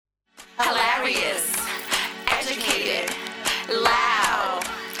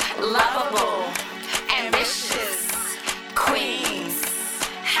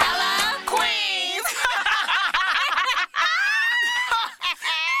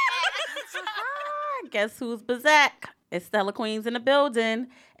Guess who's back? It's Stella Queens in the building,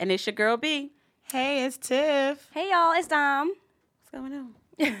 and it's your girl B. Hey, it's Tiff. Hey, y'all, it's Dom. What's going on?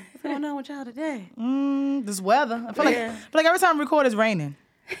 What's going on with y'all today? This weather. I feel like every time we record, it's raining.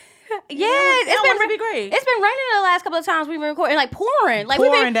 Yeah, it's been great. It's been raining the last couple of times we've been recording, like pouring. Like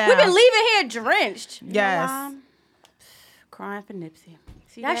Pouring down. we've been leaving here drenched. Yes. Crying for Nipsey.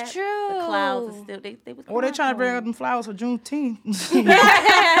 See That's that? true. The clouds are still they was. Or they trying to bring up up them flowers for Juneteenth.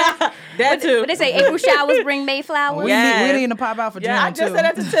 that too. But they say April showers bring May flowers. Yeah. we need to pop out for June, I just too. said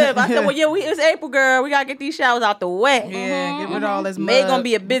that to Tiff. I said, well, yeah, it's April, girl. We gotta get these showers out the way. Yeah, get rid of all this mud. May gonna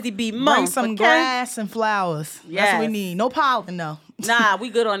be a busy bee month. Bring some okay? grass and flowers. That's Yes. what we need. No pollen, though. Nah, we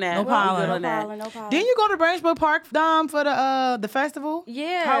good on that. No pollen. We good on No that. problem, no problem. Didn't you go to Branchburg Park, Dom, for the festival?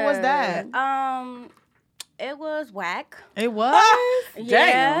 Yeah. How was that? It was whack. It was?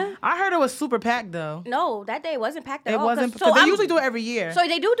 Yeah. I heard it was super packed, though. No, that day wasn't packed at It all. wasn't, So because they I'm- usually do it every year. So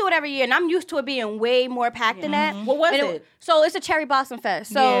they do it every year, and I'm used to it being way more packed than that. What was And it? So it's a Cherry Blossom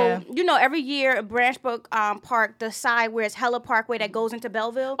Fest. So, Yeah. you know, every year at Branchbrook Park, the side where it's Hella Parkway that goes into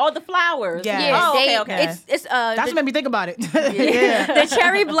Belleville. Oh, the flowers. Yeah. Yeah, Oh, they, okay. It's That's the, what made me think about it. Yeah. the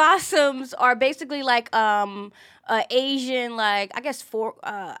cherry blossoms are basically like Asian, like I guess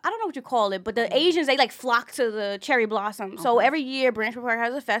I don't know what you call it, but the Asians, they like flock to the cherry blossom. So every year Branchburg Park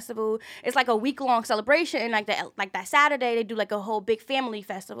has a festival. It's like a week-long celebration, and like that Saturday they do like a whole big family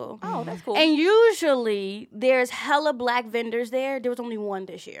festival. Oh, that's cool. And usually there's hella black vendors there. There was only one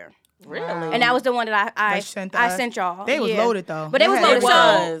this year. Really? And that was the one that I sent I us. sent y'all. They was Yeah. loaded, though. But they They was had loaded.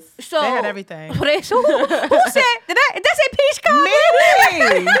 everything. So They had everything. So who said did that say peach cobbler?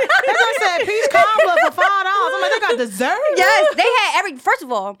 Me! They just said peach cobbler for $5. I'm like, they got dessert? Yes, they had first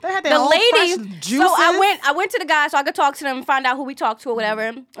of all, They had their the own lady. fresh So juices. I went to the guy so I could talk to them and find out who we talked to or whatever.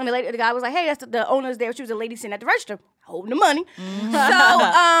 And the guy was like, "Hey, that's the owner's there." She was a lady sitting at the register holding the money.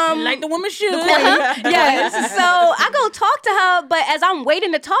 So like the woman should. yes. So I go talk to her, but as I'm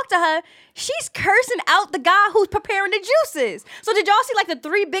waiting to talk to her, she's cursing out the guy who's preparing the juices. So did y'all see like the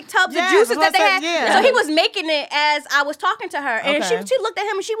 3 big tubs Yes, of juices that's that they what I had? said, yeah. So he was making it as I was talking to her, and Okay. she looked at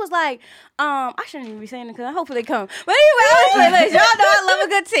him and she was like, I shouldn't even be saying it because hopefully they come. But anyway, I was like, y'all know I love a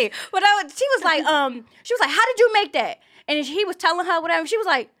good tea. But she was like, how did you make that? And he was telling her whatever. She was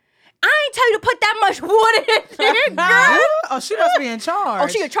like, I ain't tell you to put that much water in there, girl. Oh, she must be in charge. Oh,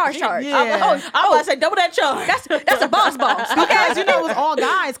 she a charge. Yeah. I was about to say double that charge. That's a boss. Because, you know, it was all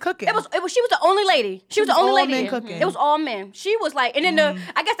guys cooking. It was. She was the only lady. She was the only all lady. men cooking. It was all men. She was like, and then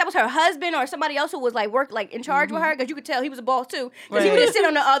I guess that was her husband or somebody else who was like in charge with her, because you could tell he was a boss too. Because he would just sit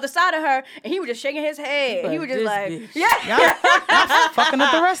on the other side of her and he was just shaking his head. He was just this like, bitch. yeah. Y'all fucking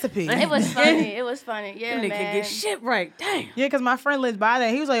up the recipe. It was funny. It was funny. Yeah, Nigga man. get shit right. Damn. Yeah, because my friend lives by there.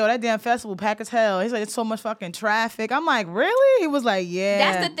 He was like, "Yo, that damn festival packed as hell." He's like, "It's so much fucking traffic." I'm like, "Really?" He was like,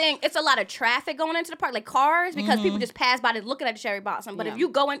 "Yeah." That's the thing. It's a lot of traffic going into the park, like cars, because people just pass by to looking at the cherry blossom. But if you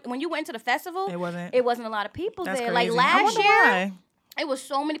go in, when you went to the festival, It wasn't. It wasn't a lot of people That's there. crazy. Like I last wonder year. why. It was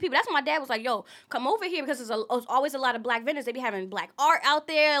so many people. That's why my dad was like, "Yo, come over here," because there's always a lot of black vendors. They be having black art out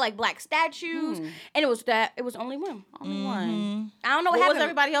there, like black statues, and it was only one. Only one. I don't know What what was happened.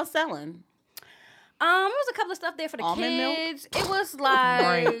 everybody else selling? There was a couple of stuff there for the Almond milk? kids. It was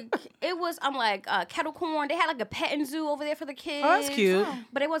like I'm like kettle corn. They had like a petting zoo over there for the kids. Oh, that's cute.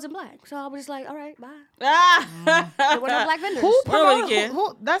 But it wasn't black, so I was just like, all right, bye. Ah. There were no black vendors. Who I don't really promoted? care.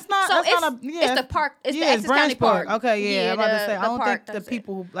 Who? That's not. So that's it's, not a. Yeah, it's the park. It's the yeah, Essex County Branchburg. Park. Okay, yeah. I'm about to say. I the don't park think the does it.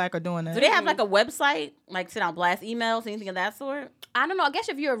 people who black are doing that. Do they have like a website, like send out blast emails, anything of that sort? I don't know. I guess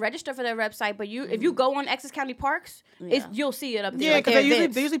if you're registered for their website, but if you go on Essex County Parks, you'll see it up there. Yeah, like because their they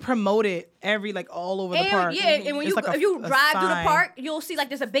events. usually promote it all over the park. Yeah, and when It's like if you a drive through the sign. park, you'll see like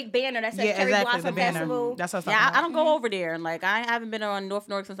there's a big banner that says Yeah, Cherry exactly, Blossom the banner. Festival. That's what I'm Yeah, talking I don't go over there. And like I haven't been on North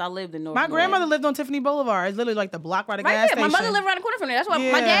Newark since I lived in North My Newark. grandmother lived on Tiffany Boulevard. It's literally like the block by the Right gas here. My station. mother lived around the corner from there. That's why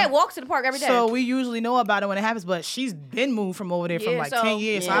Yeah. my dad walks to the park every day. So we usually know about it when it happens, but she's been moved from over there for Yeah, like so- 10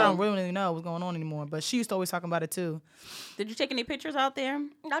 years, so I yeah. don't really know what's going on anymore. But she used to always talk about it too. Did you take any pictures out there?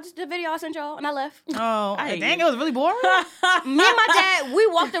 I just did a video I sent y'all and I left. Oh, I hate dang, you. it was really boring. Me and my dad, we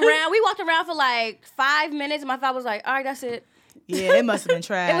walked around. We walked around for like 5 minutes. And my father was like, "All right, that's it." Yeah, it must have been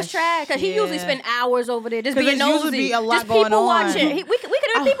trash. It was trash because he usually spend hours over there just 'Cause being there's nosy. usually be a lot just going people on. watching. We could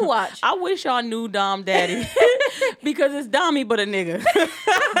have people watch. I wish y'all knew Dom Daddy because it's Dommy but a nigga.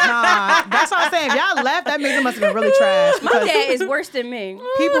 Nah, that's what I'm saying. If y'all left, that means it must have been really trash. My because dad is worse than me.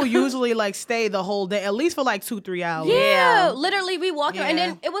 people usually like stay the whole day, at least for like 2-3 hours. Yeah, literally, we walked around, and Yeah.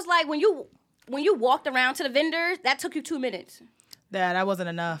 then it was like when you walked around to the vendors, that took you 2 minutes. That wasn't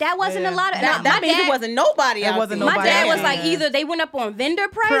enough. That wasn't Yeah. a lot of. that my means dad, it wasn't nobody It out wasn't there. My nobody dad out was like, there. either they went up on vendor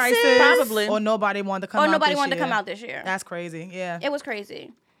prices, Probably. or nobody wanted to come or out nobody this wanted to year. come out this year. That's crazy. Yeah. It was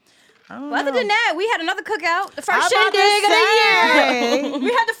crazy. But other than that, we had another cookout. The first I'm about to shindig of the say. year.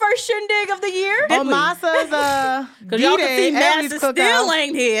 We had the first shindig of the year. Omasa's Because y'all can see Mary's Madison still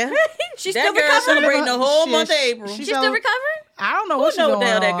ain't here. She's That still girl recovering. celebrating the whole Shit, month of April. she- She's still recovering? I don't know Who what she's know going what the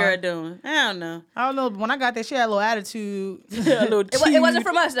hell on. that girl doing? I don't know. I don't know. When I got there, she had a little attitude. It wasn't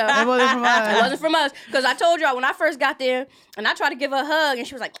from us, though. It wasn't from us. It wasn't from us. Because I told y'all when I first got there, and I tried to give her a hug, and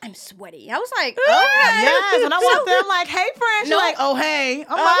she was like, I'm sweaty. I was like, okay. Yes, when I walked there, I'm like, hey, friend. She's No. like, oh, hey.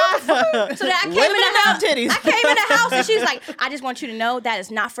 I'm like, So then I came Women in the have house. titties. I came in the house, and she's like, I just want you to know that is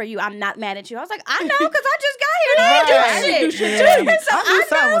not for you. I'm not mad at you. I was like, I know, because I just got here. And I didn't do shit. Yeah. So I knew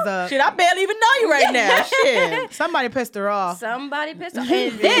something was up. Shit, I barely even know you right now. Shit. Somebody pissed her off. Somebody pissed off.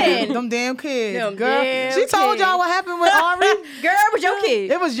 And then, Them damn kids. Them Girl, damn she told kids. y'all what happened with Ari. girl, it was your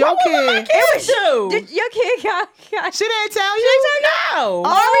kid. It was your kid. It was you. Your kid got She didn't tell you? No. Oh,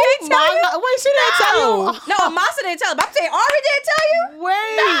 Ari didn't tell my you? God. Wait, she didn't tell you? No, Amasa didn't tell him. I'm saying Ari didn't tell you.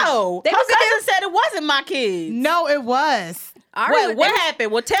 Wait. No. They Her was in cousin said it wasn't my kid. No, it was. Ari Wait, what happened?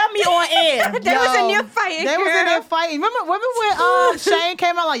 Well, tell me on air. They was in Yo, there fighting. They was in there fighting. Remember when Shane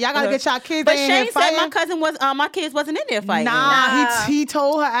came out like, y'all gotta get y'all kids But in Shane here said fighting? my cousin was, my kids wasn't in there fighting. Nah, he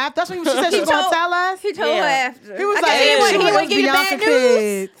told her after. That's what she said she was gonna tell us. He told Yeah. her after. He was I like, guess he "Hey, wouldn't "It was give you the Bianca bad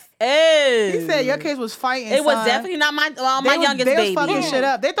news. kids." Hey. He said your kids was fighting. It was son. definitely not my They was- youngest they baby. was fucking shit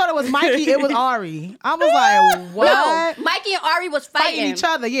up. They thought it was Mikey. It was Ari. I was like, what? No, Mikey and Ari was Fighting fighting. each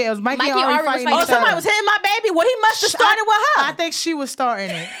other. Yeah, it was Mikey and Mikey Ari and Ari was fighting fighting each Oh, other. somebody was hitting my baby? Well, he must have started with her. I think she was starting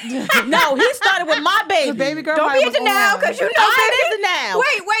it. No, he started with my baby. The baby girl Don't be probably into was now, on. because you know I'm baby. into now.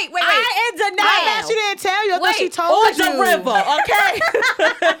 Wait. I into I now. thought she didn't tell you. I thought Wait. she told On you. the river, okay?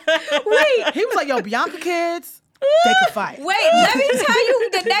 Wait. He was like, yo, Bianca kids, they could fight. Wait, let me tell you.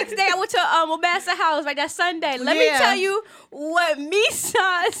 The next day, I went to Omasa's house, right? That Sunday. Let me Yeah. tell you what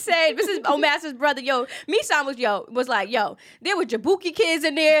Misan said. This is Omasa's brother. Yo, Misan was like, yo, there was Jabuki kids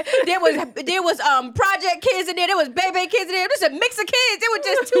in there. There was Project kids in there. There was Bebe kids in there. There's a mix of kids. It was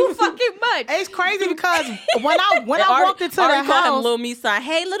just too fucking much. It's crazy because when I walked into the Ari called him house, Little Misan.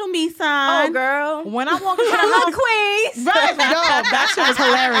 Hey, Little Misan. Oh, girl. when I walked into the Hella house, Queens. right, yo, that shit was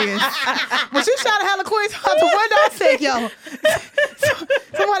hilarious. When she shouted Hella Queens out the window, I said, yo,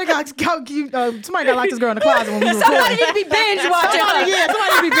 somebody got locked this girl in the closet when we were Somebody recording. need to be binge watching. Somebody need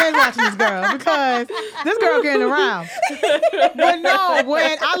to be binge watching this girl because this girl getting around. But no,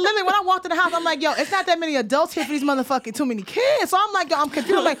 when I walked in the house, I'm like, yo, it's not that many adults here for these motherfucking too many kids. So I'm like, yo, I'm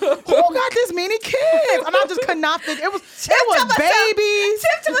confused. I'm like, who got this many kids? And I just could not think. It was babies.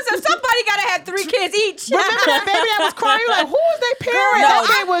 Tip to myself, somebody gotta have 3 kids each. Remember that baby that was crying? Like, who was their parents? No, That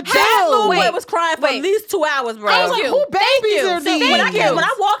kid was that little two. boy was crying for at least 2 hours, bro. I was like, you. who Thank babies you. are See, these? When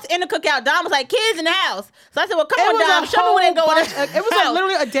I walked in the cookout, Dom was like, kids in the house. So I said, well, come It on, was Dom, a show me where they whole going. bunch- It was like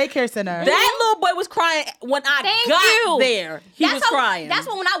literally a daycare center. That little boy was crying when I Thank got you. there. He was crying. That's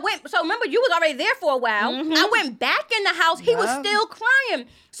when I went. So remember, you was already there for a while. Mm-hmm. I went back in the house. He was Yeah. still crying.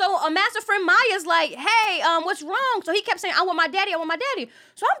 So a master friend Maya's like, "Hey, what's wrong?" So he kept saying, "I want my daddy. I want my daddy."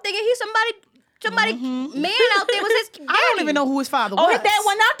 So I'm thinking he's somebody man out there was his daddy. I don't even know who his father Oh, was. his dad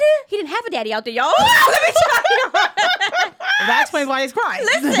went out there? He didn't have a daddy out there, y'all. Let me tell you. That explains why he's crying.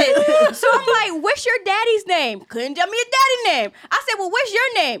 Listen. So I'm like, what's your daddy's name? Couldn't tell me his daddy's name. I said, well, what's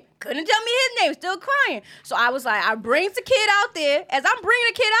your name? Couldn't tell me his name. Still crying. So I was like, I brings the kid out there. As I'm bringing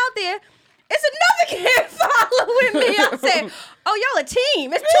the kid out there, it's another kid following me. I said, oh, y'all a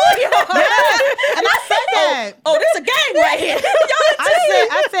team. It's 2 of y'all. And I said that. Oh, this a gang right here.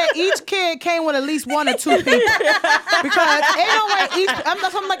 I said each kid came with at least 1 or 2 people because ain't no way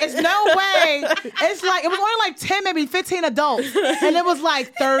I'm like, it's no way. It's like it was only like 10, maybe 15 adults, and it was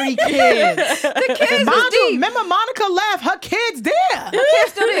like 30 kids. The kids was deep. Remember, Monica left. Her kids there. The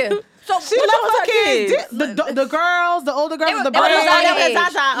kids still there. So She Which left one was her her kids. kids? The girls, the older girls, They the were- they was braids. all their age.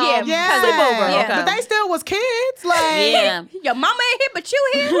 Yeah. Yeah, Sleepover. Yeah. Okay. But they still was kids. Like, Yeah. your mama ain't here, but you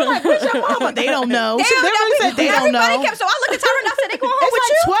here. like, where's your mama? They don't know. They She don't know. literally said they don't Everybody know. kept. So I looked at Tyra and I said, they going home It's with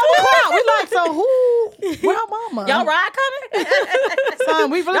like you. 12 o'clock. We like, so where her mama? Y'all ride coming? Son,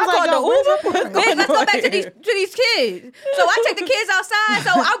 we really Y'all was like, called yo, the where's Uber? your parents? Man, let's go back to these kids. So I take the kids outside.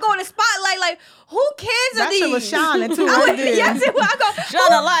 So I'll go in the spotlight like, who kids are That these? shit was shining too I right went, there. yes, it was. I go,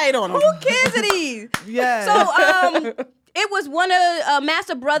 Shine a light on them. who kids are these? Yeah. So it was one of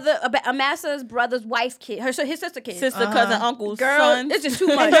Master's brother's wife kid, his sister kid. Sister, cousin, uncle, Girl, son. it's just too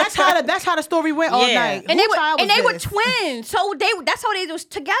much. And that's how the story went all Yeah. night. And Who they were child was were this? twins, so that's how they was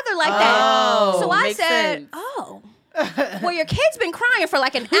together like that. Oh, So I makes said, sense. "Oh, well, your kid's been crying for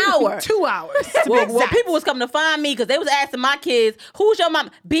like an hour." 2 hours. To be Well, exact. people was coming to find me because they was asking my kids, who's your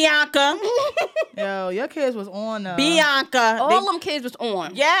mom? Bianca. Yo, your kids was on. Bianca. All them kids was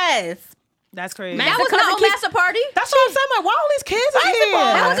on. Yes. That's crazy. That Master was cousin not a keep- master party. That's what I'm saying. Like, why all these kids are here?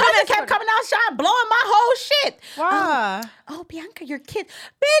 That was Cousin kept Why? Oh, Bianca, your kid.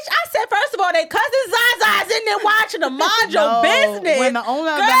 Bitch, I said, first of all, they cousin Zaza's in there watching the mind your business. When the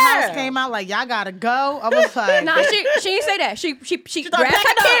owner of the house came out, like, y'all gotta go, I was like, Nah, she didn't say that. She grabbed started her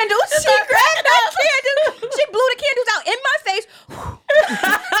packing up. candles. She She started grabbed packing her candles. She blew the candles out in my face.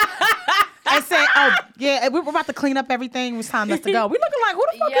 and said, oh, yeah, we were about to clean up everything. It was time for us to go. We looking like, who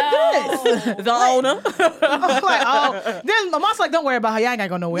the fuck is this? The owner. I was like, oh. Then my mom's like, don't worry about her. Y'all ain't gotta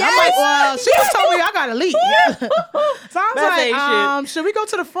go nowhere. I'm like, well, she just told me I gotta leave. So I was That's ain't like, should we go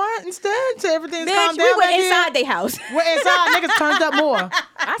to the front instead until everything's Bitch, calmed down? we went back here? inside their house. We're inside. Niggas turned up more.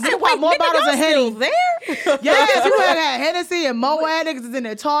 I said, Niggas bought more bottles of Henny. there? Yes, you had Hennessy and Moet. Niggas is in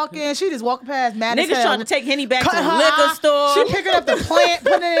there talking. She just walking past mad as Niggas hell. trying to take Henny back to Cutting the her liquor eye. store. She picking up the plant,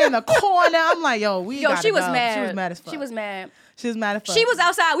 putting it in the corner. I'm like, yo, we gotta She was go. mad. She was mad as fuck. She was mad. She was mad as fuck. She was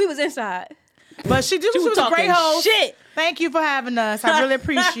outside. We was inside. But she was a talking great host. shit. Thank you for having us. I really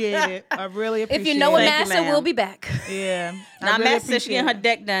appreciate it. I really appreciate it. If you know a Thank you, master, ma'am. we'll be back. Yeah. I Now, really Matt said she appreciate getting her it.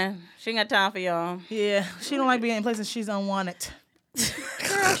 deck done. She ain't got time for y'all. Yeah. She don't like being in places she's unwanted.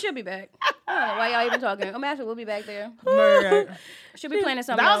 Girl, she'll be back. I don't know why y'all even talking. A master will be back there. Right. She'll be planning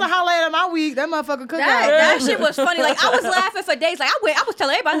something. That was a else. highlight of my week. That motherfucker cookout. That shit was funny. Like, I was laughing for days. Like, I was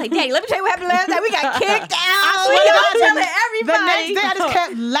telling everybody, like, Daddy, let me tell you what happened last night. We got kicked out. I We swear to got God, telling the everybody. next day I just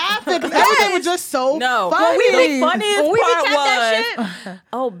kept laughing because everything was just so No. funny. The funniest When we part recapped that was, shit.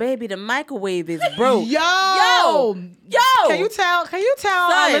 oh, baby, the microwave is broke. Yo. Yo. Can you tell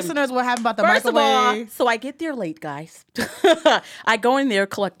our Son. listeners what happened about the First of all, microwave? so I get there late, guys. I go in there,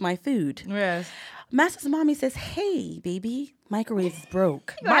 collect my food. Yes. Master's mommy says, hey, baby, microwave is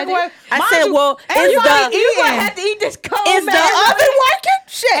broke. Microwave. I Mind said, you, well, everybody You gonna eating. have to eat this cold, is the oven working?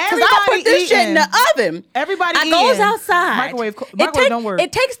 Shit, because I Everybody put this shit in the oven. Everybody I goes eating. outside. Microwave don't work.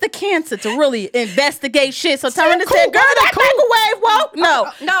 It takes the cancer to really investigate shit. So Tyrinda cool. said, girl, Wasn't that it cool? microwave woke. No,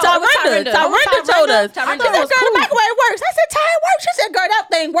 No, it was Tyrinda. Tyrinda told us. Tyrinda. She said, girl, cool. the microwave works. I said, Ty, it works. She said, girl, that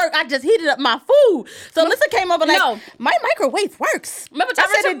thing worked. I just heated up my food. So Lisa came over like, No. my microwave works. Remember I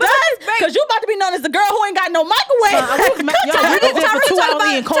said, Tyrinda it does? back- Because you about to be known as the girl who ain't got no microwave. Yo, we was there for 2 hours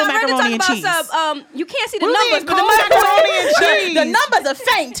eating cold macaroni and cheese. You can't see the We was numbers, eating but the cold macaroni and The cheese. numbers are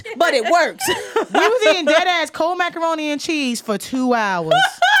faint, but it works. We was eating dead ass cold macaroni and cheese for 2 hours.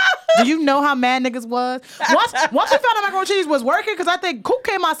 Do you know how mad niggas was? Once we found out macaroni and cheese was working, because I think Coop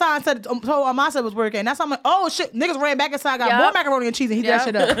came outside and said, told Amasa it was working. That's how I'm like, oh shit, niggas ran back inside, got Yup. more macaroni and cheese, and he did that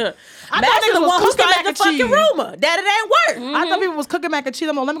shit up. I thought Master niggas the was one who cooking started mac the and fucking cheese. rumor that it ain't work. I thought people was cooking mac and cheese.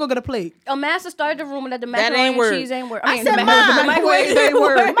 I'm like, let me go get a plate. a master started the rumor that the That macaroni ain't and work. cheese ain't work. I mean, said, the Ma, microwave ain't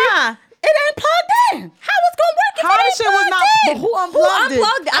work. Ma, it ain't plugged in. How it's gonna work if How it this ain't shit was plugged not, in? but who unplugged it?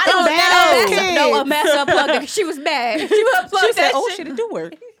 Unplugged it. I Them don't badass know. kids. No, a master unplugged it. She was mad. She unplugged She said, that oh shit. shit, it do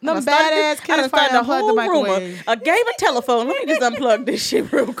work. Them I started badass this- I kids done started finally the unplugged whole the rumor. microwave. I gave a telephone. Let me just unplug this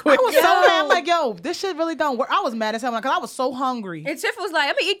shit real quick. I was so mad. I'm like, yo, this shit really don't work. I was mad as hell because I was so hungry. And Tiff was like,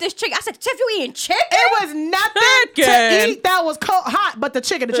 let me eat this chicken. I said, Tiff, you eating chicken? It was nothing to Chicken. eat that was hot, but the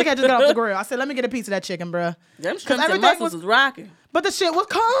chicken had just got off the grill. I said, let me get a piece of that chicken, bruh. Them 'Cause shrimps and everything mussels was rocking. But the shit was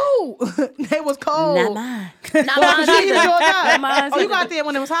cold. It was cold. Not mine. Not Well, mine you eat either. yours Not up. mine Oh, you either. got there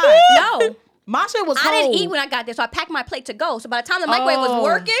when it was hot. No. My shit was cold. I didn't eat when I got there, so I packed my plate to go. So by the time the microwave Oh. was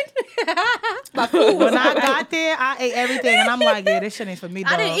working, my food was When I got there, I ate everything, and I'm like, yeah, this shit ain't for me,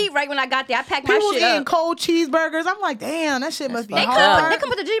 dog. I didn't eat right when I got there. I packed People my was shit eating up. cold cheeseburgers. I'm like, damn, that shit must be They hard. could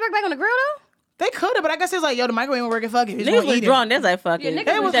put the cheeseburger back on the grill though. They could have, but I guess it's like, yo, the microwave ain't working. Fuck it. We just Niggas gonna was eat it. drunk. That's like fuck it. niggas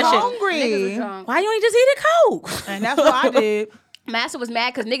They was that shit. hungry. Niggas was drunk. Why you ain't just eat it cold? And that's what I did. Master was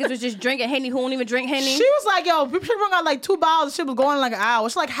mad because niggas was just drinking Henny who don't even drink Henny. She was like, yo, people got like 2 bottles. Shit was going in like an hour.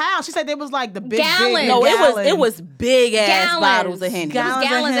 She's like, how? She said they was like the big Gallons. big No, gallons. it was big ass Gallons. bottles of Henny.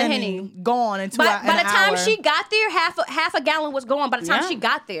 Gallons of Henny. Gone in 2 By hours. the time she got there, half a gallon was gone. By the time Yeah. she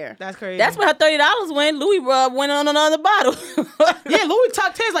got there, That's crazy. That's where her $30 went. Louis went on another bottle. Yeah, Louis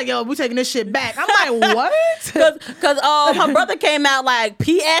tucked his like, yo, we taking this shit back. I'm like, what? Cause her brother came out like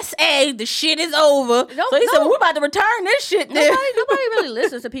PSA, the shit is over. No, So he said, no. well, we're about to return this shit. Then. nobody really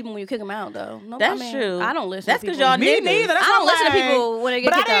listens to people when you kick them out, though. No, That's I mean, true. I don't listen. That's to 'cause people. y'all Me niggas. neither. That's I don't why I'm listen to like- people when they get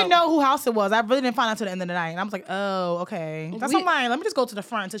But I kicked didn't out. know who house it was. I really didn't find out till the end of the night. And I was like, oh, okay. That's We- why I'm like, let me just go to the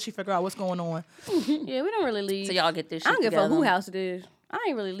front until she figure out what's going on. Yeah, we don't really leave. So y'all get this shit I don't give a fuck together. who house it is. I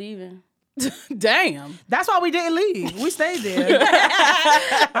ain't really leaving. Damn. That's why we didn't leave. We stayed there.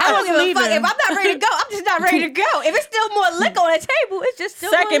 I don't give a leaving. fuck. If I'm not ready to go, I'm just not ready to go. If it's still more liquor on the table, it's just still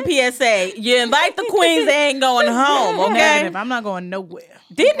Second more liquor. PSA. You invite the queens, they ain't going home, okay? Negative. I'm not going nowhere.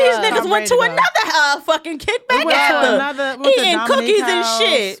 Then these I'm niggas went ready to to go. another fucking kickback We went after. to another. We went to Eating Dominique cookies house. and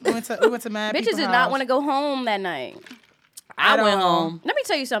shit. We went to Mad Bitches People's did house. not want to go home that night. I went home. Let me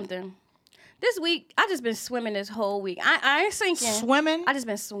tell you something. This week, I just been swimming this whole week. I ain't sinking. Swimming? I just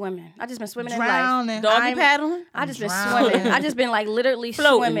been swimming. I just been swimming Drowning. in life. Doggy paddling? I just been Drowning. swimming. I just been like literally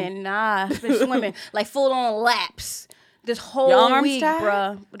Floating. swimming. Nah, I've been swimming like full on laps. This whole Your arms week, tied?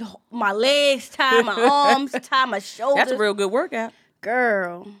 bruh. My legs tied, my arms tied, my shoulders. That's a real good workout.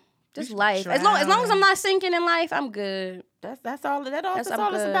 Girl. Just life. As long as I'm not sinking in life, I'm good. That's all it's about. Just That's been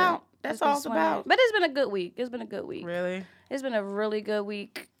all it's swimming. about. But it's been a good week. It's been a good week. Really? It's been a really good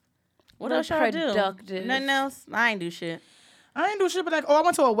week. What Real else y'all do? productive. Nothing else? I ain't do shit. I didn't do shit, but like, I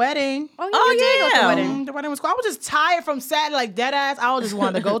went to a wedding. Oh, yeah, Oh, you did go to yeah. the wedding. The wedding was cool. I was just tired from Saturday, like dead ass. I just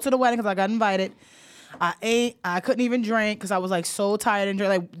wanted to go to the wedding because I got invited. I ate. I couldn't even drink because I was like so tired and drink.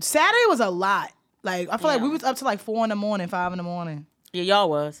 Like Saturday was a lot. Like I feel like we was up to like 4 a.m, 5 a.m. Yeah, y'all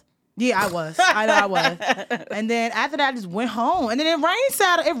was. Yeah, I was. I know I was. And then after that, I just went home. And then it rained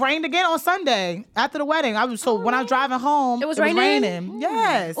Saturday. It rained again on Sunday after the wedding. When I was driving home, It was raining?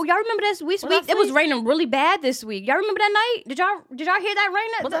 Yes. Oh, y'all remember this week? Was I It was asleep? raining really bad this week. Y'all remember that night? Did y'all hear that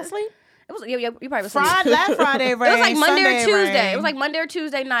rain? Was I asleep? It was. Yeah, you probably was asleep. Last Friday rain. It was like Monday Sunday or Tuesday. rain. It was like Monday or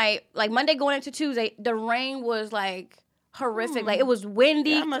Tuesday night. Like Monday going into Tuesday, the rain was like horrific. Like it was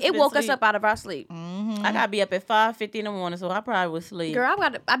windy. Yeah, I must It have been woke us asleep. up out of our sleep. I gotta be up at 5:50 in the morning, so I probably was asleep. Girl,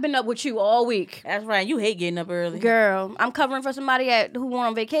 I've been up with you all week. That's right. You hate getting up early. Girl, I'm covering for somebody who went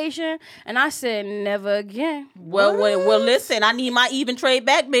on vacation, and I said never again. Well, listen. I need my even trade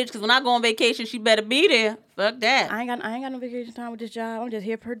back, bitch. Because when I go on vacation, she better be there. Fuck that. I ain't got no vacation time with this job. I'm just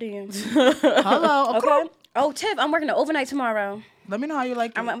here per diem. Hello. Okay. Oh, Tiff, I'm working the overnight tomorrow. Let me know how you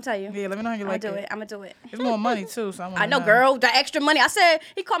like it. I'm gonna tell you. Yeah, let me know how you I'm like gonna do it. it. I'm gonna do it. It's more money too, so I know, girl. The extra money. I said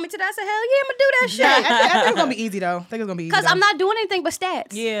he called me today. I said, hell yeah, I'm gonna do that shit. Yeah, I think it's gonna be easy though. I think it's gonna be easy. Cause though. I'm not doing anything but stats.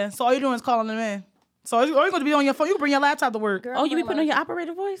 Yeah, so all you're doing is calling them in. So all you're gonna be on your phone. You can bring your laptop to work. Girl, Oh, you be I'm putting on your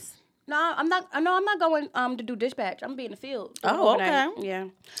operator voice? No, I'm not. No, I'm not going to do dispatch. I'm gonna be in the field. Oh, overnight. okay. Yeah.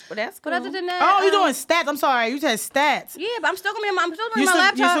 Well, that's cool. But other than that, Oh, you're doing stats. I'm sorry. You said stats. Yeah, but I'm still gonna be. I'm still You're bringing my still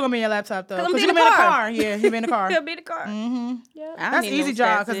laptop. gonna be in your laptop though. 'Cause I'm Because gonna you're be gonna in be in the the car. car. Yeah, you'll be in the car. He'll be in the car. Yeah. I don't That's need no easy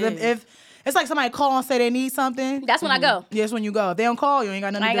job. stats Because in. if it's like somebody call and say they need something, That's when I go. yeah, it's when you go. If they don't call, you ain't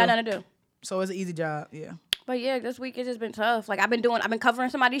got nothing I ain't to got do. nothing to do. So it's an easy job. Yeah. But yeah, this week it's just been tough. Like I've been covering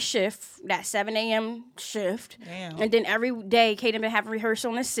somebody's shift, that 7 a.m. shift. Damn. And then every day, Kaden been having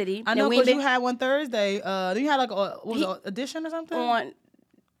rehearsal in the city. I Then know we because been you had one Thursday. Then you had like what was it, audition or something?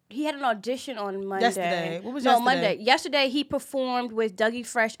 He had an audition on Monday. Yesterday. What was no, yesterday? Monday. Yesterday he performed with Dougie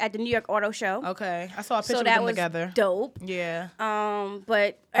Fresh at the New York Auto Show. Okay, I saw a picture So of that them was together. dope. Yeah.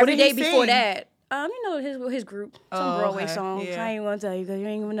 But every did he day before sing? that, you know his group, some Oh, Broadway okay. songs. Yeah. I ain't gonna tell you because you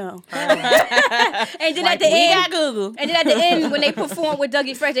ain't even know. And then at the we end, got Google. and then at the end when they performed with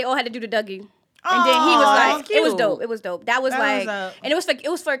Dougie Fresh, they all had to do the Dougie. And then he was Aw, like, that's it was cute. dope. It was dope. That was That like, was and it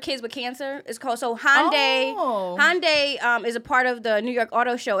was for kids with cancer. It's called Hyundai. Oh. Hyundai is a part of the New York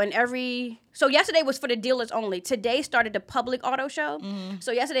Auto Show, and so yesterday was for the dealers only. Today started the public auto show.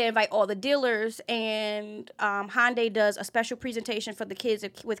 So yesterday invite all the dealers, and Hyundai does a special presentation for the kids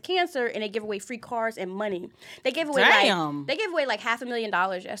with cancer, and they give away free cars and money. They gave away Damn. like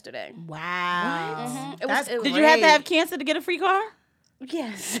 $500,000 yesterday. Wow. It was Did you have to have cancer to get a free car?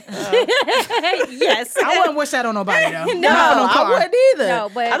 Yes. Yes. I wouldn't wish that on nobody though. No, Not for no I car. wouldn't either. No,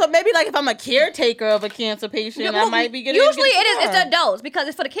 but- I thought maybe like if I'm a caretaker of a cancer patient, I might be getting. Usually it's the adults because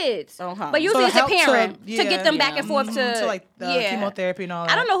it's for the kids. Uh-huh. But usually So it's the help to- parent to yeah, get them back yeah. and forth to So like the chemotherapy and all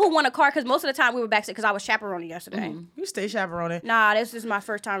that. I don't know who won a car because most of the time we were backstage because I was chaperoning yesterday. You stay chaperoning. Nah, this is my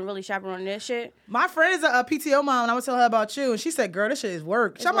first time really chaperoning this shit. My friend is a PTO mom, and I was telling her about you, and she said, "Girl, this shit is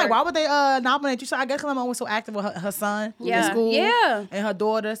work." I'm like, work. "Why would they nominate you?" So I guess 'cause I'm always so active with her son in Yeah. school, Yeah. and her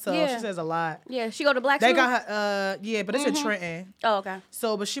daughter. So Yeah. she says a lot. Yeah, she go to Black They School? got her, but it's in Trenton. Oh, okay.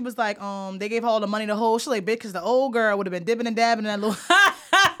 So, but she was like, they gave her all the money to hold. She's like, bitch, because the old girl would have been dipping and dabbing in that little.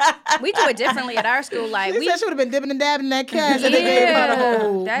 We do it differently at our school. Like She said she would have been dipping and dabbing in that cash that they gave her to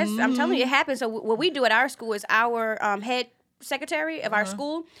hold. That's I'm telling you, it happens. So what we do at our school is our head secretary of our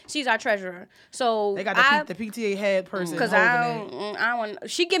school. She's our treasurer. So They got the PTA head person. Cause holding it. I don't want.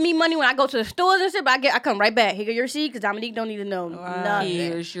 She give me money when I go to the stores and shit, but I come right back. Here go your receipt, cause Dominique don't need to know nothing.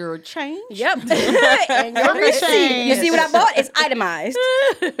 Here's your change. Yep. And your Your receipt. change. You see what I bought? It's itemized.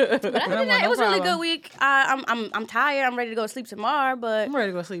 But other than want that, no it was a really problem. good week. I'm tired. I'm ready to go to sleep tomorrow. But I'm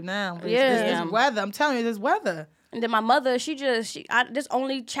ready to go sleep now. Yeah. This weather. I'm telling you, this weather. and then my mother, this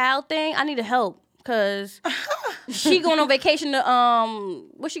only child thing. I need help. Cause she going on vacation to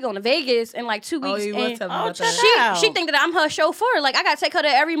where's she going to Vegas in like 2 weeks. Oh, you was and telling me about check that. out. she think that I'm her chauffeur. Like I gotta take her to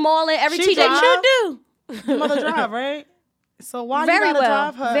every mall and every She TJ. drive? You do. Your mother drive, right? So why Very you gotta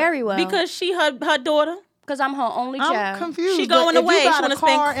well. drive her? Very well. Because she her daughter. Because I'm her only I'm child. confused. She but going if away. You got She a wanna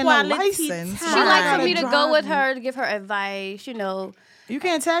spend car and a quality license. time. She Why like gotta for me to go drive with you? her to give her advice, you know. You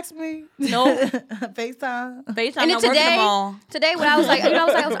can't text me. Nope. FaceTime. FaceTime And then not working tomorrow. today when I was like, I'm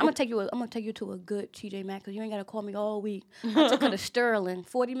gonna take you to a good TJ Maxx because you ain't gotta call me all week. I took her to Sterling,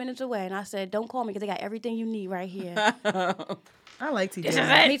 40 minutes away, and I said, don't call me because they got everything you need right here. I like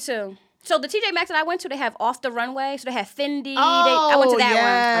TJ. Me too. So the TJ Maxx that I went to, they have Off the Runway. So they have Fendi. Oh, I went to that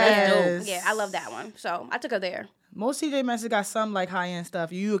yes. one. That's dope. Yeah, I love that one. So I took her there. Most TJ Maxx got some like high end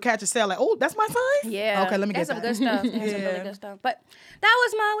stuff. You catch a sale like, oh, that's my size. Yeah. Okay, let me That's get some that. good stuff. That's some Yeah. really good stuff. But that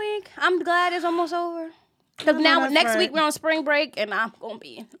was my week. I'm glad it's almost over. Because now that's next right. week we're on spring break and I'm gonna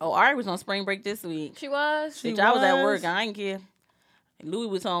be. Oh, Ari was on spring break this week. She was. She Bitch, I was at was. work. I ain't care. Louis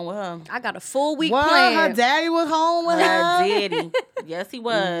was home with her. I got a full week What? planned. Her daddy was home with Her her. daddy. Yes, he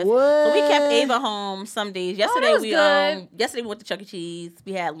was. What? So we kept Ava home some days. Yesterday was good. yesterday we went to Chuck E. Cheese.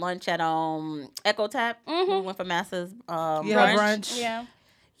 We had lunch at Echo Tap. We went for Master's Yeah, brunch. Yeah.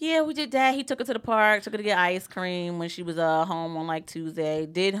 Yeah, we did that. He took her to the park, took her to get ice cream when she was home on like Tuesday.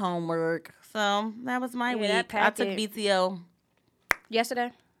 Did homework. So that was my Yeah, that week. I took packet. BTO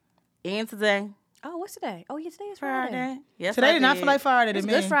Yesterday. and today. Oh, what's today? Oh, yeah, today is Friday. Yes, Today I did not feel like Friday to It's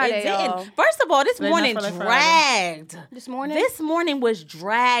me. Good Friday, It y'all. didn't. First of all, this Today not morning feel like dragged. This morning? This morning was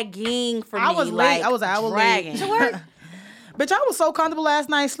dragging for me. I was late. Like, I was an hour late. dragging. To work? Bitch, I was so comfortable last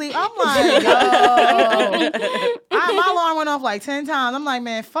night sleep. I'm like, yo. My alarm went off like 10 times. I'm like,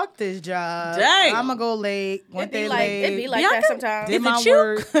 man, fuck this job. Dang. I'm going to go late. One It'd be day like, late. it'd be like Bianca? that sometimes. Did Is my it you?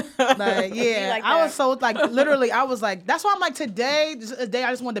 work. Like, yeah. like I that. was so, like, literally, I was like, that's why I'm like, today, this is a day I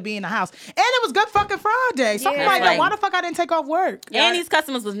just wanted to be in the house. And it was Good fucking Friday. So Yeah. I'm like, yo, Right. why the fuck I didn't take off work? And these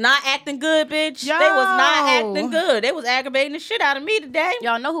customers was not acting good, bitch. Yo. They was not acting good. They was aggravating the shit out of me today.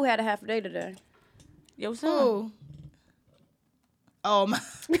 Y'all know who had a half a day today. Yo, son. Ooh. Oh, my.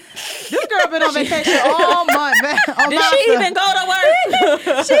 This girl been on vacation all month, man. Oh, Did she even go to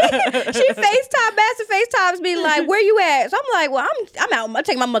work? She FaceTime, Master FaceTimes me like, where you at? So I'm like, well, I'm out. I'm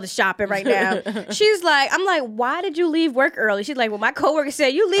taking my mother shopping right now. She's like, I'm like, why did you leave work early? She's like, well, my coworker said,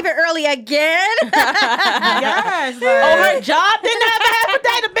 you leaving early again? Yes. Oh, Like, her job didn't have a half a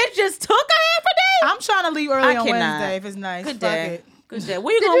day. The bitch just took a half a day. I'm trying to leave early I on cannot. Wednesday if it's nice. Good Fuck day. it. Good day.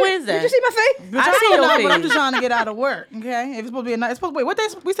 Where you going Wednesday? Did you see my face? Bitch, I I see don't your know, but I'm face. just trying to get out of work. Okay, if it's supposed to be a nice, it's supposed to wait. What day?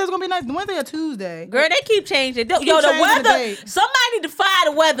 We said it's gonna be nice. Wednesday or Tuesday? Girl, they keep changing. Yo, the changing the weather. date. Somebody need to fire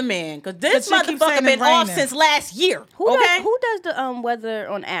the weatherman because this But she keep saying motherfucker been it's off raining. since last year. Who Okay, who does the weather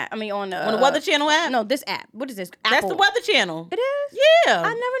on app? I mean on on the Weather Channel app. No, this app. What is this? that's Apple. the Weather Channel. It is? Yeah,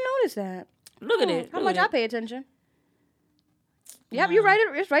 I never noticed that. look at it. How Look much at I it. pay attention? Yep, you're right.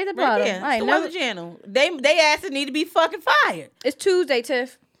 It's right at the Right bottom. there. It's I ain't the never. Weather Channel. They asses need to be fucking fired. It's Tuesday,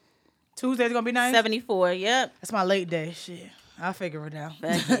 Tiff. Tuesday's gonna be nice. 74. Yep. That's my late day. Shit, I'll figure it out.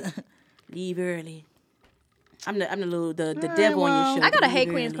 Fuck it. Leave early. I'm the devil well, on your show. I got a Leave Hey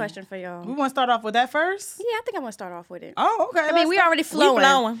Queens early. question for y'all. We want to start off with that first. Yeah, I think I'm gonna start off with it. Oh, okay. I mean, we already flowing.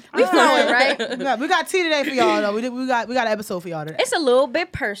 flowing. We flowing, right? we got tea today for y'all though. We got an episode for y'all today. It's a little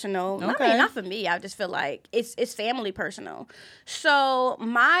bit personal. I Okay. mean, not for me. I just feel like it's family personal. So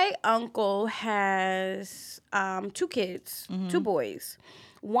my uncle has 2 kids, 2 boys.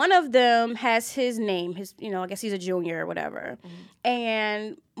 One of them has his name, I guess he's a junior or whatever.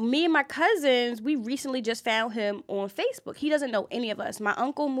 And me and my cousins, we recently just found him on Facebook. He doesn't know any of us. My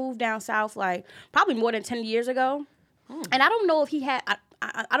uncle moved down south like probably more than 10 years ago. And I don't know if he had,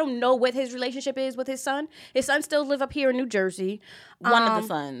 I don't know what his relationship is with his son. His son still live up here in New Jersey. One of the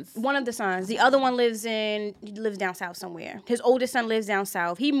sons. One of the sons. The other one lives down south somewhere. His oldest son lives down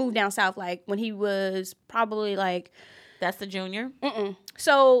south. He moved down south like when he was probably like. That's the junior.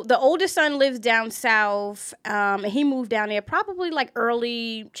 So the oldest son lives down south, and he moved down there probably like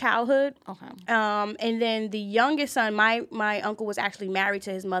early childhood. Okay. And then the youngest son, my uncle was actually married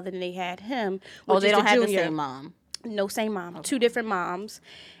to his mother, and they had him. Oh, which they is don't have the junior. same mom. No, same mom. 2 different moms.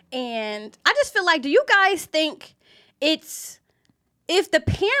 And I just feel like, do you guys think it's, if the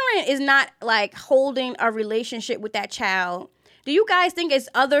parent is not like holding a relationship with that child, do you guys think it's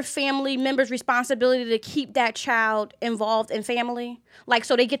other family members' responsibility to keep that child involved in family? Like,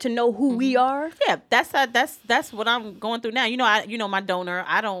 so they get to know who we are? Yeah, that's what I'm going through now. You know, my donor.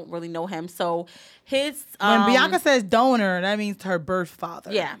 I don't really know him, so his When Bianca says donor, that means her birth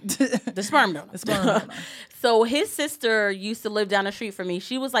father. yeah, the sperm donor. sperm donor. So his sister used to live down the street from me.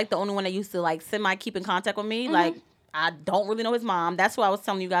 She was like the only one that used to like semi keep in contact with me. Like I don't really know his mom. That's why I was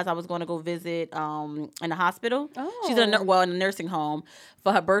telling you guys I was going to go visit in the hospital. Oh. She's in a nursing home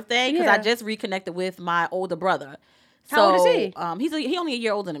for her birthday because I Yeah. just reconnected with my older brother. How old is he? He's only a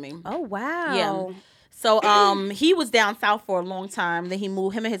year older than me. Oh, wow. Yeah. So he was down south for a long time. Then him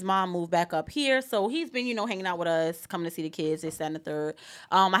and his mom moved back up here. So he's been, hanging out with us, coming to see the kids, this, that, and the third.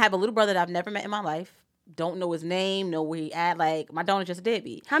 I have a little brother that I've never met in my life. don't know his name, know where he at. Like, my daughter's just a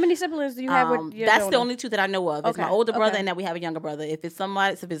deadbeat. How many siblings do you have with your That's daughter? the only two that I know of. It's Okay, my older brother okay. and that we have a younger brother. If it's some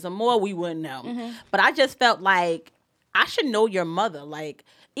more, we wouldn't know. But I just felt like I should know your mother. Like,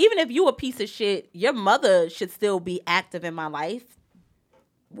 even if you a piece of shit, your mother should still be active in my life.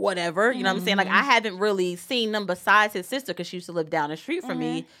 Whatever, you know what I'm saying? Like, I haven't really seen them besides his sister because she used to live down the street from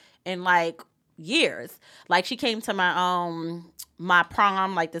me in like years. Like, she came to my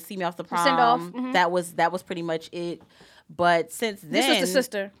prom, like to see me off the prom. Send-off. That was pretty much it. But since then, This was the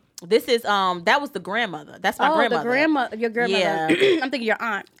sister. This is that was the grandmother. That's my grandmother. Your grandmother. Yeah. I'm thinking your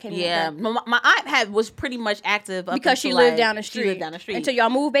aunt. Came Yeah, with my aunt was pretty much active up because she until, lived down the street. She lived down the street until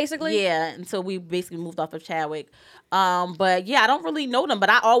y'all moved, basically. Yeah, until we basically moved off of Chadwick. But yeah, I don't really know them, but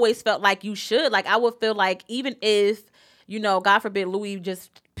I always felt like you should. Like, I would feel like even if, you know, God forbid Louis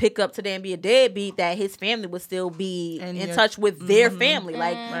just pick up today and be a deadbeat, that his family would still be in touch with their family.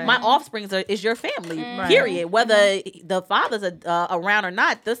 Like, my offspring is your family, period. Whether the fathers are around or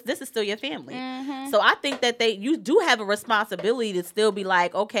not, this is still your family. So I think that you do have a responsibility to still be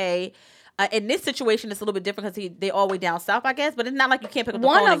like, okay, in this situation, it's a little bit different because they're all the way down south, I guess. But it's not like you can't pick up the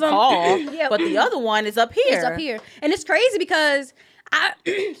phone and call. Yeah. But the other one is up here. It's up here. And it's crazy because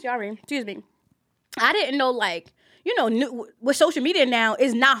excuse me. I didn't know, like, you know, with social media now,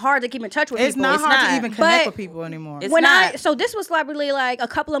 it's not hard to keep in touch with It's people. not hard to even connect But with people anymore. So this was probably like a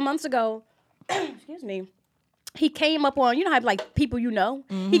couple of months ago. Excuse me. He came up on, you know how like people you know?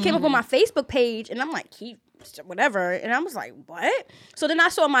 He came up on my Facebook page, and I'm like, whatever. And I was like, what? So then I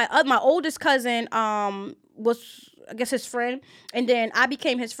saw my oldest cousin was, I guess, his friend, and then I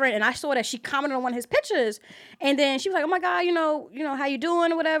became his friend, and I saw that she commented on one of his pictures, and then she was like, oh my God, you know how you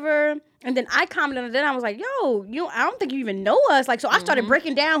doing or whatever. And then I commented, and then I was like, yo, I don't think you even know us. Like, so I started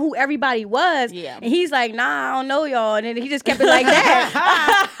breaking down who everybody was. Yeah. And he's like, nah, I don't know y'all. And then he just kept it like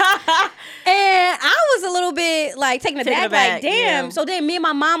that. And I was a little bit like taken aback, like, damn. Yeah. So then me and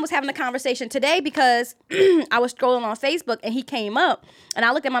my mom was having a conversation today because I was scrolling on Facebook and he came up. And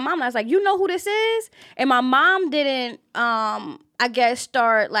I looked at my mom and I was like, you know who this is? And my mom didn't, I guess,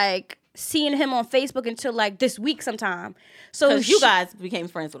 start like seeing him on Facebook until like this week sometime. So because you guys became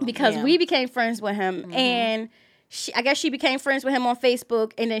friends with him. Because we became friends with him. And I guess she became friends with him on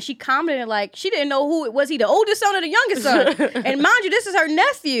Facebook, and then she commented like she didn't know who it was. He the oldest son or the youngest son? And mind you, this is her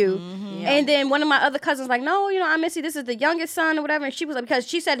nephew. And then one of my other cousins like, no, I Missy, this is the youngest son or whatever. And she was like, because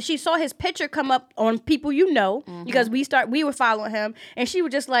she said she saw his picture come up on people because we were following him, and she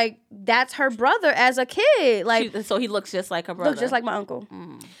was just like, that's her brother as a kid. Like, so he looks just like her brother. Looks just like my uncle.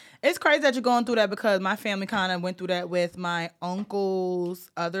 It's crazy that you're going through that because my family kind of went through that with my uncle's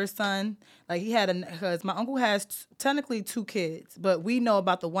other son. Like, because my uncle has technically 2 kids, but we know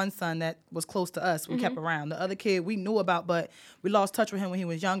about the one son that was close to us. We kept around. The other kid we knew about, but we lost touch with him when he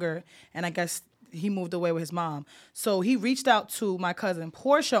was younger, and I guess he moved away with his mom. So he reached out to my cousin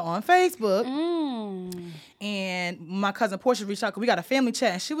Portia on Facebook, and my cousin Portia reached out because we got a family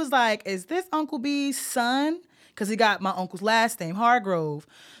chat, and she was like, is this Uncle B's son? Because he got my uncle's last name, Hargrove.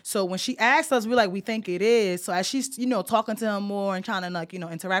 So when she asked us, we're like, we think it is. So as she's, talking to him more and trying to, like,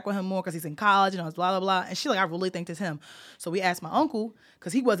 interact with him more because he's in college, blah, blah, blah. And she's like, I really think it's him. So we asked my uncle,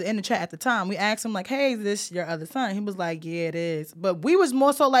 because he wasn't in the chat at the time. We asked him, like, hey, is this your other son? He was like, yeah, it is. But we was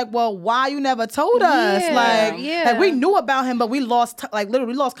more so like, well, why you never told us? Like, we knew about him, but we lost,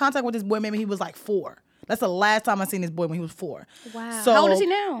 literally lost contact with this boy. Maybe he was like 4. That's the last time I seen this boy, when he was 4. Wow. So, how old is he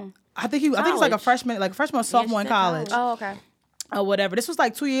now? I think he's like a freshman or sophomore in college. Oh, okay. Or whatever. This was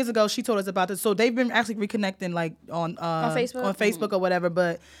like 2 years ago. She told us about this. So they've been actually reconnecting, like on Facebook or whatever.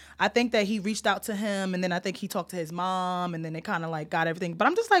 But I think that he reached out to him, and then I think he talked to his mom, and then they kind of like got everything. But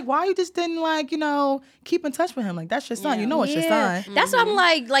I'm just like, why you just didn't keep in touch with him? Like, that's your son. Yeah. It's your son. That's what I'm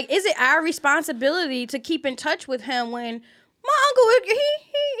like. Is it our responsibility to keep in touch with him when my uncle, he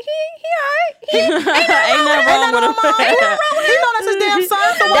all right. Ain't nothing wrong with him. He know that's his damn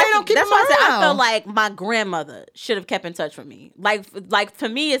son, so why you don't keep him around? That's why I said I felt like my grandmother should have kept in touch with me. Like for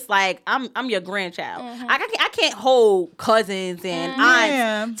me, it's like I'm your grandchild. I can't hold cousins and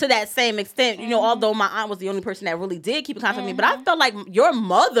aunts to that same extent. Although my aunt was the only person that really did keep in contact with me, but I felt like your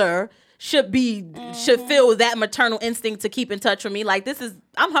mother should feel that maternal instinct to keep in touch with me. Like,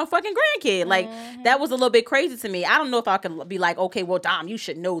 I'm her fucking grandkid. Like, that was a little bit crazy to me. I don't know if I could be like, okay, well, Dom, you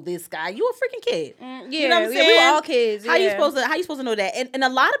should know this guy. You a freaking kid. You know what I'm saying? We were all kids. How you supposed to know that? And a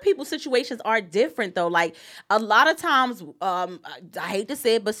lot of people's situations are different though. Like, a lot of times, I hate to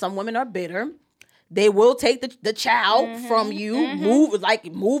say it, but some women are bitter. they will take the child from you,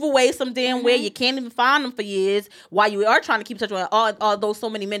 move away some damn way. You can't even find them for years while you are trying to keep touch with. Although so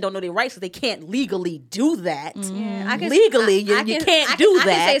many men don't know their rights, so they can't legally do that. Yeah, Legally, you can't do that.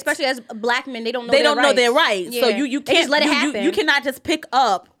 I can say, especially as black men, they don't know. They don't know their rights, Yeah. so you They can't just let it happen. You cannot just pick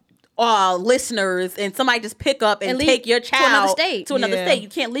up listeners and somebody just pick up and leave take your child to another state. Yeah. You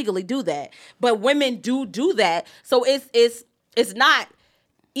can't legally do that, but women do that. So it's not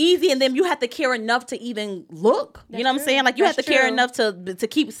easy, and then you have to care enough to even look. You know what I'm saying? Like you have to care enough to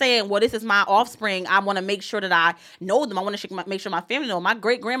keep saying, well, this is my offspring. I want to make sure that I know them. I want to make sure my family know. My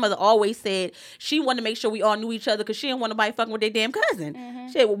great grandmother always said she wanted to make sure we all knew each other because she didn't want nobody fucking with their damn cousin.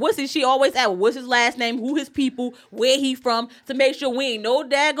 Shit, well, she always asked, what's his last name, who his people, where he from, to make sure we ain't no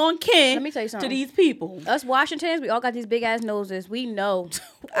daggone kin Let me tell you something. to these people. Us Washingtons, we all got these big ass noses. We know.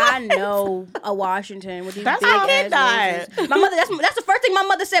 I know a Washington with these That's big how I ass noses. My mother. That's the first thing my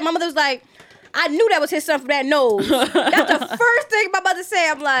mother said. My mother was like, I knew that was his son from that nose. That's the first thing my mother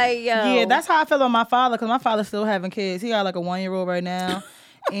said. I'm like, yo. Yeah, that's how I feel about my father, because my father's still having kids. He got like a 1-year-old right now.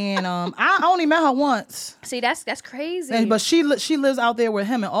 And I only met her once. See, that's crazy. But she lives out there with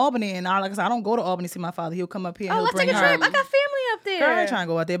him in Albany, and like I said, I don't go to Albany to see my father. He'll come up here and he'll let's bring take a her. trip. I got family up there. Girl, I ain't trying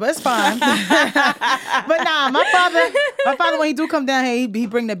to go out there, but it's fine. But nah, my father when he do come down here, he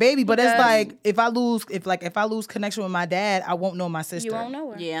bring the baby. But it's like if I lose connection with my dad, I won't know my sister. You won't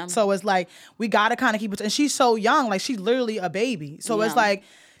know her. Yeah. So it's like we gotta kind of keep it. And she's so young, like she's literally a baby. So it's like,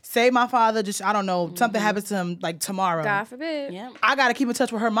 say my father just, I don't know, something happens to him like tomorrow. God forbid. Yeah. I gotta keep in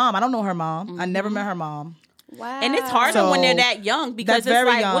touch with her mom. I don't know her mom. I never met her mom. Wow. And it's harder So, when they're that young because That's it's very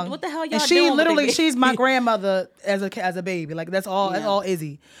like, young. what the hell y'all and she doing? literally, with she's my grandmother as a baby. Like that's all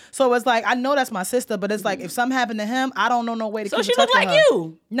Izzy. So it's like I know that's my sister, but it's like if something happened to him, I don't know no way to So keep she in touch look with like her.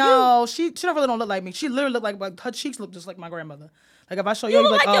 you. No, she don't really look like me. She literally look like her cheeks look just like my grandmother. Like if I show you, You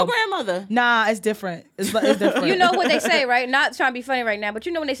you're look like your oh. grandmother. Nah, it's different. It's different. You know what they say, right? Not trying to be funny right now, but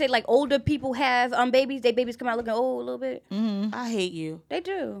you know when they say like older people have babies, their babies come out looking old a little bit. I hate you. They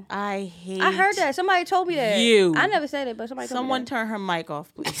do. I hate. I heard that. Somebody told me that. You. I never said it, but somebody told Someone me that. turn her mic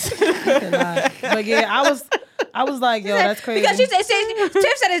off, please. But yeah, I was like, yo, that's crazy. Because she said,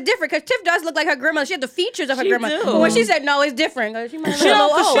 Tiff said it's different because Tiff does look like her grandmother. She had the features of her She grandmother. do. But when she said no, it's different. She might She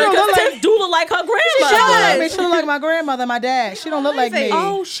don't look like- Tiff do look like her grandmother. I mean, she look like my grandmother, my dad. She don't look like me.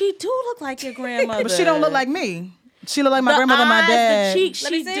 Oh, she do look like your grandmother. But she don't look like me. She look like my The grandmother, my eyes, dad. The cheeks,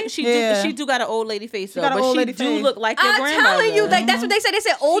 Let me see. she do got an old lady face. Though, got an but old she lady do face. look like your I'm grandmother. telling you, like that's what they said. They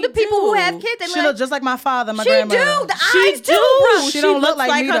said older people who have kids, they She look look just like my father, my she grandmother. do. The She eyes do. too, bro. She don't look looks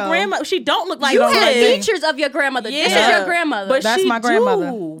like me, her though. grandmother. She don't look like You don't have look like me. features of your grandmother. Yeah. This is your grandmother. But That's she my grandmother.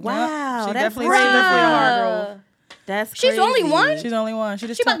 do. Yeah. Wow, She that's definitely crazy. seems different on her growth. That's She's crazy. only one? She's the only one. She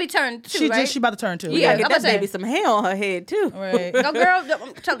just She about to be turned too, she right? she about to turn 2. We Yeah, gotta get I'm that about to say. baby some hair on her head too, Right. No, girl,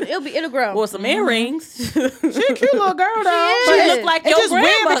 I'm telling you, it'll grow. or some earrings. She a cute little girl though. She She is. look like It's your just weird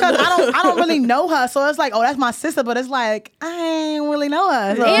grandmother. because I don't really know her, so it's like, oh, that's my sister, but it's like I ain't really know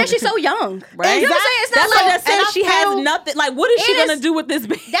her. So. And she's so young. Right? You know what I'm saying? It's not That's like what I said. and I She has feel- nothing. Like, what is she It gonna is- do with this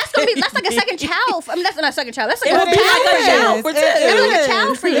baby? that's like a second child. I mean, that's not a second child. That's like It a would be like a child. child for Tiff. It'll be like a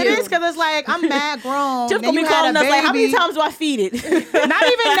child for It you. is because it's like I'm mad grown. Tiff and gonna be you had calling a us like, how many baby. times do I feed it? Not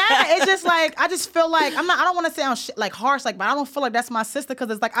even that. It's just like I just feel like I don't want to sound like harsh, like, but I don't feel like that's my sister because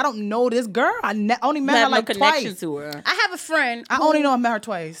it's like I don't know this girl. I only met her have no like connection twice. to her. I have a friend. I only know I met her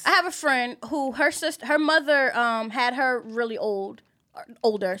twice. I have a friend who her mother had her really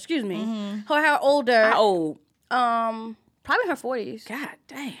older. Excuse me. Her older. How old? Probably in her 40s. God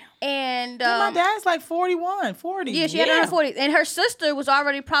damn. And My dad's like 41, 40. yeah, she had her in her 40s, and her sister was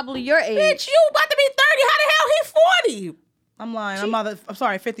already probably your age. Bitch, you about to be 30. How the hell he 40? I'm lying. I'm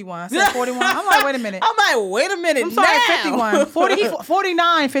sorry, 51. I said 41. I'm like, wait a minute. I'm like, wait a minute. I'm sorry, now. 51. 40,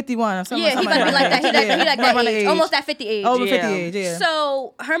 49, 51. Something Yeah, he about to be like that. He like right around that the age. Almost that 50 age. Over Yeah. 50 age, yeah.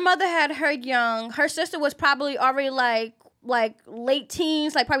 So her mother had her young. Her sister was probably already like late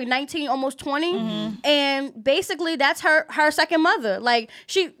teens, like probably 19, almost 20. And basically that's her second mother. Like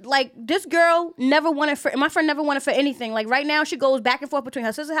this girl never wanted for my friend never wanted for anything. Like right now she goes back and forth between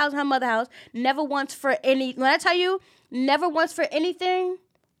her sister's house and her mother's house. Never wants for any. When I tell you, never wants for anything.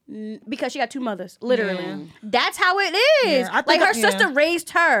 Because she got 2 mothers, literally. Yeah. That's how it is. Yeah, I think like her yeah. sister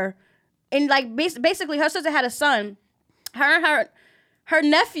raised her, and like basically her sister had a son. Her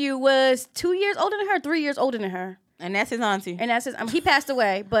nephew was 2 years older than her, 3 years older than her. And that's his auntie. And that's his. He passed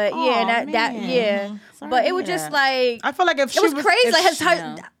away, but Aw, yeah, that man. yeah. Sorry But to it was hear just that. like I feel like if she it was crazy. if Like she-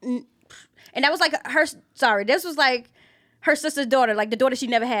 her, and that was like her. Sorry, this was like her sister's daughter, like the daughter she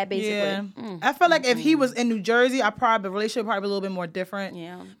never had, basically. Yeah. I feel like if he was in New Jersey, the relationship probably a little bit more different.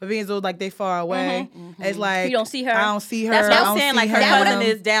 Yeah. But being so like they far away, it's like You don't see her. I don't see her. That's what I I'm don't saying. see Like her her. cousin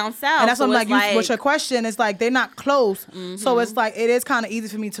is down south, And that's what so I'm it's like, what's your question? It's like they're not close. So it's like it is kind of easy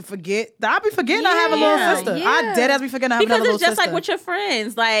for me to forget. I be forgetting I have a little sister. I Yeah. dead ass be forgetting I have because another it's little just like sister. with your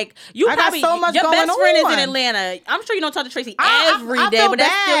friends. Like you I got probably so much your going best friend is in on. Atlanta. I'm sure you don't talk to Tracy I every day, feel but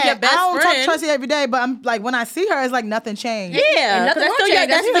that's still bad. your best I don't friend. talk to Tracy every day, but I'm like when I see her, it's like nothing changed. Yeah, And nothing that's won't still change. your,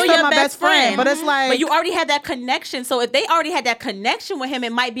 that's That's still still your my best best friend. But it's like- but you already had that connection. So if they already had that connection with him,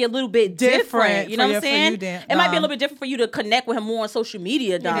 it might be a little bit different. You know what I'm for saying? you, Dan. It might be a little bit different for you to connect with him more on social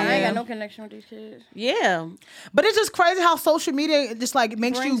media, Dom. I ain't got no connection with these kids. Yeah, But it's just crazy how social media just like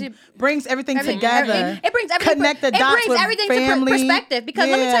makes brings everything together. It brings everything. Connect the it dots brings with everything family. to perspective. Because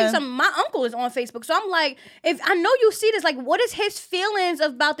let me tell you Yeah. something. My uncle is on Facebook, so I'm like, if I know you see this, like, what is his feelings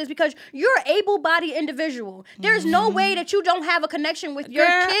about this? Because you're an able-bodied individual. There's no way that you don't have a connection with your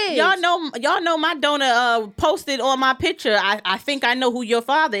Girl, kids. y'all know my donor posted on my picture. I think I know who your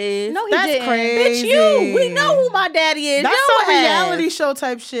father is. No, he That's didn't. crazy. Bitch, you. We know who my daddy is. That's Your some ass. reality show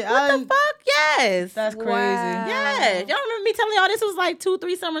type shit. What the fuck? Yes. That's crazy. Wow. Yes. Y'all remember me telling y'all this was like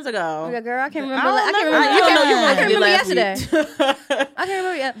 2-3 summers ago. Yeah, girl, I can't remember. I don't I can't remember. remember. You don't know, you I can't remember yesterday. yesterday. I can't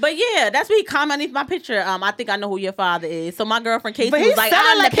remember yet. But yeah, that's what he commented underneath my picture. I think I know who your father is. So my girlfriend Casey But he was like, sounded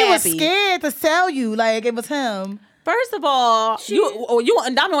I'm like the he was pappy. scared to tell you, like it was him. First of all, you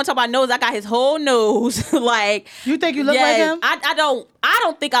and Dominic want to talk about nose. I got his whole nose. Like You think you look like him? I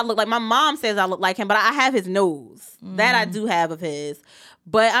don't think I look like my mom says I look like him, but I have his nose. That I do have of his.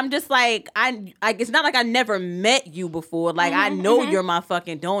 But I'm just like I it's not like I never met you before. Like I know you're my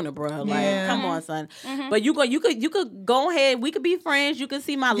fucking donor, bro. Like Yeah. come on, son. But you could go ahead. We could be friends. You could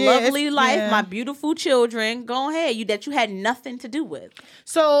see my Yeah, lovely life, yeah. my beautiful children. Go ahead. That you had nothing to do with.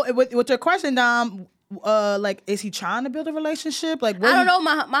 So with your question, Dom, like is he trying to build a relationship? Like what I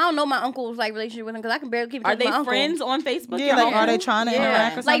don't know my uncle's like relationship with him because I can barely keep. Are with they my uncle. friends on Facebook? Yeah, Your like uncle? are they trying to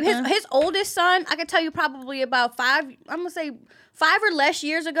interact or Like something? his oldest son, I can tell you probably about 5 or less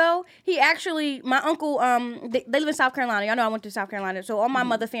years ago, he actually, my uncle, they live in South Carolina. Y'all know I went to South Carolina. So all my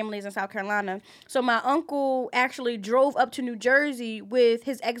mother family is in South Carolina. So my uncle actually drove up to New Jersey with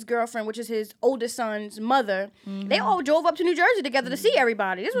his ex-girlfriend, which is his oldest son's mother. They all drove up to New Jersey together to see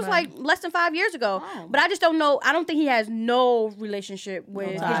everybody. This was like less than 5 years ago. But I just don't know. I don't think he has no relationship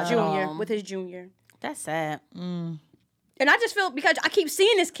with his junior. That's sad. And I just feel, because I keep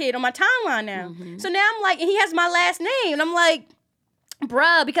seeing this kid on my timeline now. So now I'm like, and he has my last name. And I'm like,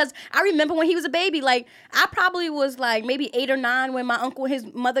 bruh, because I remember when he was a baby, like, I probably was like maybe 8 or 9 when my uncle and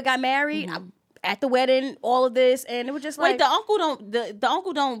his mother got married. At the wedding, all of this. And it was just like. Wait, the uncle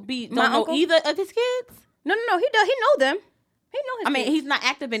don't My know uncle? either of his kids? No, he does. He know them. He know his I mean, kids. he's not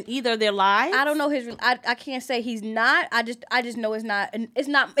active in either of their lives. I don't know his. I can't say he's not. I just know it's not. It's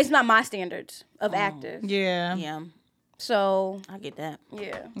not my standards of active. yeah. Yeah, So I get that.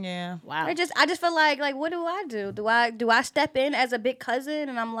 Yeah. Wow. I just feel like what do I do? Do I step in as a big cousin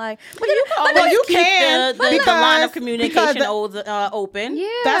and I'm like, but Well, you can the line of because communication the- open. yeah,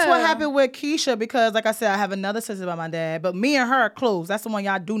 That's what happened with Keisha because, like I said, I have another sister by my dad, but me and her are close. That's the one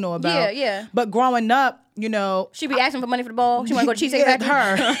y'all do know about. Yeah, yeah. But growing up, you know, She be asking for money for the ball. She want to go to Cheesecake yeah,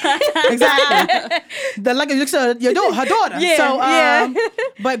 Factory. her exactly. The like her daughter. Yeah, So, yeah.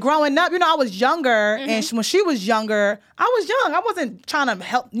 but growing up, you know, I was younger, and when she was younger, I was young. I wasn't trying to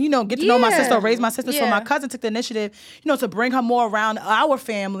help, you know, get to know my Yeah. sister, or raise my sister. So Yeah. my cousin took the initiative, you know, to bring her more around our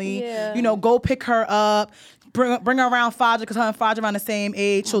family. Yeah. You know, go pick her up. Bring her around Fadra because her and Fadra around the same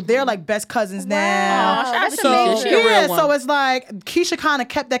age, so they're like best cousins now. Wow, shout out that's to Keisha. amazing. She a real Yeah, one. so it's like Keisha kind of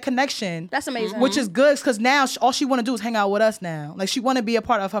kept that connection. That's amazing. Which is good because now all she want to do is hang out with us now. Like she want to be a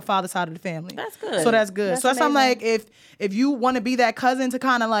part of her father's side of the family. That's good. So that's good. That's so that's I'm amazing. like, if you want to be that cousin to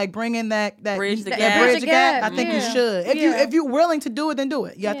kind of like bring in that Bridge the that gap. bridge the gap, I think you Yeah. should. Yeah. If you're willing to do it, then do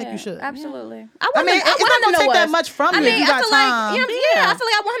it. Yeah, I think you should. Absolutely. I mean, it's not gonna take that much from you if you got I feel time. like, yeah, I feel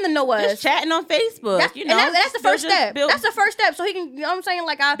like I want him to know us. Just chatting on Facebook. That's, you know, and that's the first Just step. Build, That's the first step. So he can, you know what I'm saying?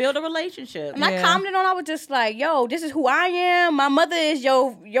 Like build a relationship. when I commented on, I was just like, yo, this is who I am. My mother is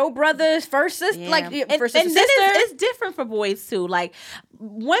your brother's first sister. Like, first and sister. then it's different for boys too. Like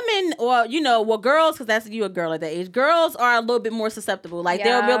women, or girls, because that's you a girl at that age. Girls are a little bit more susceptible. Like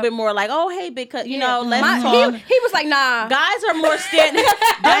they're a little bit more like, oh hey, because you know, let's talk. He was like, nah. Guys are more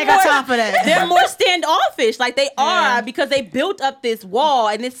I ain't got time for that. They're more standoffish, like they are, because they built up this wall,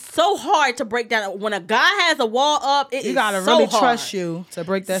 and it's so hard to break down. When a guy has a wall up, You gotta so really hard. trust you to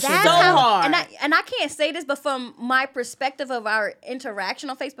break that shit That's so down. hard. And I can't say this, but from my perspective of our interaction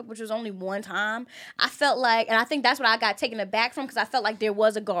on Facebook, which was only one time, I felt like, and I think that's what I got taken aback from, because I felt like there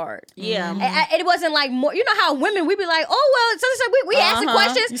was a guard. Yeah. And it wasn't like more. You know how women we be like, oh well, so we asking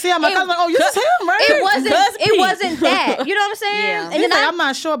questions. You see how my cousin's like, oh, this is him, right? It wasn't that. You know what I'm saying? Yeah. And He's then like, I'm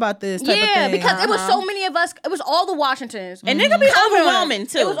not sure about this type of thing. because it was so many of us. It was all the Washingtons. And they could be Covering. overwhelming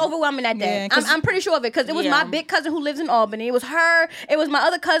too. It was overwhelming that day. Yeah, 'cause- I'm pretty sure of it because it was Yeah. my big cousin who lives in Albany. It was her. It was my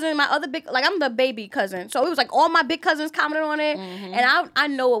other cousin. My other big, like I'm the baby cousin. So it was like all my big cousins commented on it, and I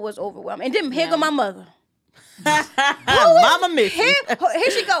know it was overwhelming. And then here go my mother. Mama Missy.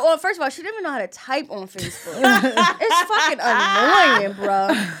 Here she go. Well, first of all, she didn't even know how to type on Facebook. It's fucking annoying,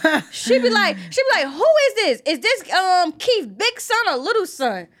 bro. She be like, who is this? Is this Keith's big son or little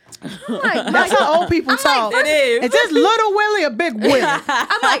son? I'm like, That's how old people talk. It is. Is this little Willie or Big Willie?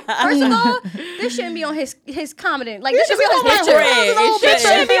 I'm like, first of all, this shouldn't be on his commenting. Like, this should be on his It's picture. red. It This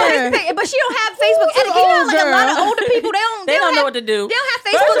shouldn't be on his Yeah. picture. But she don't have Facebook This is etiquette. You know, old like a lot of girl. older people, They don't know have- what to do. They don't have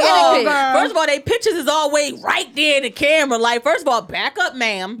First Facebook of all, etiquette. first of all, they pictures is always right there in the camera. Like, first of all, back up,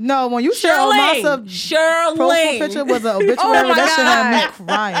 ma'am. No, when you share Shirlene. Omasa profile picture with an obituary, Oh my that should have God. me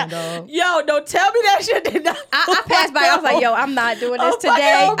crying, dog. Yo, don't tell me that shit did not. I passed by. I was like, yo, I'm not doing this Oh, my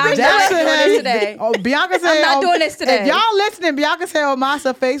today. God, I'm bitch, not That doing should this have today. Oh, Bianca said, I'm not doing this today. If y'all listening, Bianca said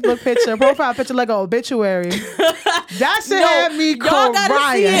Omasa Facebook picture, profile picture like an obituary. That should have me y'all gotta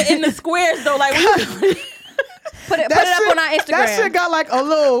crying. see it in the squares though. Like, Put it up on our Instagram. That shit got like a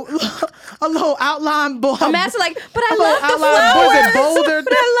little outline board. I'm asking like, but I a little love the outline flowers. boulder.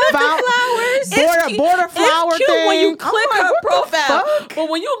 But I love the flowers. Border flower it's cute thing. when you I'm click like, her what the profile, fuck? but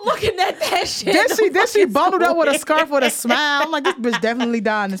when you looking at that shit, Then she bundled up with a scarf with a smile. I'm like, this bitch definitely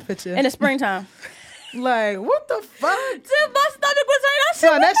died in this picture. In the springtime. Like, what the fuck? my stomach was hurt.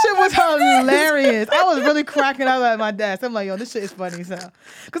 Son, that shit was hilarious. I was really cracking up at my desk. I'm like, yo, this shit is funny, so.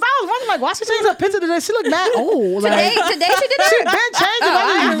 Because I was wondering, like, why she changed her picture today? She looked mad old. Like, Today she did she that? been changing. Oh,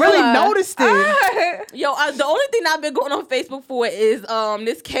 I I didn't really realize. noticed it. Yo, the only thing I've been going on Facebook for is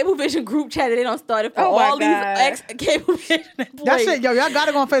this Cablevision group chat that they done started for Oh my all these God. ex-Cablevision employees. That shit, yo, y'all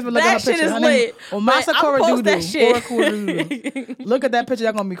gotta go on Facebook and look That at her shit picture. is Her name lit. Omasa But I'ma post that shit. Koradudu. Look at that picture.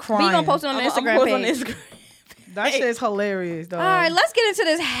 Y'all gonna be crying. We gonna post it on the I'm Instagram post on page. Instagram. That shit is hilarious, though. All right, let's get into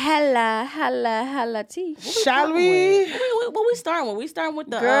this hella tea. Shall we? What we starting with? We starting with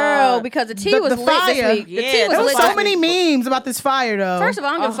the Girl, because the tea the was lit fire. this week. The Yeah, tea there was There was lit so this many week. memes about this fire, though. First of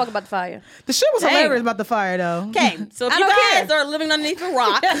all, I don't give a fuck about the fire. The shit was Damn. hilarious about the fire, though. Okay, so if I you don't guys care. are living underneath a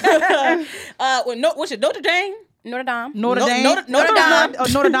rock, what's it, Notre Dame? Notre Dame. Notre Dame. Notre Dame. Notre Dame.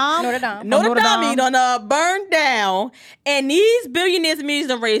 Notre Dame. Notre Notre Dame Dame. done burned down, and these billionaires and millions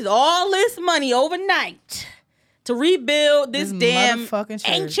done raised all this money overnight to rebuild this damn motherfucking church.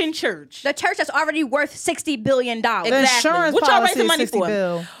 ancient church. The church that's already worth $60 billion. The Exactly. insurance What y'all policy raising is money 60 for?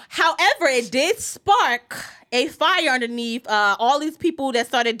 bill. However, it did spark a fire underneath all these people that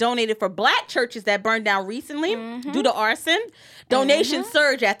started donating for black churches that burned down recently due to arson. Donations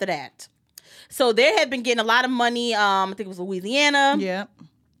surged after that. So they had been getting a lot of money. I think it was Louisiana. Yeah.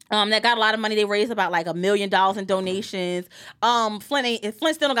 That got a lot of money. They raised about like $1 million in donations.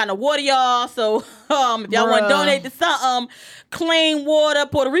 Flint still don't got no water, y'all. So if y'all want Bruh. to donate to something, clean water.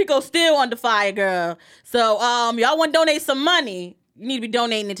 Puerto Rico still under fire, girl. So y'all want to donate some money, you need to be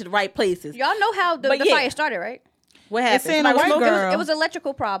donating it to the right places. Y'all know how the But yeah. fire started, right? What happened? saying a Somebody was white smoking? girl. It was an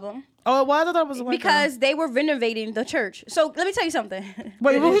electrical problem Oh, why? I thought it was a white because they were renovating the church. So let me tell you something. girl.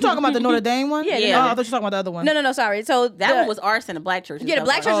 Wait, were we talking about the Notre Dame one? Yeah, the Oh, Notre- I thought you were talking about the other one. No, sorry. So That one was arson, the black church. Yeah, the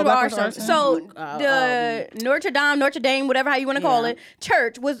black churches Oh, were black was arson. arson. So the Notre Dame, whatever how you want to call it,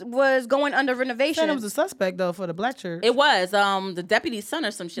 church was going under renovation. Saying it was a suspect though for the black church. It was the deputy's son or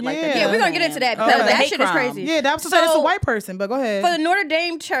some shit like that. Yeah, we're gonna get into that because Okay. that Hate shit is crime. crazy. Yeah, that was it's a So- white person, but go ahead. For the Notre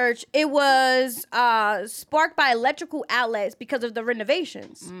Dame church, it was sparked by electrical outlets because of the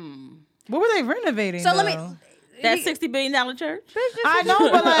renovations. What were they renovating? So let me. though? That $60 billion church. I know,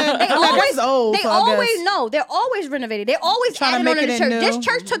 but like, They I guess always, it's old. they so I always guess. know. They're always renovating. They're always Trying to adding make on to it the in church. This new.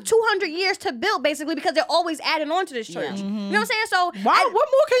 church took 200 years to build, basically, because they're always adding on to this church. Yeah. You know what I'm saying? So Why? What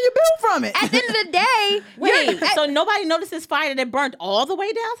more can you build from it? at the end of the day, Wait, so nobody noticed this fire that burned all the way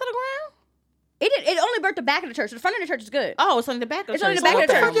down to the ground? it only burnt the back of the church. The front of the church is good. Oh, it's on the back of the It's church. on the back what of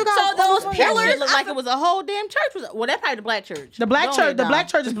the the church. fuck you got So all those this That pillars shit looked like it was a whole damn church. Well, that's probably the black church. The black Don't church, it the now? black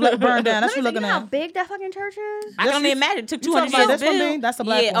church is burned down. That's what you're you looking know how at. big that fucking church is? I can only imagine. It took You 200 talking years about to this one, build. B? That's the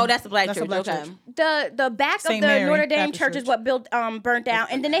black Yeah, one. oh, that's the black That's the church. black Okay. church. The back of Saint the Mary Notre Dame Baptist church is Church. what built burnt down,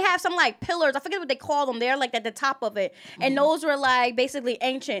 and then they have some like pillars. I forget what they call them. They're like at the top of it, and those were like basically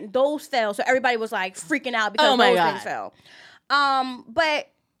ancient. Those fell, so everybody was like freaking out because Oh my those God. things fell. But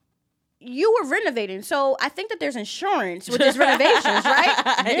you were renovating, so I think that there's insurance with these renovations, right?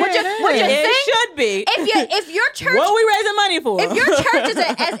 Yeah, What you it think? It should be. If your church What are we raising money for? if your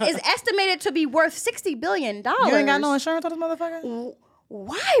church is estimated to be worth $60 billion, You ain't got no insurance on this motherfucker?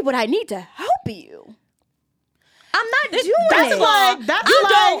 why would I need to help you? I'm not doing That's it. like that's You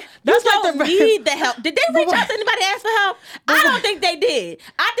like that's don't like the need the help. Did they reach out to anybody to ask for help? I don't think they did.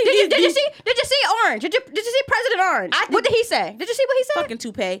 I think Did you see Orange? Did you see President Orange? What did he say? Did you see what he said? fucking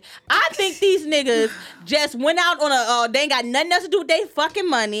toupee. I think these niggas just went out on a they ain't got nothing else to do with their fucking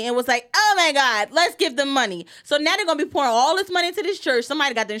money and was like, oh my God, let's give them money. So now they're gonna be pouring all this money into this church.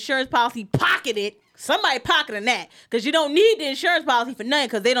 Somebody got the insurance policy pocketed. Somebody pocketing that because you don't need the insurance policy for nothing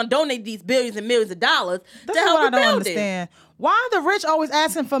because they don't donate these billions and millions of dollars That's to help what I don't rebuild understand. Why are the rich always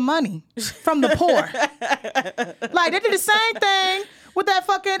asking for money from the poor? Like they did the same thing with that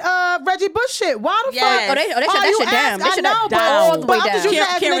fucking Reggie Bush shit. Why the Yes. fuck? Oh, they shut are that you shit down. They I shut know, that but, down. All the way I'm just down. using that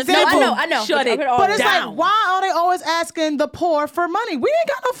as an Karen example. Civil, I know. Shut it But it's down. like, why are they always asking the poor for money? We ain't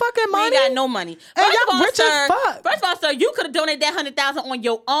got no fucking We money. ain't got no money. And First y'all of all, rich sir, as fuck. First of all, sir, you could have donated that $100,000 on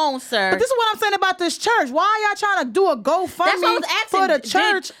your own, sir. But this is what I'm saying about this church. Why are y'all trying to do a That's what I GoFundMe was asking. for the Did-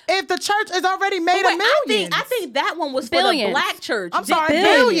 church if the church is already made Wait, a million? I think that one was Billions. for the black church. I'm sorry,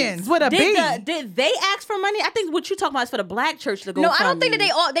 billions with a B. Did they ask for money? I think what you talking about is for the black church to go. No, I don't think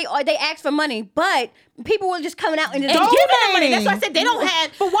that they asked for money, but people were just coming out and just and Donating. giving them money. That's why I said they don't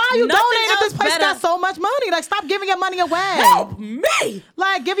have. But why are you nothing donating if this else place better. got so much money? Like, stop giving your money away. Help me!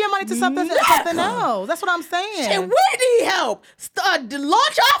 Like, give your money to something else. That's what I'm saying. And we need help.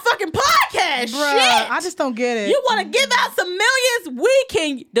 Launch our fucking podcast. Bruh, Shit. I just don't get it. You want to give out some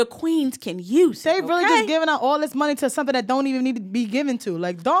millions? The queens can use. They it, really okay? just giving out all this money to something that don't even need to be given to.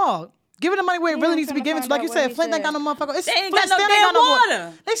 Like, dog. Giving the money where it really needs to be given to. Like you said, Flint ain't got no motherfucker. They ain't Flint got no still damn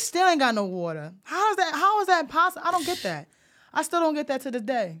water. They still ain't got no water. How is that possible? I don't get that. I still don't get that to this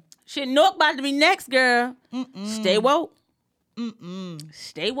day. Shit, Nork about to be next, girl. Stay woke.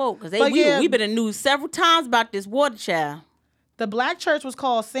 Stay woke. Because But yeah. we've been in the news several times about this water child. The black church was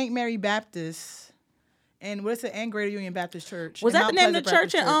called St. Mary Baptist. And what is it? And Greater Union Baptist Church. Was and that the Mount name of the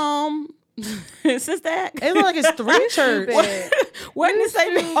Pleasant church Baptist in Sister Act? It looks like it's three churches. What did it say?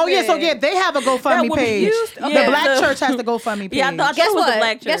 Oh yeah, so yeah, they have a GoFundMe would be page. used- The yeah. black church has the GoFundMe page. Yeah, I thought Guess that was the what?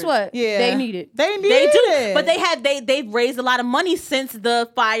 black church. Guess what? Yeah, They need it. They need They do, it. but they've raised a lot of money since the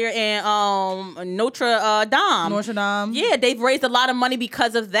fire in Notre Dame. Notre Dame. Yeah, they've raised a lot of money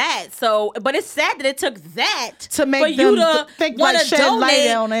because of that. So, but it's sad that it took that To make for you them to think want like to shed light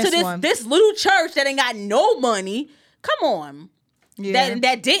donate on to this one. this little church that ain't got no money. Come on, Yeah.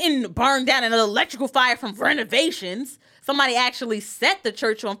 that didn't burn down in an electrical fire from renovations. Somebody actually set the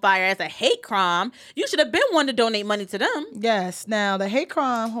church on fire as a hate crime. You should have been one to donate money to them. Yes. Now the hate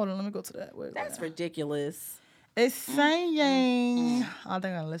crime. Hold on, let me go to that. Where is That's that? ridiculous. It's saying. I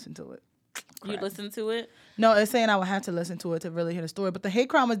think I listened to it. You listen to it? No, it's saying I would have to listen to it to really hear the story. But the hate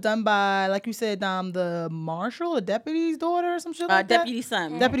crime was done by, like you said, the marshal, the deputy's daughter, or some shit like Deputy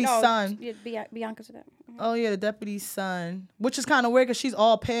son. that. Deputy's son. Yeah, Bianca said that. Oh yeah, the deputy's son, which is kind of weird because she's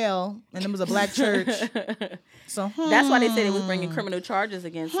all pale and it was a black church. So That's why they said it was bringing criminal charges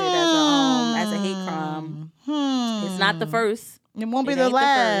against it as a hate crime. It's not the first. It won't be It the ain't the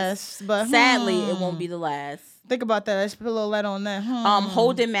last, but Sadly, it won't be the last. Think about that. Let's put a little light on that.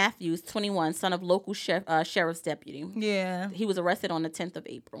 Holden Matthews, 21, son of local sheriff's deputy. Yeah. He was arrested on the 10th of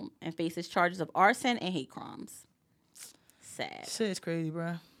April and faces charges of arson and hate crimes. Sad. Shit is crazy,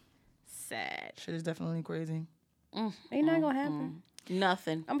 bro. Sad. Shit is definitely crazy. Ain't nothing gonna happen.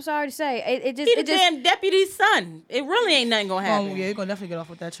 Nothing. I'm sorry to say, it He the just damn deputy's son. It really ain't nothing gonna happen. Oh yeah, you're gonna definitely get off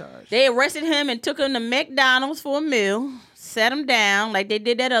with that charge. They arrested him and took him to McDonald's for a meal. Sat him down like they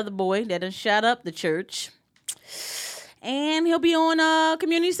did that other boy that done shot up the church. And he'll be on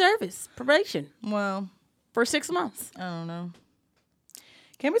community service probation Well, for 6 months. I don't know.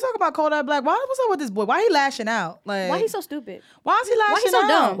 Can we talk about Kodak Black? What's up with this boy? Why he lashing out? Like, why he's so stupid? Why is he lashing he so out?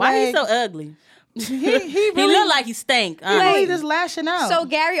 dumb? Why he Like, so ugly? He He really, look like he stank. he really Wait. just lashing out. So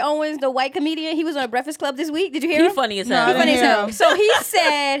Gary Owens, the white comedian, he was on a Breakfast Club this week. Did you hear He him? funny as No, hell. I He funny as didn't hear hell. him. So he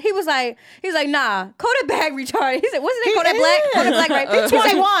said he was like, nah, Kodak Black retarded. He said, what's his name? Kodak Black. is. Kodak Black, right? He's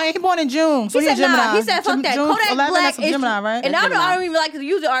 21. He born in June. So He he's said, Gemini. nah. He said, fuck that. June Kodak 11, Black that's a is Gemini, right? And I don't even like to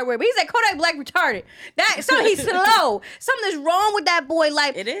use the R word, but he said Kodak Black retarded. That so he's slow. Something's wrong with that boy.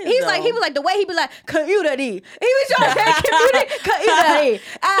 Like It is, he's like though. he was like the way he be like community. He was trying to say community.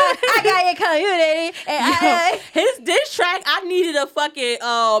 I got your community. And His diss track, I needed a fucking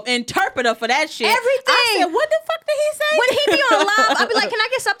interpreter for that shit. Everything. I said, what the fuck did he say? when he be on live, I'll be like, can I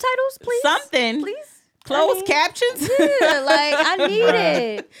get subtitles, please? Something. Please. Closed captions? Yeah, like I need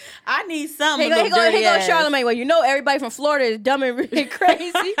it. I need something. Here go Charlamagne. Well, you know everybody from Florida is dumb and really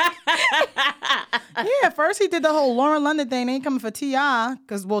crazy. Yeah, first he did the whole Lauren London thing. They ain't coming for T.I.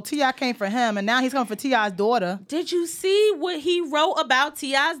 because, T.I. came for him, and now he's coming for T.I.'s daughter. Did you see what he wrote about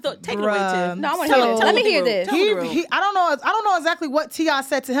T.I.'s daughter? Take it away, Tiff. No, I want to hear it. Let me hear this. I don't know exactly what T.I.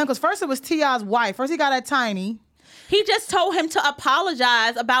 said to him because first it was T.I.'s wife. First he got at Tiny. He just told him to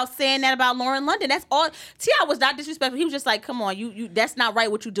apologize about saying that about Lauren London. That's all. T.I. was not disrespectful. He was just like, come on, you that's not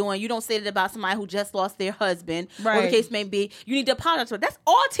right what you're doing. You don't say that about somebody who just lost their husband, or the case may be. You need to apologize for it. That's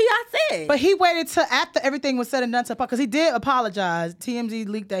all T.I. said. But he waited till after everything was said and done to apologize, because he did apologize. TMZ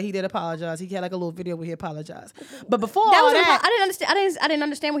leaked that he did apologize. He had like a little video where he apologized. But before that all was that, I didn't understand. I didn't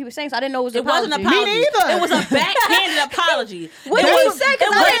understand what he was saying, so I didn't know it was an it wasn't an apology. apology. Me neither. It was a backhanded apology. What did he say?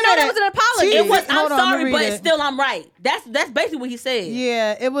 Because I didn't know that was an apology. It was, Hold I'm on, sorry, let me but read it. still I'm right. That's basically what he said.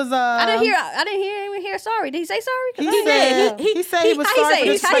 yeah, it was. I didn't hear sorry. Did he say sorry? 'Cause He I didn't said he said he was how he sorry say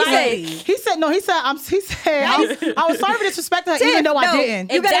for it? How he say disrespecting. it? He said no. He said I was sorry for disrespecting her, even though I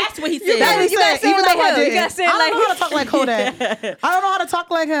didn't. And that's what he said. That's what he you gotta said, say it even like though I him. You didn't. gotta say it I don't know like how to talk like Kodak. I don't know how to talk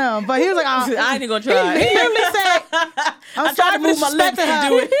like him. But he was like, I ain't gonna try. He literally said, I'm sorry for move my lips disrespecting to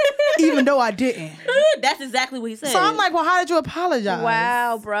do her, even though I didn't. That's exactly what he said. So I'm like, well, how did you apologize?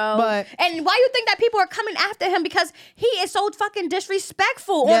 Wow, bro. But and why you think that people are coming after him? Because he is so fucking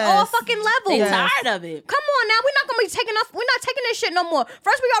disrespectful Yes. on all fucking levels. they Yes. tired of it. Come on now, we're not gonna be taking off. We're not taking this shit no more.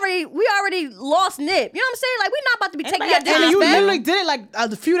 First, we already lost Nip. You know what I'm saying? Like we're not about to be taking Everybody that got and you disrespect. literally did it like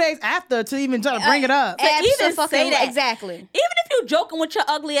a few days after to even try to bring it up. even Absolutely, say that. exactly. Even if you joking with your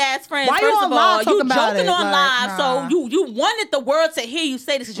ugly ass friends, Why you first on of all, live you talking about joking it? on Like, live, nah. so you wanted the world to hear you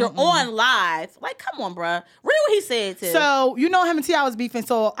say this because you're on live. Like, come on, bruh. Read what he said to. So you know him and T.I. was beefing.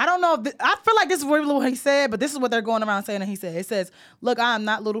 So I don't know if I feel like this is really what he said, but this is what they're going around saying that he said. It says, "Look, I am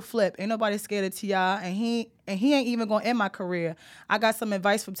not Little Flip. Ain't nobody scared of T.I. and he ain't even gonna end my career. I got some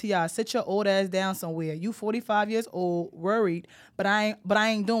advice from T.I. Sit your old ass down somewhere. You 45 years old, worried, but I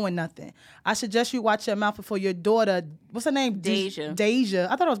ain't doing nothing. I suggest you watch your mouth before your daughter. What's her name? Deja. Deja.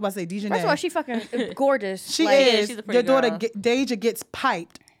 I thought I was about to say Deja. First of all, she fucking gorgeous. She Like, is. she's a pretty Your daughter, girl. Deja, gets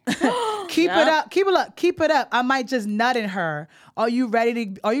piped. Keep Yeah. it up. Keep it up. I might just nut in her. Are you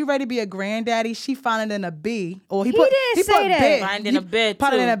ready to be a granddaddy? She found it in a B. Or he didn't put say that. bid. Find it in a bid,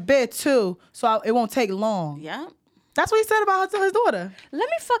 Put it too. in a bid too. So it won't take long. yeah. That's what he said about his daughter. Let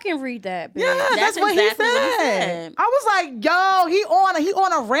me fucking read that, bitch. Yeah, that's what exactly he what he said. said. I was like, yo, he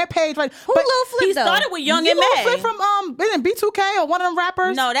on a rampage. Like, Who Lil Flip He though? started with Young you and Lil May. Flip from isn't B2K or one of them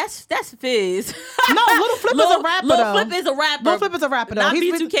rappers? No, that's Fizz. No, Little Flip is a rapper Lil though. Flip is a rapper. Lil Flip is a rapper though. Not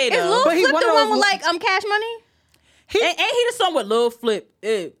He's B2K Is though. Lil But he Flip one the of one those with little- like Cash Money? Ain't he the song with Lil Flip?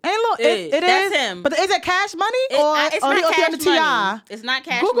 Ain't it That's is. him. But is it Cash Money It's or not he Cash on the T.I.? Money. It's not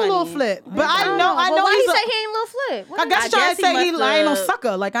Cash Google Money. Lil Flip. But I don't know But why he's he a, say he ain't Lil Flip? What I is guess I trying guess to say he I ain't no must,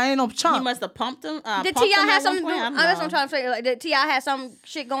 sucker. Like I ain't no He chump. must have pumped him. Did pumped T.I. him have at one some? point? I don't That's what know. I'm trying to say. Like, did T.I. have some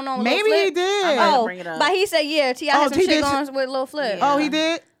shit going on with Maybe Lil he Flip? did. I'm gonna Oh, bring it up. but he said yeah. T.I. had some he shit did. going on with Lil Flip. Oh, he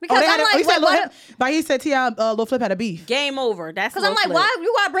did. Because they I'm had a- like, he said wait, Lil- what? But he said T.I. Lil Flip had a beef. Game over. That's Because I'm Lil like, Flip. why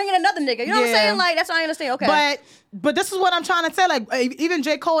you gotta bring in another nigga? You know what I'm Yeah. saying? Like that's what I understand. Okay. But this is what I'm trying to say. Like even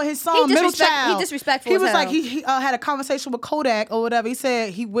J. Cole in his song He Middle disrespect- Child, he disrespectful He as was hell. like he had a conversation with Kodak or whatever. He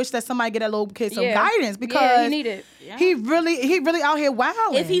said he wished that somebody get that little kid some Yeah. guidance Yeah, because he needed. he really out here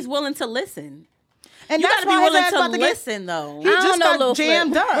wilding. if he's willing to listen. and You that's gotta be why his willing ass to about to get. listen, though. He I don't just know got Lil Flip.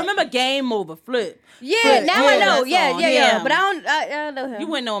 jammed up. Remember Game Over, Flip. Yeah, Flip. now Yeah, I know. that Yeah, song. yeah. Yeah. But I don't know him. You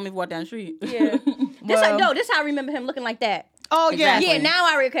wouldn't know him if you walked down the street. Yeah. Well- This how I remember him looking like that. Oh yeah. Exactly. Yeah, now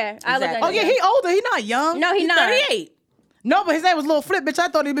I okay. I look Exactly. like Oh yeah, he older. He not young. No, he He's not. 38. No, but his name was Lil Flip, bitch. I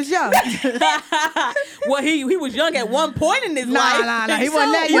thought he was young. Well, he was young at one point in his life. Nah. He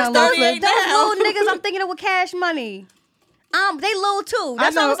wasn't that he's young. Lil 38 Flip. Those now. little niggas I'm thinking of with Cash Money. They little too. I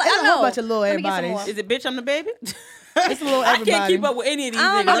That's what I know. was like. It's I a whole know. bunch of little Let me get some everybody's. more. Is it Bitch I'm the Baby? It's a little I can't everybody. keep up with any of these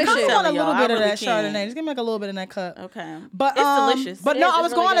I don't niggas. know I this I'm kind shit. of want a telling little y'all, bit of I that really Chardonnay. can't. Just give me like a little bit in that cup. Okay. But It's delicious. But It no, is. I It's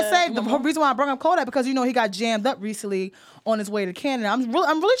was really going to good. say the whole reason why I brought up Kodak because he got jammed up recently on his way to Canada. I'm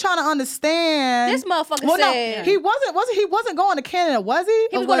really trying to understand. This motherfucker well, said- no, he wasn't going to Canada, was he?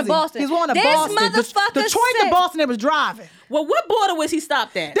 He Or was going to Boston. He was going to This Boston. motherfucker Detroit said- to Boston. It was driving. Well, what border was he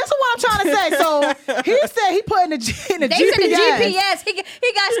stopped at? This is what I'm trying to say. So he said he put in the GPS. They said the GPS.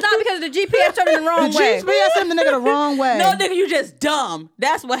 He got stopped because the GPS turned him the wrong The way. GPS sent the nigga the wrong way. No, nigga, you just dumb.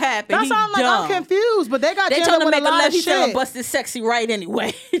 That's what happened. That's He why I'm like, dumb. I'm confused. But they got They jammed told up him to with make a a lot left. of He said, shit. busted sexy right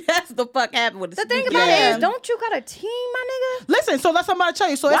anyway. That's the fuck happened with The thing stupid about ass. it is, don't you got a team, my nigga? Listen, so that's what I'm about to tell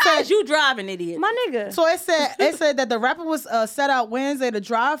you. So it Why said is you driving, idiot? My nigga. So it said that the rapper was set out Wednesday to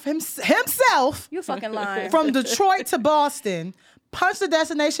drive himself You fucking lying. from Detroit to Boston, punched the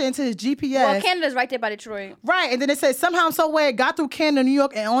destination into his GPS. Well, Canada's right there by Detroit. Right, and then it says somehow, some way, it got through Canada, New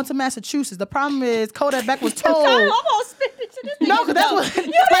York, and onto Massachusetts. The problem is Kodak Black was told. almost spit it to this. No, because that's what.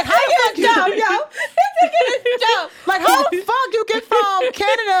 Like how the fuck you? Like how the fuck you get from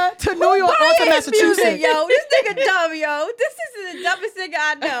Canada to New York onto Massachusetts? Yo, this nigga dumb, yo. This is the dumbest nigga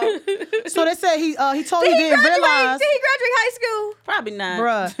I know. So they said he told Did he he didn't graduate? realize, Did he graduate high school? Probably not.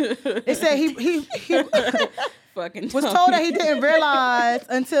 bruh. It said he Fucking was dumb. told that he didn't realize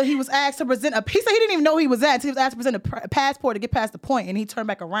until he was asked to present a. He said he didn't even know he was at until he was asked to present a passport to get past the point, and he turned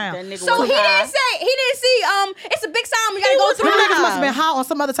back around. That nigga So was he high. didn't see. It's a big sign. We gotta go was to Them the niggas must have been high on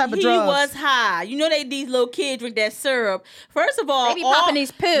some other type of He drugs. was high. You know these little kids drink that syrup. First of all, They be popping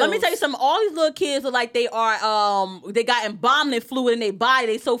these pills. Let me tell you something. All these little kids are like they they got embalming fluid in their body.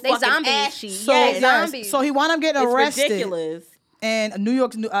 They so They fucking zombies. ashy. So Yes. zombies. so he wound up getting It's arrested. ridiculous. And in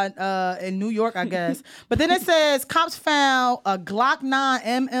New York, I guess. But then it says cops found a Glock 9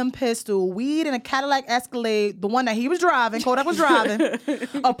 MM pistol, weed, and a Cadillac Escalade, the one that he was driving, Kodak was driving.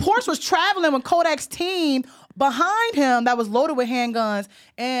 A Porsche was traveling with Kodak's team behind him that was loaded with handguns,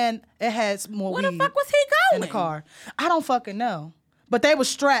 and it had more Where weed the fuck was he going? in the car. I don't fucking know. But they was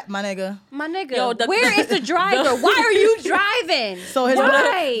strapped, my nigga. My nigga, Yo, where is the driver? Why are you driving? So his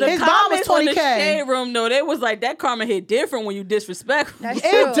Why? The his bond was comments on the 20K. shade room though, they was like that karma hit different when you disrespectful. That's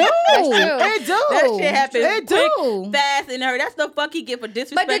It true. do. That's true. It do. That shit happens It quick, do. fast, and hurry. That's the fuck he get for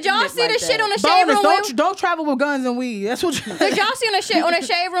disrespecting. But did y'all niggas see like the that. shit on the shade Bonus, room? don't travel with guns and weed. That's what you Did y'all see on the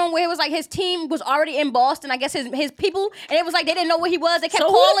shade room where it was like his team was already in Boston? I guess his people, and it was like they didn't know where he was. They kept So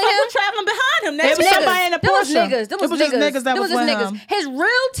who calling the fuck him. was traveling behind him? It That's was niggas. somebody in the There was Porsche. niggas. There It was was just niggas that There was just with niggas. him. His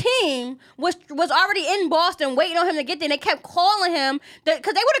real team was already in Boston waiting on him to get there. And they kept calling him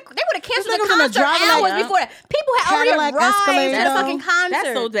because they would have canceled niggas the in the concert driving hours like- before that. People had already Cadillac arrived Escalade, to the though. fucking concert.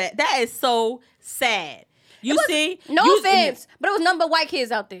 That's so bad. That is so sad. You see? No You- offense, but it was nothing but white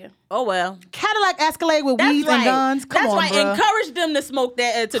kids out there. Oh well. Cadillac Escalade with That's weeds right. and guns. Come That's on, right. bruh. Encourage them to smoke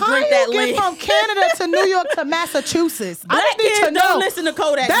that to How drink you that get lean. from Canada to New York to Massachusetts? I Black just need kids to know. don't listen to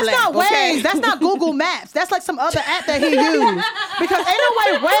Kodak That's Black, not okay? Waze. That's not Google Maps. That's like some other app that he used. Because ain't no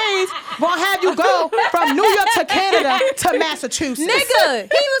way Waze gonna have you go from New York to Canada to Massachusetts. Nigga,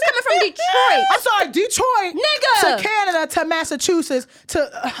 he was coming from Detroit. I'm sorry, Detroit Nigga. to Canada to Massachusetts to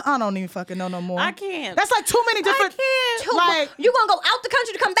I don't even fucking know no more. I can't. That's like too many different. Like You gonna go out the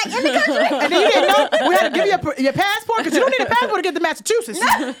country to come back in the country? and then you didn't know we had to give you your passport because you don't need a passport to get to Massachusetts.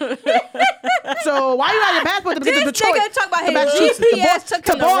 So why you have your passport to get to This Detroit? nigga talk about to his Massachusetts, to GPS took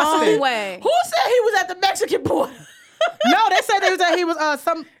him the wrong way. Who said he was at the Mexican border? No, they said he was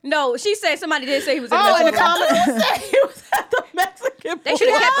some. No, she said somebody did say he was in Oh, in the Mexico. comments. Who said he was at the Mexican border? They should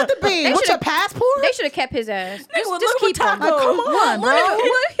It have had to kept. be. They What's your should've- passport? They should have kept his ass. Nigga was Just looking keep him. for tacos. Come on, bro.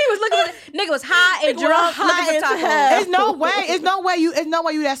 He was looking for nigga was high and Nigga drunk high looking for as tacos. hell. There's no way. It's no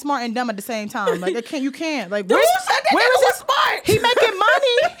way you that smart and dumb at the same time. Like you can't. Like Who where said that where nigga is was his smart? He making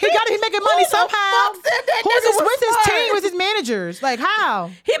money. He making money Who the somehow. fuck said that Who's nigga his was with his smart? team, with his managers? Like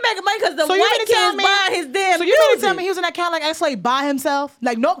how? He making money because the So you white mean to tell kids me? buying his damn So you mean to music. tell me he was in that Cadillac Escalade by himself?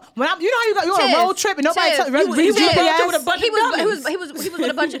 Like no, when I'm, you know how you on a Tiff, road trip and nobody Tiff, tell he read was GPS? with a bunch He of was dummies. with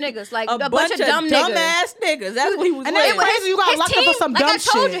a bunch of niggas, like a bunch of dumb niggas. dumbass niggas. That's what he was And with. then crazy you got His locked up for some like dumb I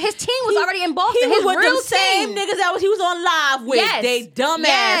told shit. you, his team was already in Boston. He was his with real them same team. niggas that he was on live with. Yes. They dumbasses.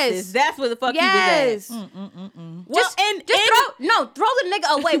 Yes. That's where the fuck Yes. he was at. Well, Just throw the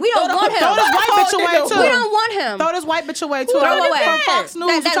nigga away. We don't Throw want the- him. Throw this white bitch away nigga too. We don't want him. Throw this white bitch away too. Throw From away. Fox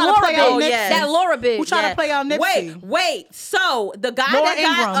News who That trying to Laura play out bitch. Nipsey. That Laura bitch. Who trying to play out Nipsey? Wait. So the guy Laura that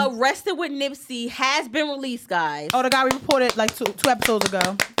got Ingraham. arrested with Nipsey has been released, guys. Oh, the guy we reported like two episodes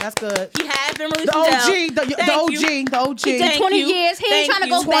ago. That's good. He has been released. The from OG, jail. the Thank you. OG. Thank 20 you. years. He ain't Thank trying to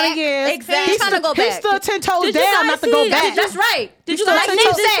you. go 20 back. years. Exactly. He's trying to go He back. stood 10 toes Did you down guys not to see go that? back. That's right. Did you like guys see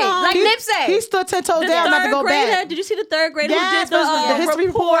this Nipsey. song? Like He- Nipsey. He stood 10 toes The down not to third go grader. back. Did you see the third grader Yes, who did the history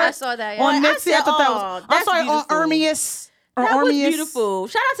report. I saw that. Yeah. On I Nipsey, said, I thought that oh, was. I'm that's sorry, on beautiful. Ermias. Or That was Ermias. beautiful.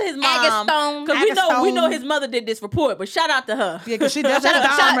 Shout out to his mom. Agastone. Because we know Agastone. his mother did this report, but shout out to her. Yeah, because that's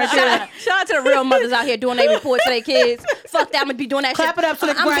Dom right there. Shout out to the real mothers out here doing their reports to their kids. Fuck that, I'm gonna be doing that Clap shit. it up so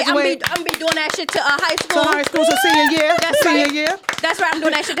they I'm gonna graduate. be doing that shit to high So school. high school, so senior year. That's senior right. year. That's right, I'm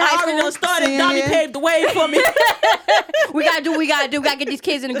doing that shit to I high already school. done started. Seeing Donnie it. paved the way for me. We gotta do what we gotta do. We gotta get these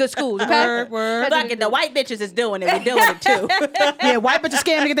kids in good schools, okay? Word. Look, the white bitches is doing it. We're doing it too. Yeah, white bitches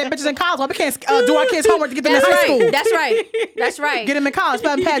scamming to get their bitches in college. Why we can't do our kids' homework to get them in That's high right. school? That's right. That's right. Get them in college.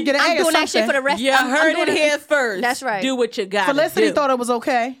 Get an I'm A or doing that shit something. for the rest. You I'm heard doing it here first. That's right. Do what you got. Felicity do. thought it was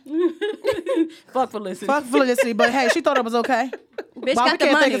okay. Fuck Felicity. Fuck Felicity, but hey, she thought it was okay. Bitch Why we got the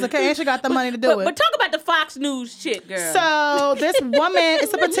can't money. think it's okay? And she got the money to do But it. talk about the Fox News shit, girl. So this woman,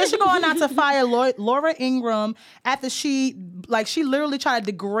 it's a petition going out to fire Laura Ingraham after she like she literally tried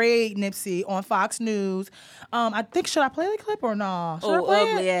to degrade Nipsey on Fox News. I think should I play the clip or no? Should I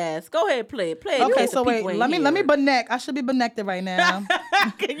play ugly it? ass. Go ahead, play it. Play it. Okay, Because so the wait, people let ain't me here. beneck. I should be benected right now.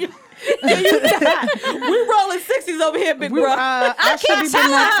 Can you not? We rolling 60s over here, big bro. I should be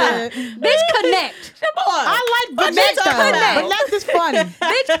benected. Bitch, connect. Come on. I like What you Benect talking about? though. Benect is funny.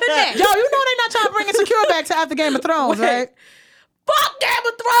 Bitch, connect. Yo, you know they not trying to bring Insecure back to after Game of Thrones, right? Fuck Game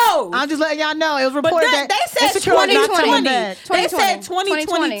of Thrones. I'm just letting y'all know. It was reported But that they said Insecure was not 2020. coming back. They said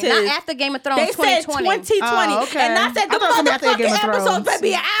 2022. Not after Game of Thrones. They said 2020. 2020. Oh, okay. And I said I the thought it was gonna be after Game motherfucking of Thrones. episodes better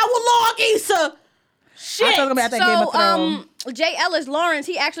be an hour long, Issa. Shit. I thought it was gonna be after Game of Thrones. Jay Ellis Lawrence,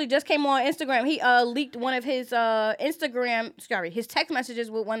 he actually just came on Instagram. He leaked one of his his text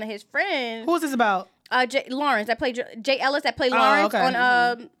messages with one of his friends. Who is this about? Jay Lawrence that played Jay Ellis that played Oh, Lawrence okay.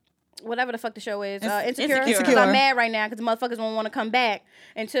 on whatever the fuck the show is. Insecure. Insecure. 'Cause I'm mad right now because the motherfuckers won't want to come back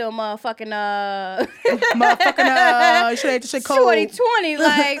until motherfucking Motherfucking should have shit cold. 2020.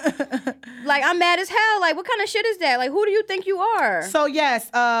 Like I'm mad as hell. Like what kind of shit is that? Like who do you think you are? So yes,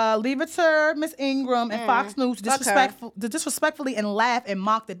 leave it to Miss Ingram and Fox News to disrespectfully and laugh and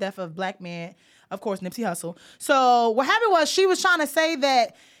mock the death of black man, of course, Nipsey Hussle. So what happened was she was trying to say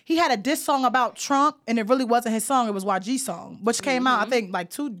that he had a diss song about Trump, and it really wasn't his song. It was YG's song, which came out I think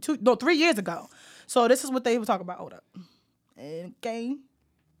like 3 years ago. So this is what they were talking about. Hold up. Okay.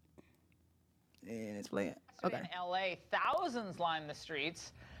 And it's playing. Okay. In LA, thousands lined the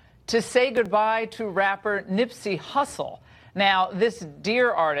streets to say goodbye to rapper Nipsey Hussle. Now, this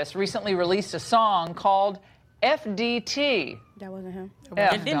Dear artist recently released a song called FDT. That wasn't him.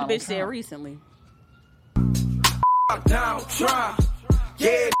 F. And then the Donald bitch said Trump. recently. Donald Trump.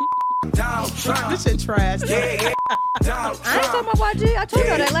 Yeah, Donald Trump. This shit trash. Yeah, Donald I ain't talking Trump. about YG. I told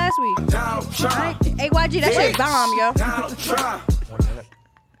y'all that last week. Donald Trump. Hey YG, that shit bomb, yo. Donald Trump.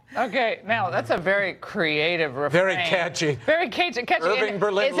 Okay, now that's a very creative refrain. Very catchy. Very catchy. Irving And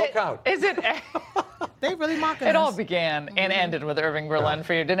Berlin, is look it- out. Is it? They really mocking It all us. began and ended with Irving Berlin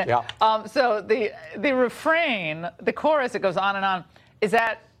for you, didn't it? Yeah. So the refrain, the chorus, it goes on and on. Is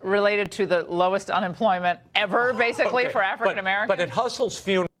that related to the lowest unemployment ever, basically, Okay, for African Americans? But at Hustle's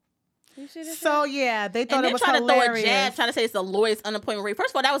funeral, So yeah, they thought And it then was trying to throw a hilarious. jab, trying to say it's the lowest unemployment rate.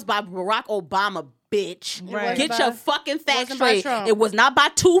 First of all, that was by Barack Obama, bitch. Right. Get your fucking facts wasn't by straight. Trump. It was not by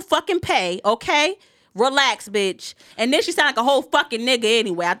two fucking pay, okay? Relax, bitch. And then she sounded like a whole fucking nigga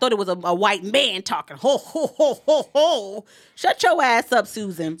anyway. I thought it was a white man talking. Ho, ho, ho, ho, ho. Shut your ass up,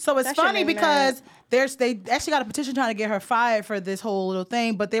 Susan. So it's That shit funny made me because they actually got a petition trying to get her fired for this whole little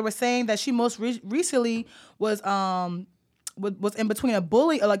thing, but they were saying that she most recently was in between a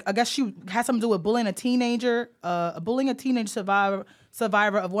bully, like I guess she had something to do with bullying a teenager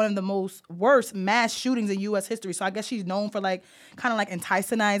survivor of one of the worst mass shootings in U.S. history. So I guess she's known for like kind of like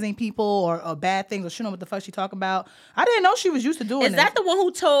enticing people or bad things, or she don't know what the fuck she talking about. I didn't know she was used to doing Is this. that the one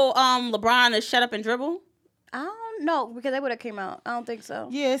who told LeBron to shut up and dribble? I don't know because they would have came out. I don't think so.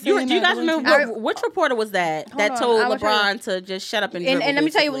 Yeah, Do you guys remember I- which reporter was that Hold on, told I will tell LeBron to just shut up and dribble? And let me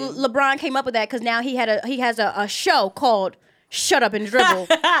tell you, basically? LeBron came up with that because now he has a show called "Shut Up and Dribble,"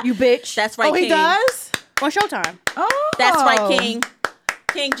 you bitch. That's right. Oh, he King. does. on Showtime. Oh, That's right,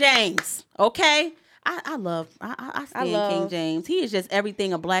 King James. Okay, I stand love- King James. He is just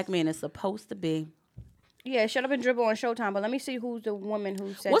everything a black man is supposed to be. Yeah, Shut Up and Dribble on Showtime. But let me see who's the woman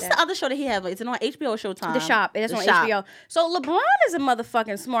who said What's that. the other show that he have? Is it on HBO or Showtime? The Shop. That's The on Shop. HBO. So LeBron is a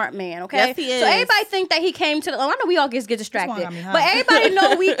motherfucking smart man, okay? Yes, he So is. everybody think that he came to. I know we all get distracted, got me hot. but everybody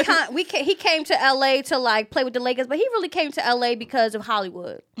know he came to LA to like play with the Lakers, but he really came to LA because of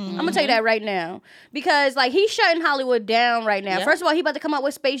Hollywood. I'm gonna tell you that right now because like he's shutting Hollywood down right now. Yeah. First of all, he about to come out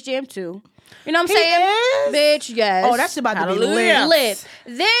with Space Jam 2. You know what I'm He saying? is? Bitch, yes. Oh, that's about to be Hallelujah. lit.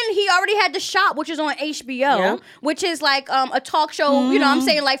 Then he already had The Shop, which is on HBO, Yeah. which is like a talk show, you know what I'm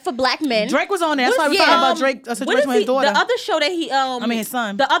saying, like for black men. Drake was on there. That's why we Yeah. talking about Drake, a What situation is with his daughter. the other show that he his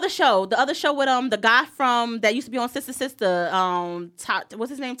son. The other show with the guy from that used to be on Sister Sister what's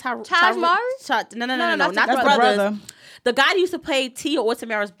his name? Taj Mowry? No, No, not that's the the brothers. brother. The guy that used to play Tia or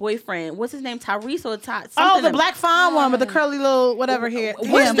Tamara's boyfriend. What's his name? Tyrese or Todd? Oh, the Black Fawn one with the curly little whatever hair.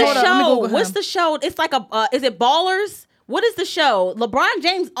 What's Him, the hold up, let me show? Google What's him. the show? It's like is it Ballers? What is the show? LeBron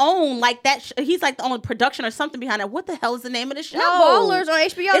James owned like that. He's like the only production or something behind it. What the hell is the name of the show? Not Ballers on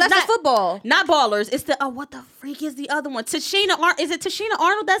HBO. It's That's not- the football. Not Ballers. It's the what the freak is the other one? Is it Tashina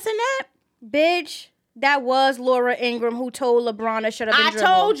Arnold that's in that? Bitch, that was Laura Ingraham who told LeBron to shut up and I dribble.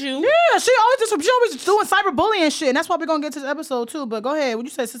 told you. Yeah, she always doing cyberbullying shit, and that's why we're gonna get to this episode too. But go ahead. What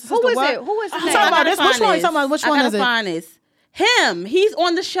you say, sister? Who is what? it? Who is his You name? talking about I this? gotta Which find one? You talking about which one I is gotta it? find this. Him. He's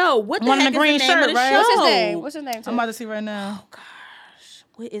on the show. What the One in heck the green is the name shirt, of the right? show? What's his name? What's his name? I'm about to see right now.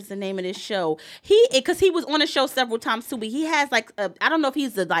 what is the name of this show? Because he was on the show several times too, but he has like I don't know if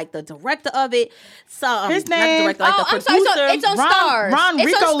he's the director of it. So His not the name- director, like the I'm producer. sorry. So it's on Stars. Ron It's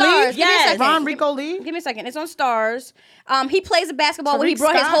Rico on Lee? Stars. Give me a Yes. second. Ron Rico Lee? Give me a second. It's on Stars. He plays the basketball where he Tariq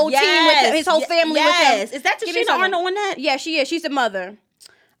brought his Scott? whole team with him, his whole Ye- family yes. with him. Is that Give me a Tashina second. Arnold on that? Yeah, she is. She's the mother.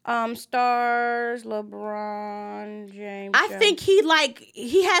 Stars, LeBron James. I think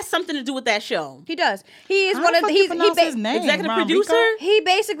he has something to do with that show. he does. He is How one the of the. fuck you He's pronounce his name? Executive Ron producer? Rico? he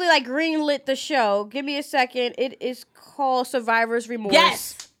basically like greenlit the show. Give me a second. It is called Survivor's Remorse.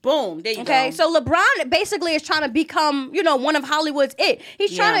 Yes. Boom. There you go. Okay, so LeBron basically is trying to become, one of Hollywood's it.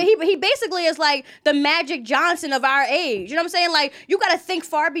 He's trying to, he basically is like the Magic Johnson of our age. You know what I'm saying? Like, you got to think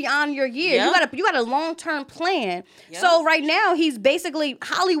far beyond your years. Yeah. You got a long-term plan. So right now, he's basically,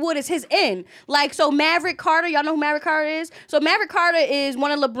 Hollywood is his end. Like, so Maverick Carter, y'all know who Maverick Carter is? So Maverick Carter is one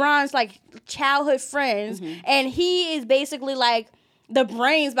of LeBron's like childhood friends, and he is basically like the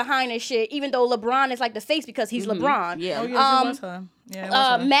brains behind this shit, even though LeBron is like the face because he's LeBron. Yeah. Oh, yeah, it was her. Yeah, it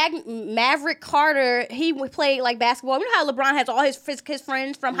was her. Maverick Carter, he played like basketball. You know how LeBron has all his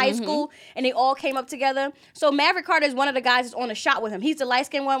friends from high school, and they all came up together. So Maverick Carter is one of the guys that's on the shot with him. He's the light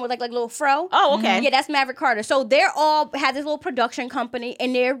skinned one with like little fro. Oh, okay. Yeah, that's Maverick Carter. So they're all have this little production company,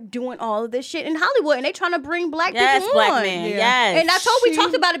 and they're doing all of this shit in Hollywood, and they trying to bring black Yes, people black on. man. Yeah. Yes. And we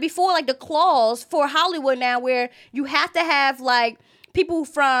talked about it before, like the clause for Hollywood now, where you have to have like people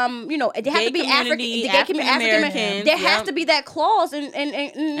from, they have Gay to be community, African African-Americans, There has yep. to be that clause and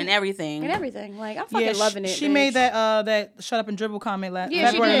everything. and everything. Like I'm fucking loving it. She bitch. made that shut up and dribble comment Yeah,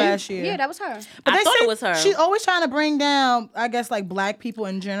 she February did. last year. Yeah, that was her. But I they thought say it was her. She's always trying to bring down, I guess, like black people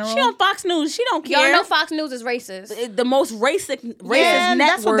in general. She on Fox News. She don't Y'all care. know Fox News is racist. The most racist Yeah, and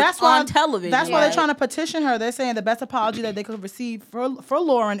network why, on television. That's why Yeah. they're trying to petition her. They're saying the best apology that they could receive for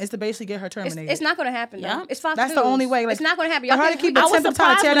Lauren is to basically get her terminated. It's not going to happen. Yeah. Though. It's Fox That's News. the only way. Like, it's not going to happen. for Y'all her to think- keep I was attempt to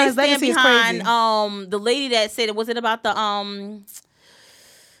try to surprised tear when down they his stand legacy is behind crazy. the lady that said it. Was it about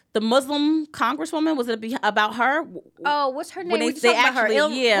the Muslim congresswoman? Was it about her? Oh, what's her name? When We they just talked about her.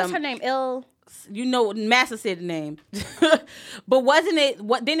 actually- yeah. What's her name? Massa said the name, but wasn't it?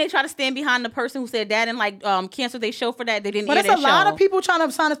 What didn't they try to stand behind the person who said that and cancel their show for that? They didn't. But air it's a their lot show. of people trying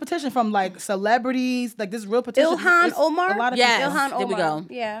to sign this petition from like celebrities. Like this real petition. Ilhan It's Omar. A lot of Yes. people. Ilhan Omar. There we go.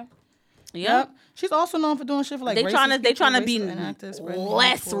 Yeah. Yep. She's also known for doing shit for like They trying to be less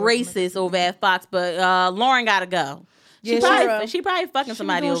less racist over at Fox, but Lauren gotta go. She Yeah, she probably fucking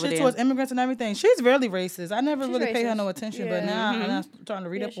somebody over shit there. towards immigrants and everything. She's really racist. I never She's really paid her racist. no attention, Yeah. but now I'm trying to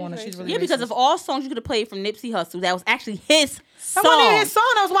read up she's on her. She's racist. really Yeah, because racist. of all songs you could have played from Nipsey Hussle, that was actually his that song. wasn't even his song.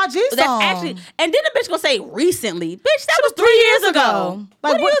 That was YG's That's song. actually, and then the bitch gonna say recently, bitch. That was 3 years ago.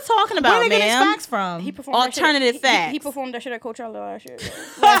 Like, what are you talking about, Where they get his man? facts from? He performed that shit- Alternative he- facts. He performed that shit at Coachella last year.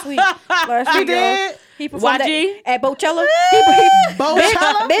 Last week. Last He week, yo. did? He performed YG? that at Bochella.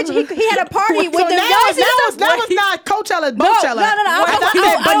 Bochella? Bitch, he had a party with So the now that was not Coachella, Bochella. No. I thought you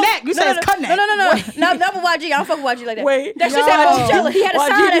said Connect. You said it's Connect. No, that was YG. I don't fuck with YG like that. Wait. That shit said Bochella. He had a sign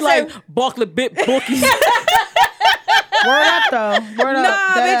that said, Buckley bit bookies. Word up, though. Word up.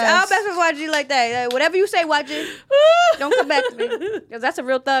 nah, bitch, I Deadass. don't mess with YG like that. Like, whatever you say, YG, don't come back to me. Because that's a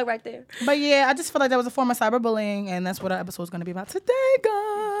real thug right there. But yeah, I just feel like that was a form of cyberbullying, and that's what our episode is going to be about today,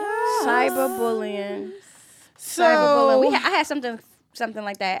 guys. Cyberbullying. So, Cyberbullying. I had something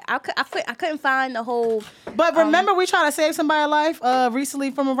like that. I couldn't find the whole. but remember, we tried to save somebody's life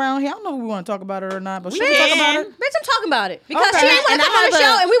recently from around here. I don't know if we want to talk about it or not, but should we talk about it? Bitch, I'm talking about it because Okay. she ain't want And to I come on the have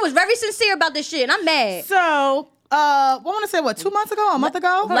show, a- and we was very sincere about this shit, and I'm mad. So, I want to say what, 2 months ago, a month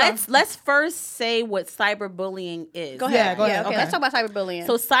ago? Let's first say what cyberbullying is. Go Yeah, ahead. go ahead. Okay, Okay. let's talk about cyberbullying.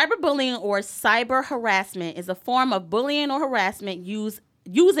 So cyberbullying or cyber harassment is a form of bullying or harassment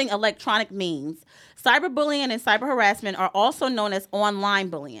using electronic means. Cyberbullying and cyber harassment are also known as online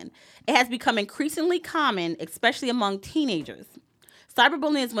bullying. It has become increasingly common, especially among teenagers.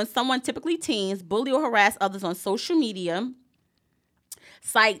 Cyberbullying is when someone, typically teens, bully or harass others on social media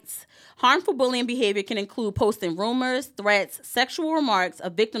sites. Harmful bullying behavior can include posting rumors, threats, sexual remarks, a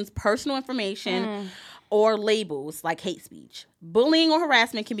victim's personal information, or labels like hate speech. Bullying or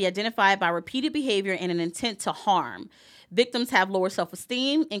harassment can be identified by repeated behavior and an intent to harm. Victims have lower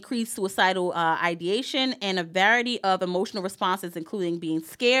self-esteem, increased suicidal ideation, and a variety of emotional responses, including being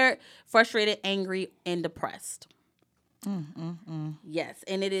scared, frustrated, angry, and depressed. Yes,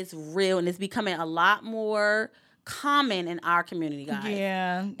 and it is real, and it's becoming a lot more common in our community, guys.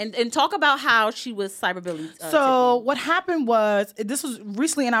 Yeah. And talk about how she was cyberbullied. So what happened was, this was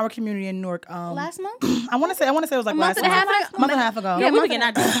recently in our community in Newark. last month, I want to say it was like month last and a half month. ago? Month and a half ago. Yeah, we begin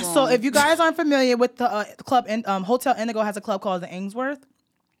not So if you guys aren't familiar with the club, Hotel Indigo has a club called the Ainsworth.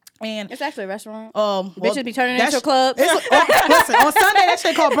 And It's actually a restaurant. well, Bitches be turning it that's- into a club. Listen, on Sunday that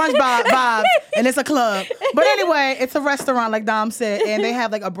shit called Brunch Vibes, and it's a club. But anyway, it's a restaurant, like Dom said, and they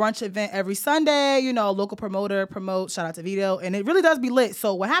have like a brunch event every Sunday. You know, local promoter promotes. Shout out to Vito, and it really does be lit.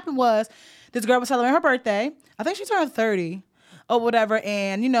 So what happened was, this girl was celebrating her birthday. I think she turned 30 or whatever,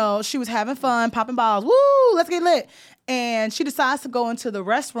 and you know she was having fun, popping bottles. Woo, let's get lit. And she decides to go into the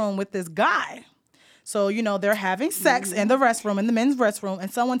restroom with this guy. So, you know, they're having sex in the restroom, in the men's restroom, and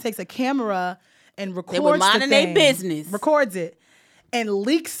someone takes a camera and records They were minding their thing, business. records it, and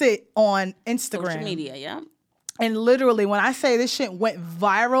leaks it on Instagram. Social media, yeah. And literally, when I say this shit went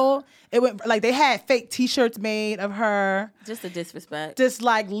viral, it went like they had fake T-shirts made of her. Just a disrespect. Just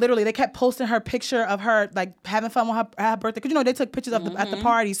like literally, they kept posting her picture of her like having fun with her birthday. Because you know they took pictures of at the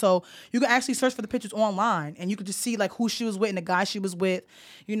party, so you can actually search for the pictures online, and you could just see like who she was with and the guy she was with.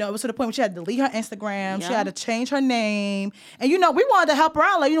 You know, it was to the point where she had to delete her Instagram. Yeah. She had to change her name, and you know we wanted to help her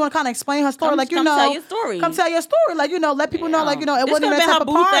out. Like you want to kind of explain her story, Come- like you come know, tell your story. Come tell your story, like you know, let people know, like you know, it This wasn't could've that been type her of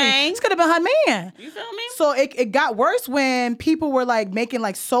boo party. thing. This could have been her man. You feel me? So it got worse when people were like making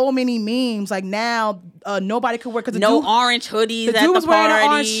like so many memes. Like now nobody could wear because No orange hoodies the at dude the was party. wearing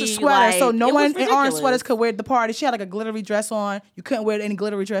an orange sweater, like, so no it one was in orange ridiculous. sweaters could wear the party. She had like a glittery dress on. You couldn't wear any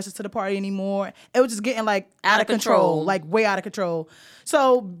glittery dresses to the party anymore. It was just getting like out of control, like way out of control.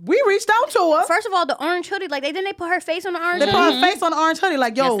 So we reached out to her. First of all, the orange hoodie, like they put her face on the orange They hoodie. put her face on the orange hoodie,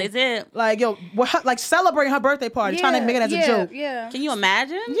 like yo, Yes, they did. like yo, like celebrating her birthday party, trying to make it as a joke. Yeah. Can you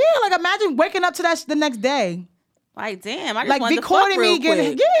imagine? Yeah, like imagine waking up to that the next day. Like, damn, I just Like wanted to fuck recording real me getting,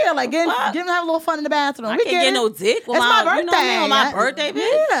 quick. getting having a little fun in the bathroom. I We can't get no dick on It's my birthday. You know what I mean? On my birthday,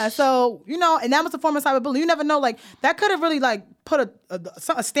 bitch. Yeah, so you know, and that was a form of cyberbullying. You never know, like that could have really like put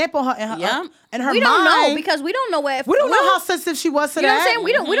a stamp on her and her Yeah. and her We don't know mind. because we don't know what. We don't know how sensitive she was to You know that. what I'm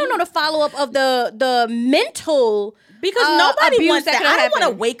saying? We don't know the follow up of the mental. Because nobody abuse wants that. could I don't want to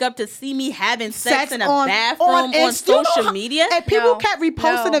happen. wake up to see me having sex in a on bathroom on Insta. social media. And people No. kept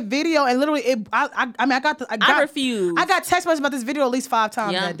reposting No. the video, and literally, I mean, I refuse. I got text messages about this video at least 5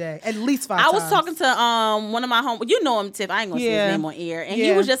 times Yeah. that day. At least 5 I times. was talking to one of my home, you know him, Tiff. I ain't gonna say Yeah. his name on air, and he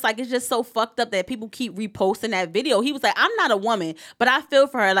Yeah. was just like, it's just so fucked up that people keep reposting that video. He was like, I'm not a woman, but I feel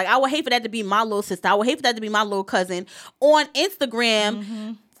for her. Like I would hate for that to be my little sister. I would hate for that to be my little cousin on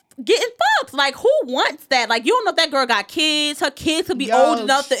Instagram. Getting fucked. Like, who wants that? Like, you don't know if that girl got kids. Her kids could be Yo, old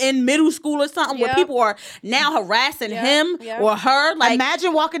enough to in middle school or something where Yep. people are now harassing him Yep. or her. Like,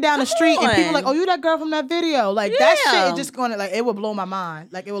 Imagine walking down the street and people on. like, oh, you that girl from that video. Like that Yeah. shit is just gonna like it would blow my mind.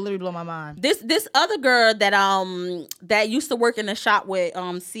 Like it would literally blow my mind. this other girl that used to work in the shop with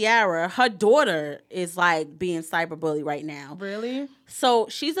Ciara, her daughter is like being cyberbullied right now. Really? So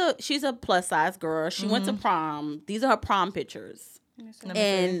she's a plus size girl. She went to prom. These are her prom pictures.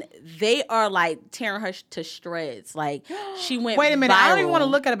 And they are like tearing her to shreds. Like she went. Wait a minute. I don't even viral. want to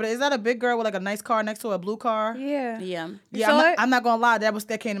look at it, but is that a big girl with like a nice car next to her, a blue car? Yeah. Yeah, Yeah, saw I'm not, it? I'm not gonna lie.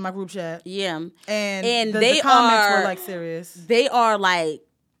 That came in my group chat, yeah. and they the comments are were like serious. They are like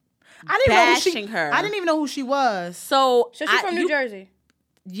I didn't know who bashing her. I didn't even know who she was. so. So she's from New you- Jersey.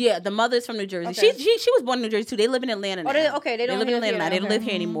 Yeah, the mother's from New Jersey. Okay. She was born in New Jersey too. They live in Atlanta now. Oh, they don't live in live Atlanta here now. now. They don't Okay. live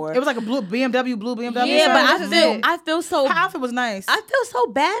here anymore. It was like a blue BMW. Yeah, but This is it. I feel so. her outfit was nice. I feel so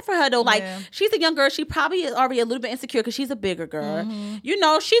bad for her though. Like Yeah. she's a young girl. She probably is already a little bit insecure because she's a bigger girl. You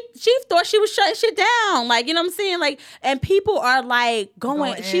know, she thought she was shutting shit down. Like, you know what I'm saying? Like, and people are like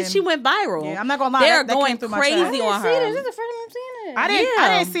going. Going She in. went viral. Yeah, I'm not gonna lie, They're that came going through my crazy chat. on See this? her. This is the first time I'm seeing it. I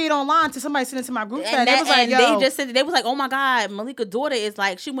Yeah. didn't see it online until somebody sent it to my group chat. And, They was like, and yo, they just said they was like, oh my god, Malika's daughter is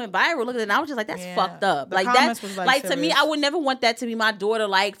like she went viral. Look at it. And I was just like, that's Yeah. fucked up. The Like comments that's was, like like, to me, serious. I would never want that to be my daughter.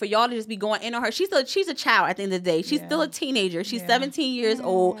 Like for y'all to just be going in on her. She's a child at the end of the day. She's Yeah. still a teenager. She's Yeah. 17 years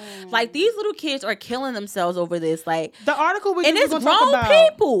old. Like these little kids are killing themselves over this. Like the article we and was it's gonna talk grown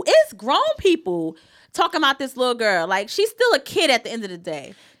about. people. It's grown people talking about this little girl. Like she's still a kid at the end of the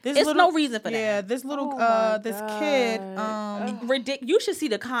day. This There's little- no reason for Yeah, that. this little Oh my this kid You should see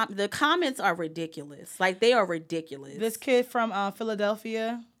the comments are ridiculous. Like they are ridiculous. this kid from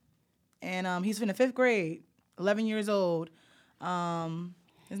Philadelphia, and he's in the 5th grade, 11 years old.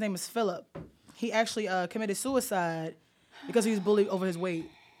 His name is Philip. He actually committed suicide because he was bullied over his weight.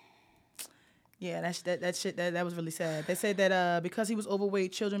 Yeah, that was really sad. They said that because he was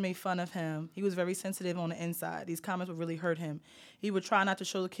overweight, children made fun of him. He was very sensitive on the inside. These comments would really hurt him. He would try not to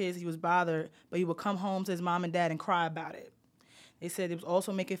show the kids he was bothered, but he would come home to his mom and dad and cry about it. They said it was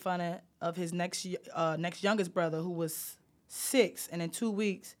also making fun of his next youngest brother, who was 6, and in 2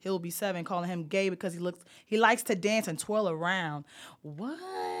 weeks he'll be 7, calling him gay because he likes to dance and twirl around. What?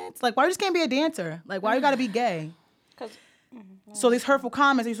 Like, why you just can't be a dancer? Like, why you gotta be gay? So these hurtful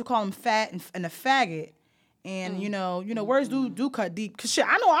comments, they used to call him fat and a faggot. And you know, words do cut deep. Cause shit,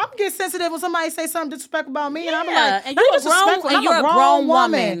 I know I'm getting sensitive when somebody say something disrespectful about me, and I'm like, and "That's you're a disrespectful. grown- and I'm you're a a grown grown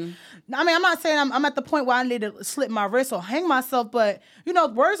woman." woman. I mean, I'm not saying I'm at the point where I need to slip my wrist or hang myself, but you know,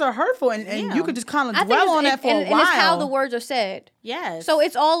 words are hurtful, and you could just kind of dwell on that for a while. And it's how the words are said. Yes. So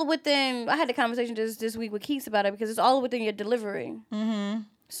it's all within. I had a conversation this week with Keith about it because it's all within your delivery. Mm-hmm.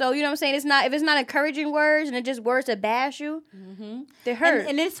 So you know what I'm saying? It's not if it's not encouraging words and it's just words that bash you. They hurt.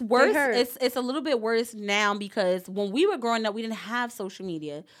 And it's worse. They hurt. It's a little bit worse now because when we were growing up, we didn't have social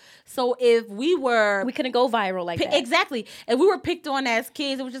media. So if we couldn't go viral like that. Exactly. If we were picked on as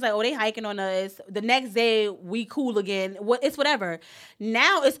kids, it was just like, oh, they hiking on us. The next day, we cool again. It's whatever.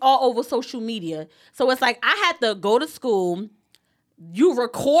 Now it's all over social media. So it's like I had to go to school. You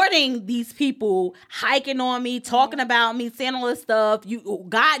recording these people hiking on me, talking about me, saying all this stuff.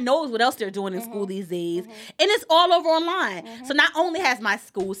 God knows what else they're doing in school these days. And it's all over online. So not only has my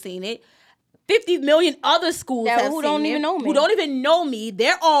school seen it, 50 million other schools who don't even know me. Who don't even know me.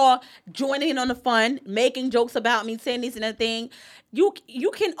 They're all joining in on the fun, making jokes about me, saying this and that thing. You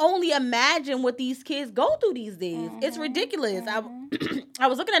can only imagine what these kids go through these days. It's ridiculous. I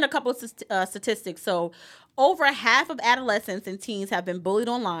was looking at a couple of statistics. So over half of adolescents and teens have been bullied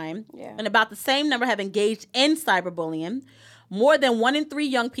online, and about the same number have engaged in cyberbullying. More than 1 in 3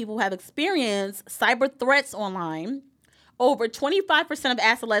 young people have experienced cyber threats online. Over 25% of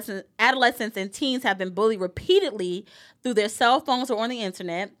adolescents and teens have been bullied repeatedly through their cell phones or on the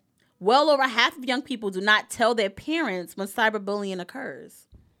internet. Well over half of young people do not tell their parents when cyberbullying occurs.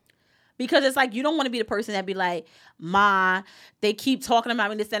 Because it's like, you don't want to be the person that be like, Ma, they keep talking about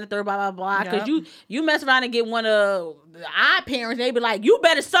me, this and the third, blah, blah, blah. Because you mess around and get one of our parents, they be like, you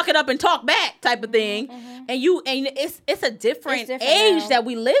better suck it up and talk back type of thing. And it's a different age now. that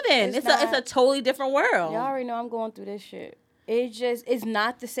we live in. It's It's a totally different world. Y'all already know I'm going through this shit. It's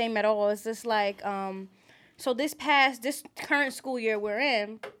not the same at all. It's just like, so this current school year we're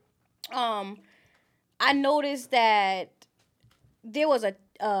in, I noticed that there was a,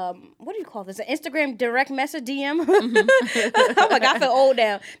 what do you call this? An Instagram direct message DM. Oh my God, I feel old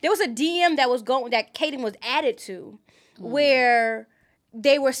now. There was a DM that Kaden was added to, where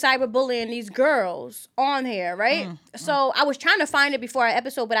they were cyberbullying these girls on here, right? So I was trying to find it before our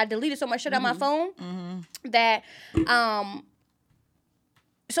episode, but I deleted so much shit on my phone that,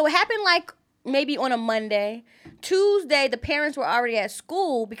 so it happened like maybe on a Monday. Tuesday, the parents were already at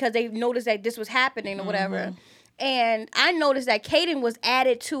school because they noticed that this was happening or whatever. And I noticed that Kaden was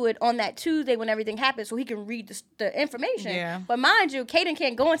added to it on that Tuesday when everything happened so he can read the information. Yeah. But mind you, Kaden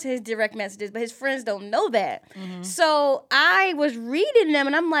can't go into his direct messages, but his friends don't know that. So I was reading them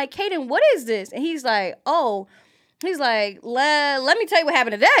and I'm like, Kaden, what is this? And he's like, let me tell you what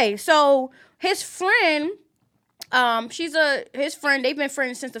happened today. So his friend, they've been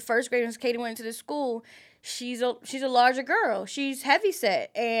friends since the first grade since Kaden went into the school. She's a larger girl. She's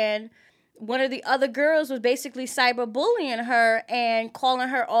heavyset, and one of the other girls was basically cyberbullying her and calling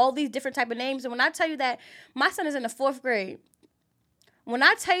her all these different type of names. And when I tell you that my son is in the 4th grade, when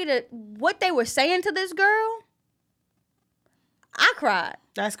I tell you that what they were saying to this girl, I cried.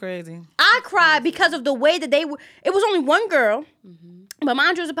 That's crazy. I cried because of the way that they were. It was only one girl, but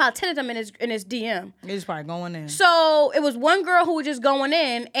mind you, it was about 10 of them in his DM. They just probably going in. So it was one girl who was just going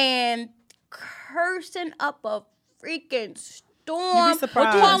in and cursing up a freaking storm. You'd be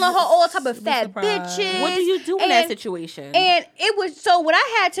surprised. Calling her all type of fat bitches. What do you do in that situation? And it was so what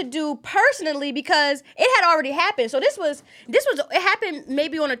I had to do personally because it had already happened. So it happened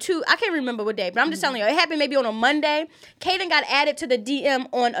maybe on I can't remember what day, but I'm just telling you, it happened maybe on a Monday. Kaden got added to the DM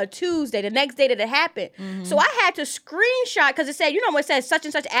on a Tuesday, the next day that it happened. So I had to screenshot because it said, you know what it says, such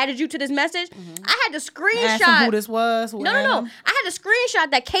and such added you to this message. I had to screenshot Ask them who this was. No. I had to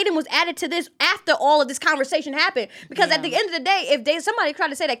screenshot that Kaden was added to this after all of this conversation happened. Because at the end of the day, if somebody tried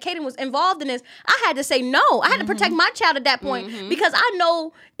to say that Kaden was involved in this, I had to say no. I had to protect my child at that point because I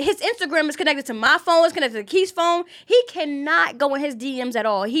know his Instagram is connected to my phone, it's connected to Keith's phone. He cannot go in his DMs at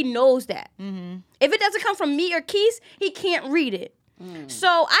all. He knows that. If it doesn't come from me or Keith, he can't read it. So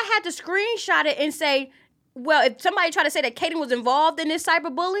I had to screenshot it and say, well, if somebody tried to say that Kaden was involved in this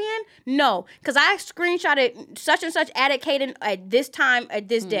cyberbullying, no. Because I screenshotted such and such added Kaden at this time, at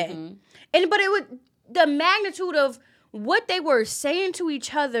this day. But it was the magnitude of what they were saying to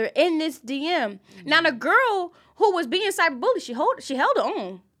each other in this DM. Now, the girl who was being cyberbullied, she held her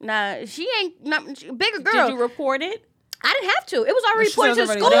own. Now, she ain't not bigger girl. Did you report it? I didn't have to. It was already reported to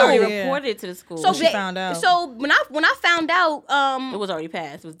the school. They already reported it to the school. So she found out. So when I found out, it was already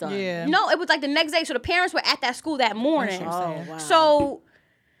passed. It was done. Yeah. No, it was like the next day. So the parents were at that school that morning. Oh, wow. So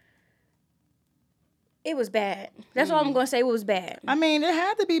It was bad. That's all I'm gonna say. It was bad. I mean, it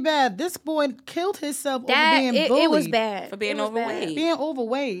had to be bad. This boy killed himself over being it, bullied. it was bad For being It was overweight. bad. Being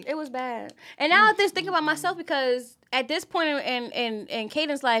overweight. It was bad. And now I just think about myself because at this point in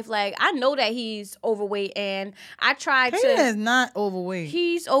Caden's life, like I know that he's overweight, and I tried Kaden to. is not overweight.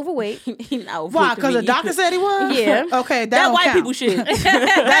 He's overweight. He not overweight Why? to Because me. the doctor said he was? Yeah. Okay, that that don't white count. people shit.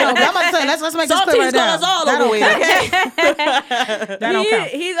 That don't, I'm about to say, let's make this clear Saltines right got now. us all That don't overweight. count. Okay. That don't count.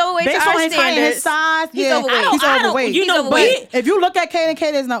 He's overweight Based to our on his height and standards. his size, He's yeah, overweight. he's I don't- overweight. you know, but we- if you look at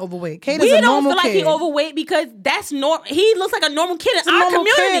Kaden is not overweight. Kaden's We a don't normal feel like kid. he overweight because that's normal. He looks like a normal kid in a our normal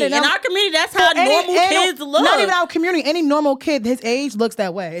kid, community. and In I'm- our community, that's how Any- normal kids look. Not even our community. Any normal kid his age looks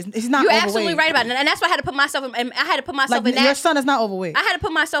that way. He's not You're overweight. absolutely right about it, and that's why I had to put myself in. And I had to put myself Like, in your that. son is not overweight. I had to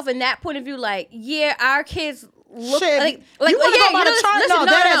put myself in that point of view. Like, yeah, our kids look Shit. like You wanna go by the listen, chart? listen,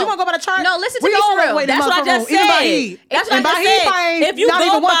 No, deadass, you wanna go by the chart? No, listen to We me all for real. overweight. That's what I just Even by said. heat. That's what And I by just heat, said. by If you not go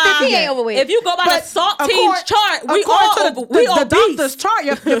even by- 150 He yet. ain't overweight. If you go by the Saltines chart, we all according to we the obese. doctor's chart,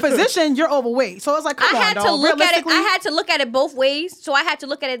 your physician, you're overweight. So it's like, come I on, had dog. to look at it. Realistically, I had to look at it both ways. So I had to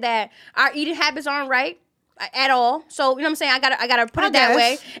look at it that our eating habits aren't right at all. So you know what I'm saying? I gotta put I it that guess.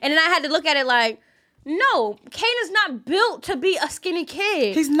 way. And then I had to look at it like, no, Kanan's not built to be a skinny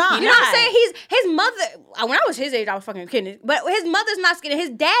kid. He's not. You know what I'm saying? His mother. When I was his age, I was fucking kidding. But his mother's not skinny. His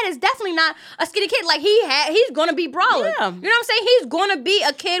dad is definitely not a skinny kid. Like he's gonna be brawling. Yeah. You know what I'm saying? He's gonna be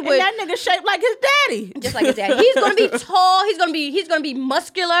a kid And with that nigga shaped like his daddy. just like his dad. He's gonna be tall. He's gonna be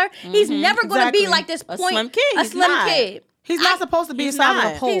muscular. He's never gonna be Exactly. like this A point. slim kid. A He's slim not. kid. He's not supposed to be the he's size of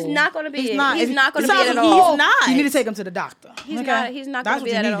not. a pole. He's not gonna be He's it. not. He's If not gonna the be size it of at a all. pole, He's not. You need to take him to the doctor. He's Okay? not- he's not That's gonna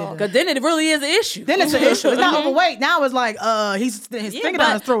be what that you at need all. to do. Because then it really is an issue. Then it's an issue. It's not overweight. Now it's like his finger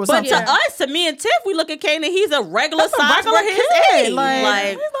down his throat or but something. to us, to me and Tiff, we look at Kanan, he's a regular That's a size regular for his kid. age. Like,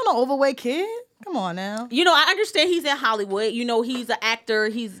 he's not an overweight kid. Come on now. You know, I understand he's in Hollywood. You know, he's an actor.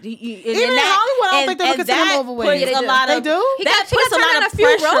 He's Even in Hollywood, I don't think they would consider him overweight. Puts Yeah, they a do. lot They of, do? He that got puts a turned lot down of a few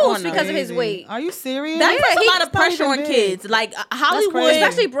pressure roles on because of them. his weight. Are you serious? That Yeah, puts a he- lot of It's not pressure even on big. kids. Like Hollywood, crazy.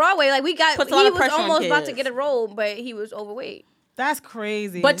 Especially Broadway. Like he Puts a lot of was pressure on almost about to kids. get a role, but he was overweight. That's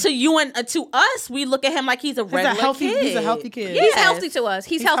crazy. But to you and to us, we look at him like he's a regular kid. He's a healthy kid. He's healthy to us.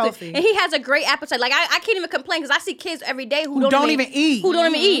 He's healthy. healthy. And he has a great appetite. Like I can't even complain because I see kids every day who don't even eat. Who don't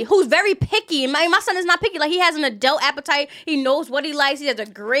even eat. Who's very picky. And my son is not picky. Like he has an adult appetite. He knows what he likes. He has a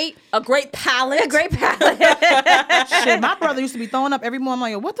great palate. palate. Shit, my brother used to be throwing up every morning.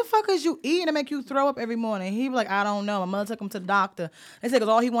 I'm like, what the fuck is you eating to make you throw up every morning? He be like, I don't know. My mother took him to the doctor. They said, because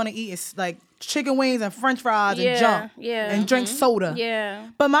all he want to eat is like chicken wings and french fries and junk. yeah. And drink soda. Yeah.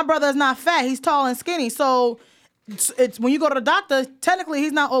 But my brother is not fat. He's tall and skinny. So it's when you go to the doctor, technically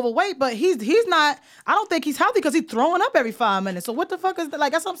he's not overweight, but he's not, I don't think he's healthy because he's throwing up every 5 minutes. So what the fuck is that?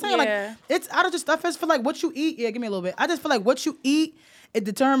 Like, that's what I'm saying. Yeah. Like, it's, I just feel like what you eat, yeah, give me a little bit. I just feel like what you eat, it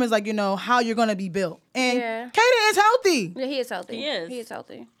determines, like, you know, how you're going to be built. And Yeah. Kaden is healthy. Yeah, he is healthy. He is. He is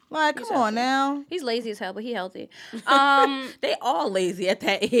healthy. Like, come on now. He's lazy as hell, but he healthy. They all lazy at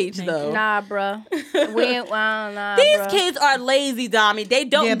that age, though. Nah, bruh. We ain't, nah, These bruh. kids are lazy, Dami. They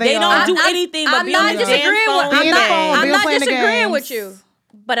don't. Yeah, they they don't are. do anything but I'm be not on the disagreeing damn with. phone. Be I'm on the not, phone, I'm be not playing the disagreeing with games.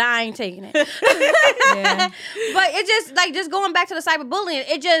 you, but I ain't taking it. Yeah. But it just like just going back to the cyberbullying.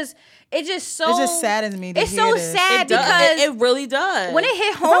 It just so. It just saddens me to It's hear so this. sad It does. because It really does. when it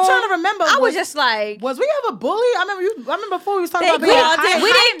hit home, I'm trying to remember. I was just like, Was we ever bullied? I remember before we was talking They about being called it high.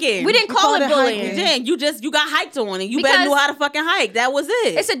 hiking. we didn't We call called it it bullying. hiking. You got hiked on, and you better Because- know how to fucking hike. That was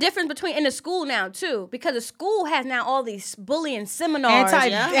it. It's a difference between in the school now too, because the school has now all these bullying seminars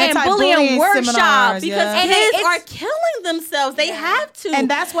and Anti-bullying bullying workshops. seminars, because yeah. And kids it's- are killing themselves. They have to. And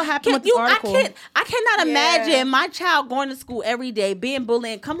that's what happened with this article. I cannot Yeah. imagine my child going to school every day, being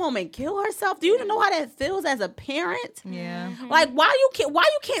bullied, and come home and kill herself. Do you know how that feels as a parent? Yeah. Like why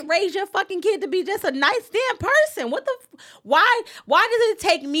you can't raise your fucking kid to be just a nice damn person? What the why does it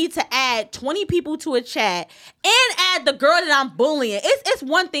take me to add 20 people to a chat and add the girl that I'm bullying? It's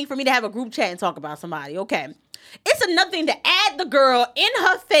one thing for me to have a group chat and talk about somebody, okay? It's another thing to add the girl in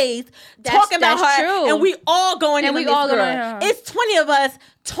her face, talking about that's her, true. and we all going And in we this all girl. going in her. It's 20 of us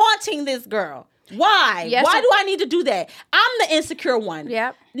taunting this girl. Why? Yes, Why it- do I need to do that? I'm the insecure one.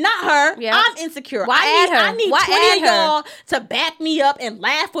 Yep. Not her. Yep. I'm insecure. Why add her? I need Why 20 add of her? y'all to back me up and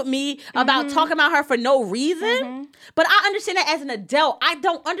laugh with me about talking about her for no reason. But I understand that as an adult. I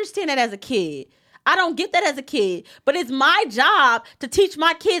don't understand that as a kid. I don't get that as a kid. But it's my job to teach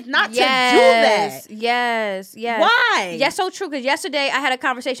my kids not to do that. Yes. Why? Yes, so true. Because yesterday I had a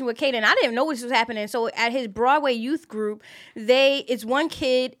conversation with Kaden. I didn't know this was happening. So at his Broadway youth group, it's one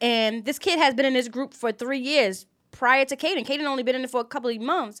kid, and this kid has been in this group for 3 years. prior to Caden. Caden only been in it for a couple of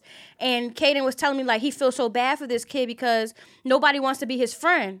months. And Caden was telling me, like, he feels so bad for this kid because nobody wants to be his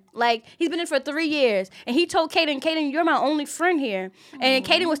friend. Like, he's been in for 3 years. And he told Caden, you're my only friend here. And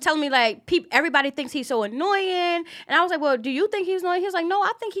Caden was telling me, like, everybody thinks he's so annoying. And I was like, well, do you think he's annoying? He was like, no,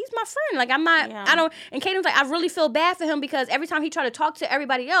 I think he's my friend. Like, I'm not, I don't. And Caden was like, I really feel bad for him because every time he tried to talk to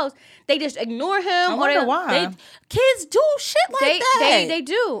everybody else, they just ignore him. I wonder why. Kids do shit like that. They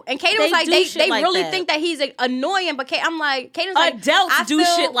do. And Caden was like, they like really that. think that he's annoying. But I'm like, Caden's like, adults I do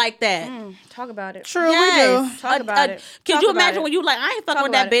feel, shit like that. Talk about it. True, we do. Talk about it. Could Talk you about imagine it. when you like, I ain't fucking Talk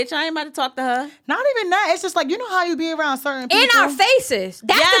with that about it. bitch. I ain't about to talk to her. Not even that. It's just like, you know how you be around certain people. In our faces.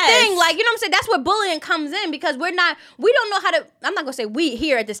 That's the Yes. thing. Like, you know what I'm saying? That's where bullying comes in because we don't know how to, I'm not going to say we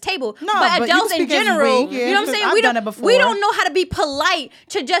here at this table, No, but but adults you in can speak as general, we, yeah, you know what I'm because saying? I've done it before. We don't know how to be polite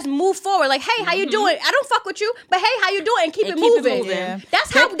to just move forward. Like, hey, how you doing? I don't fuck with you, but hey, how you doing? And keep it moving. Yeah.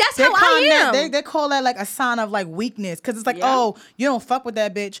 That's how I am. They call that like a sign of like weakness because it's like, oh, you don't fuck with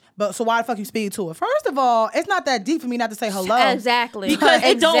that bitch, but so why the fuck you speak to her? First of all, it's not that deep for me not to say hello. Exactly. Because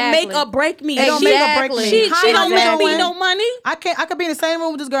it don't make or break me. It don't make or break me. She Hi, don't how make you me doing? no money. I could be in the same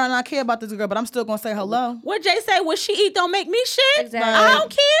room with this girl and I care about this girl, but I'm still gonna say hello. What Jay say? What she eat don't make me shit. Exactly. I don't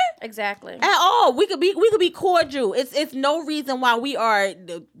care Exactly. at all. We could be cordial. It's no reason why we are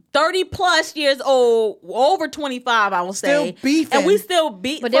 30 plus years old, over 25, I will say, Still beefing. and we still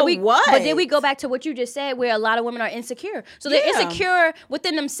beat. But for then we what? But then we go back to what you just said, where a lot of women are insecure. So they're Yeah. insecure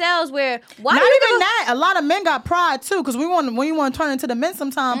within themselves. Where why Not do you even give a- that. A lot of men got pride too, because when you want to turn into the men,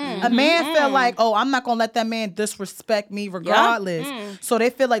 sometimes a man feel like, oh, I'm not gonna let that man disrespect me regardless. So they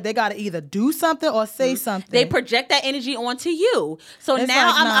feel like they gotta either do something or say something. They project that energy onto you. So It's now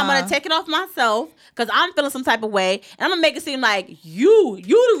like, I'm nah. gonna take it off myself because I'm feeling some type of way, and I'm gonna make it seem like you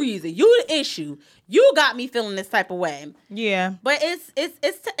the reason, you the issue, you got me feeling this type of way. Yeah. But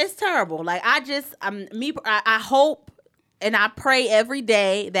it's terrible. Like I hope and I pray every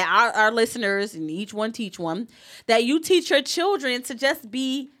day that our listeners, and each one teach one, that you teach your children to just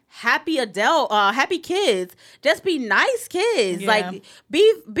be happy happy kids. Just be nice kids. Yeah. Like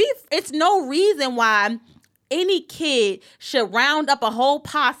be it's no reason why any kid should round up a whole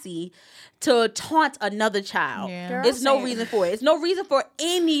posse to taunt another child. Yeah. It's no reason for it. It's no reason for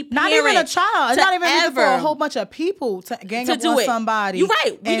any parent Not even a child. It's to not even reason for ever a whole bunch of people to gang to up do on it. somebody. You're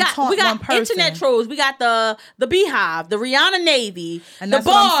right. We and taunt one got person. internet trolls. We got the Beehive, the Rihanna Navy, And the that's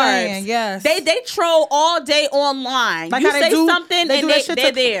what I'm Barbs. saying, yes. They troll all day online. Like You how say do, something they and do that shit they're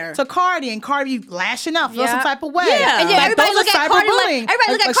to, there. to Cardi, and Cardi lashing out, feel Yeah. some type of way. Yeah. And then everybody those look are at Cardi like- cyberbullying.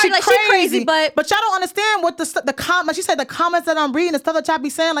 everybody look at Cardi like she crazy, but y'all don't understand what the comments. She said the comments that I'm reading, the stuff that y'all be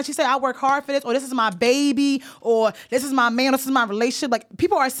saying. Like she said, I work hard for this, or this is my baby, or this is my man, this is my relationship. Like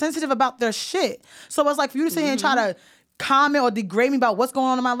people are sensitive about their shit. So it's like for you to sit here and try to comment or degrade me about what's going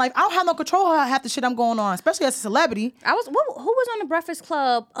on in my life. I don't have no control over half the shit I'm going on, especially as a celebrity. who was on the Breakfast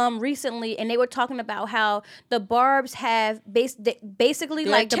Club recently, and they were talking about how the Barbs have basically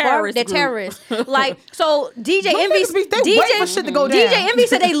They're like the terrorist they're group. terrorists. Like so, DJ Them Envy, niggas they wait for shit to go DJ down. Envy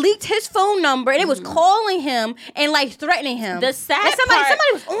said they leaked his phone number and it was calling him and like threatening him. The sad and somebody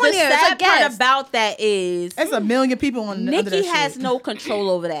was on the there. It's sad a guest. part about that is It's a million people on under Nikki that has shit. no control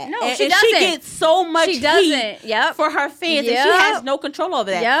over that. No, and, she and she doesn't. gets so much She doesn't. heat Yep. for her fans, and she Yep. has no control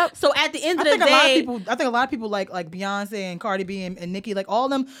over that. Yep. So at the end I of the think day, a lot of people like Beyonce and Cardi B and Nicki, like all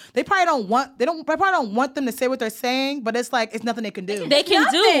of them, they probably don't want them to say what they're saying, but it's like it's nothing they can do. they can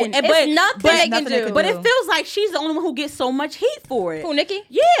do, Nothing. and, It's nothing they can nothing they do. can But do. it feels like she's the only one who gets so much heat for it. Who, Nikki?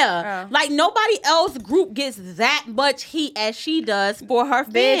 Yeah, Oh. like nobody else group gets that much heat as she does for her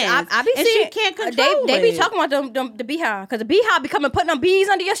Bitch, fans. I be and seeing she can't control they be it. talking about the Beehive because the Beehive be coming putting them bees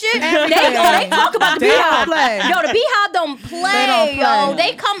under your shit. Everything. they talk about the They don't Beehive. play. Yo, the Beehive don't play. Yo,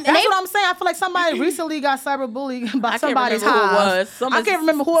 they come. That's they, what I'm saying. I feel like somebody recently got cyberbullied by I can't somebody's remember who it house. was. I can't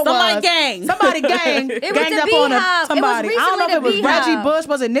remember who it was. Somebody gang. Somebody gang. It was ganged the up on Beehive. somebody. It was I don't know if it was recently the Reggie Beehive. Bush.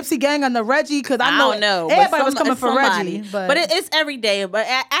 Was it Nipsey gang on the Reggie? Because I don't know. but everybody was coming it's for somebody. Reggie. But it's every day. But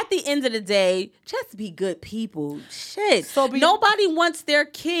at the end of the day, just be good people. Shit. Nobody wants their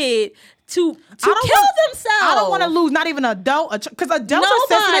kid to kill themselves. I don't want to lose not even an adult, because adults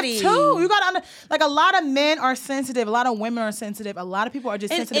are Nobody. sensitive too. You gotta like a lot of men are sensitive, a lot of women are sensitive, a lot of people are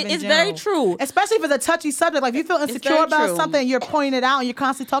just sensitive. It's in very general. true. Especially if it's a touchy subject. Like if you feel insecure very about true. something, and you're pointing it out, and you're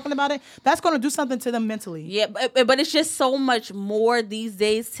constantly talking about it. That's going to do something to them mentally. Yeah, but it's just so much more these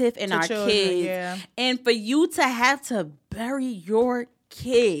days, Tiff, in To our children, kids. yeah. And for you to have to bury your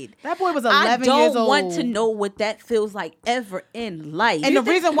kid. That boy was I 11 years don't old. want to know what that feels like ever in life. And the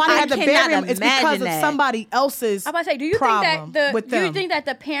reason why they I had to cannot bury him is because imagine of that. somebody else's I'm about to say, do you think problem that with do you them. think that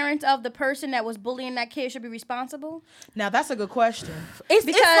the parents of the person that was bullying that kid should be responsible? Now that's a good question.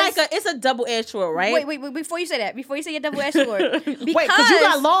 It's a double-edged sword, right? Wait, before you say that, before you say your double-edged sword. Wait, because you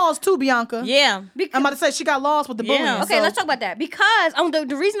got laws too, Bianca. Yeah. I'm about to say she got laws with the bullying. Yeah. Okay, so- let's talk about that. Because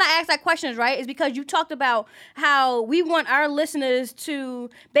the reason I asked that question is right is because you talked about how we want our listeners to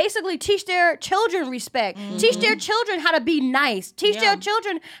basically teach their children respect, teach their children how to be nice, teach their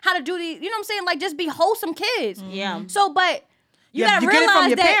children how to do the, you know what I'm saying, like just be wholesome kids. Yeah. So, but you Yeah, gotta you realize get it from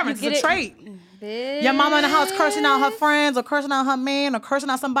your that parents. you It's get a it. trait. Your mama in the house cursing out her friends or cursing out her man or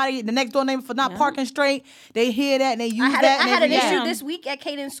cursing out somebody, the next door neighbor for not parking straight. They hear that and they use I had, that. I and had they an react. issue this week at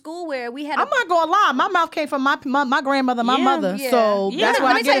Caden's school where we had I'm not gonna lie. My mouth came from my grandmother, my mother. So that's where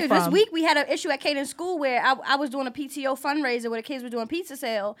let I me get tell it you, from. this week we had an issue at Caden's school where I was doing a PTO fundraiser where the kids were doing pizza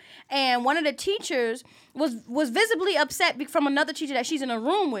sale, and one of the teachers was visibly upset from another teacher that she's in a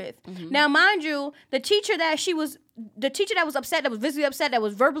room with. Now, mind you, the teacher that was upset, that was visibly upset, that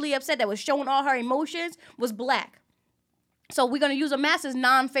was verbally upset, that was showing all her emotions, was black. So we're going to use a master's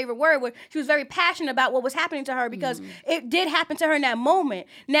non-favorite word where she was very passionate about what was happening to her because it did happen to her in that moment.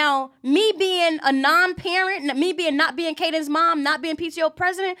 Now, me being a non-parent, not being Caden's mom, not being PTO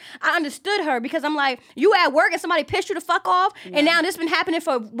president, I understood her because I'm like, you at work and somebody pissed you the fuck off and now this been happening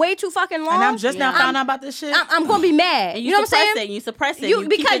for way too fucking long. And I'm just now finding out about this shit. I'm going to be mad. And you know what I'm saying? You suppress it. You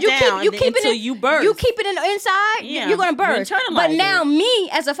because keep it down you keep it until in, you burst. You keep it in the inside, Yeah. you're going to You burst. internalize But now it. me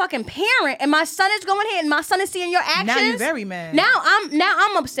as a fucking parent and my son is going here and my son is seeing your actions. Now you very mad. Now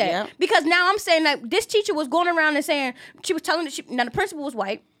I'm upset Yep. because now I'm saying that this teacher was going around and saying she was telling now the principal was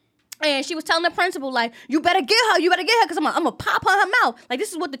white. And she was telling the principal, like, you better get her, because I'm gonna pop her mouth. Like,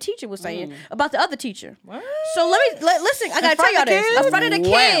 this is what the teacher was saying about the other teacher. What? So listen, I gotta tell y'all this. In front of the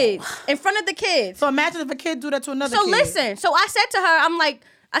kids. In front of the kids. So imagine if a kid do that to another So kid. listen, so I said to her,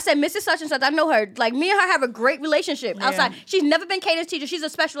 I said, Mrs. Such and Such, I know her. Like, me and her have a great relationship outside. She's never been Caden's teacher. She's a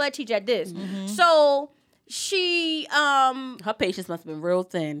special ed teacher at this. So she her patience must have been real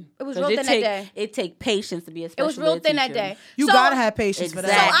thin. It was real thin that day. It take patience to be a special it was real ed thin that teacher. day. You So- gotta have patience for So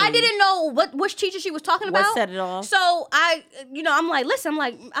that. I didn't know which teacher she was talking What about. set it off? So I'm like, listen,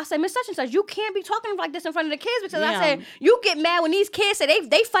 I said, Miss Such and Such, you can't be talking like this in front of the kids because I Yeah. said you get mad when these kids say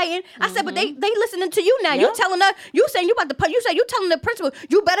they fighting. I said, but they listening to you now. You Yep. telling her, you saying you about to put, you say you telling the principal,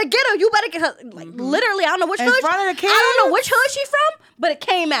 you better get her, Like literally, I don't know which In hood. front of the I don't know kids? which hood she from, but it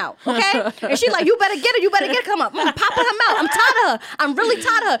came out. Okay, and she like, you better get her, come up, pop her mouth. I'm tired of her. I'm really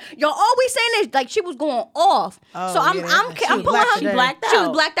tired of her. Y'all always saying this, like she was going off. Oh, So I'm yeah. I'm She pulling blacked her. today. Blacked She was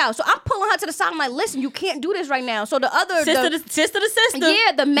out. blacked out. So I'm pulling her to the side. I'm like, listen, you can't do this right now. So the other Sister the- to sister.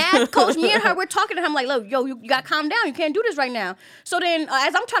 yeah, the math coach, me and her, we're talking to him like, look, yo, you gotta calm down. You can't do this right now. So then,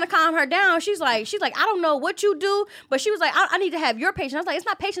 as I'm trying to calm her down, she's like, I don't know what you do, but she was like, I need to have your patience. I was like, it's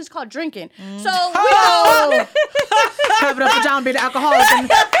not patience, it's called drinking. So Oh! Covered up pajama being alcoholic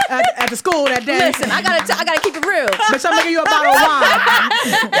at the school that day. listen, I gotta keep it real. Bitch, I'm gonna give you a bottle of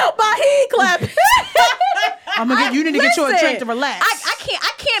wine. Yo, my clap. I'm gonna get you need to get you a Listen, drink to relax.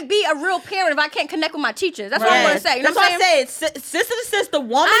 I can't be a real parent if I can't connect with my teachers. That's what I'm gonna say. You know That's what I'm saying? I said. Sister to sister,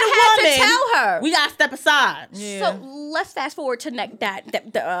 woman I to had woman. to tell her. We gotta step aside. So let's fast forward to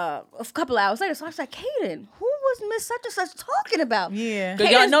a couple hours later. So I was like, Caden, who was Miss Such and Such talking about? Yeah. Cause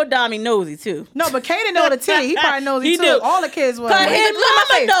y'all know Dami nosy too. No, but Kaden know the tea. He probably knows He it too. do. All the kids were. Cut him. Look at my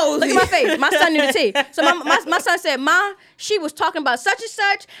Mama face. knows Look at it. my face. My son knew the tea. So my son said, Ma, she was talking about such and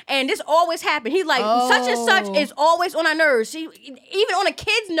such, and this always happened. He's like, such and such is always on our nerves. She even on a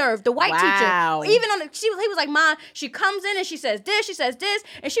kid's nerve, the white Wow. teacher. Even on he was like, Ma, she comes in and she says this, and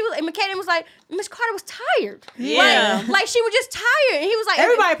McCaden was like, Miss Carter was tired. Yeah. Like she was just tired. And he was like,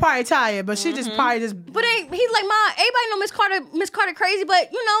 Everybody probably tired, but she just probably just. But he's like, Ma, everybody know Miss Carter crazy,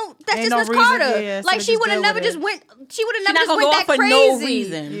 but you know, that's Ain't just no Miss reason, Carter. yeah, so like they she just would have deal never with just it. went she would have She never not just gonna went go that off for crazy. no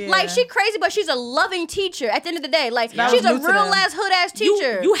reason. Yeah. Like she crazy, but she's a loving teacher at the end of the day. Like That she's was a new to real them. ass hood ass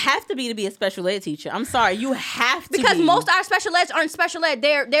teacher. You have to be a special ed teacher. I'm sorry, you have to because be. most of our special eds aren't special ed.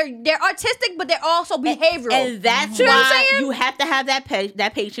 They're artistic, but they're also behavioral. And that's See what I'm why saying? you have to have that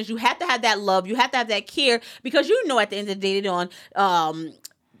that patience. You have to have that love. You have to have that care because you know at the end of the day they don't.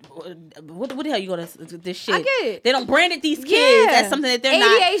 What the hell you gonna this shit? I get it. They don't brand it these kids Yeah. as something that they're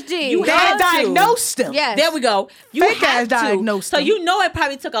not. ADHD. You They have to. diagnosed them. Yes. There we go. You Fake have ass to. diagnosed So them. you know it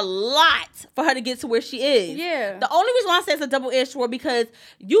probably took a lot for her to get to where she is. Yeah. The only reason why I say it's a double-edged sword because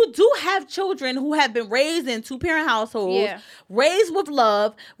you do have children who have been raised in two-parent households, Yeah. raised with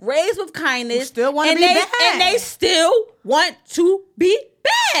love, raised with kindness, Who still wanna and be they, bad. and they still want to be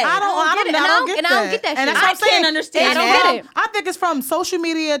bad. I don't get that. And that's I what I'm saying. can't understand I don't that. get it. I think it's from social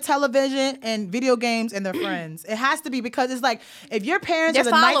media, television, and video games and their friends. It has to be because it's like if your parents They're are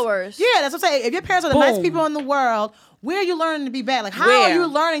the followers. Yeah, that's what I'm saying. If your parents are the nice Boom. people in the world, where are you learning to be bad? Like, how Where? are you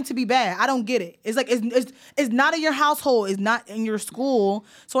learning to be bad? I don't get it. It's like it's not in your household. It's not in your school.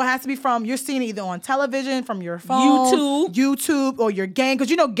 So it has to be from you're seeing it either on television, from your phone, YouTube, or your game. Because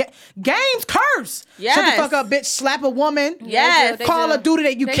you know games curse. Yes. Shut the fuck up, bitch. Slap a woman. Yes. They Call do. of Duty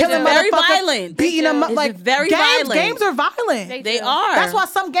that you They killing do. motherfuckers, Very violent. beating them up. It's Like very games, violent. games are violent. They do. are. That's why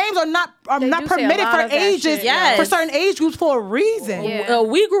some games are not They not do say a permitted lot for of that ages. shit. Yes. For certain age groups for a reason. Yeah.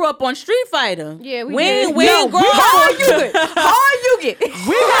 We grew up on Street Fighter. Yeah, we we did. ain't- we ain't grown up on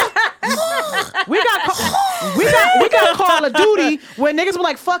We got Call of Duty where niggas were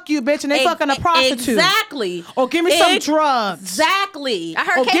like, "Fuck you, bitch," and they fucking a prostitute. Exactly. Or give me some drugs. Exactly. I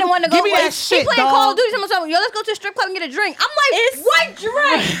heard Oh, Kaden wanted to go. give me that She shit, playing dog. Call of Duty. Someone told me, yo, let's go to a strip club and get a drink. I'm like, what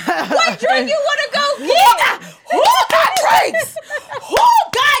drink? What drink you want to go get? Who got drinks? Who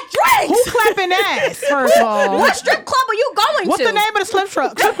got drinks? Who clapping ass? First of all, What strip club are you going what's to? the name of the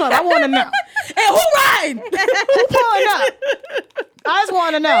strip club? I want to know. And who riding? Who pulling up? I just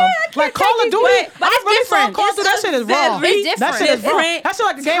want to know. Like Call of Duty, but I it's really saw different. Call of Duty. That It's shit is a raw. very That shit is raw. different That shit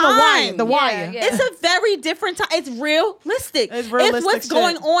like a game of Wire. The time. Wire. Yeah. It's a very different time. It's realistic. It's realistic what's shit.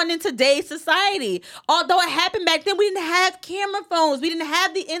 going on in today's society. Although it happened back then, we didn't have camera phones. We didn't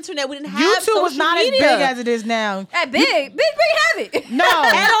have the internet. We didn't have YouTube was social not media. as big as it is now. Big have it. No,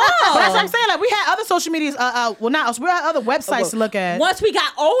 At all. But that's what I'm saying. Like we had other social medias. Well, not us. We had other websites to look at. Once we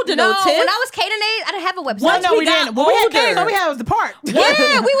got older, No, though, Tiff, when I was Kaden age, I didn't have a website. Once no, we we got didn't. When we had older. games, all we had was the park.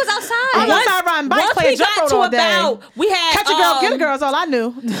 Yeah, we was outside. was outside riding bikes, once playing we jump got rope to all day. about, we had Catch a girl, get a girl is all I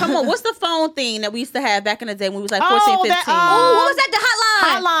knew. Come on, what's the phone thing that we used to have back in the day when we was like 14, Oh, 15? that, Oh, what was that? The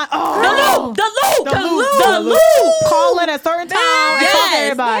hotline. Hotline. Oh, The loop. Call in at certain time and talk to Yes.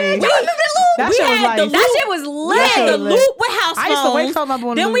 everybody. Do you remember the loop? That We shit was had the like. That shit was lit. We had the lit. loop with house I used to wake phones. up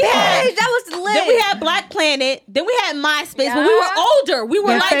on the Then loop. we had Yes, that was lit. Then we had Black Planet. Then we had MySpace. When we were Yeah. older, we were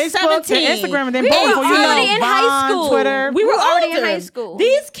Then like Facebook, 17. and Instagram, and then We boom, were before you already know, in high Vine, school. Twitter. We were already in older. high school.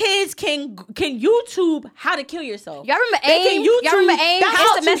 These kids can YouTube how to kill yourself. Y'all remember They can AIM? YouTube Y'all remember AIM? how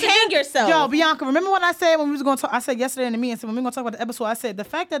Instant to Messenger? hang yourself. Yo, Bianca, remember when I said when we was going to? I said yesterday in the meeting, when we were going to talk about the episode, I said the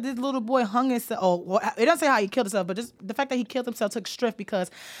fact that this little boy hung himself. Oh, well, it doesn't say how he killed himself, but just the fact that he killed himself took strength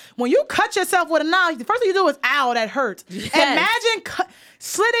because when you cut yourself with a knife, the first thing you do is ow, that hurts. Yes. Imagine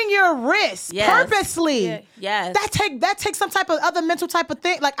slitting your wrist Yes. purposely. Yeah. Yes. That takes some type of other mental type of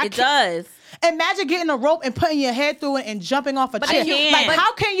thing. Like It does. Imagine getting a rope and putting your head through it and jumping off a chair. then Like, you-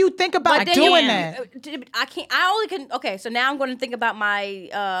 how can you think about But then doing you- that? I can't. I only can. Okay, so now I'm going to think about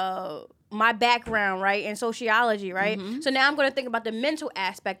my background, right, in sociology, right. So now I'm going to think about the mental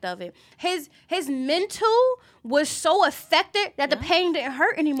aspect of it. His mental was so affected that the pain didn't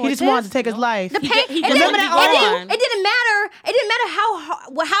hurt anymore. He just Tiff. wanted to take his life. The pain. he it didn't didn't- want to it go didn't- on. It didn't matter. It didn't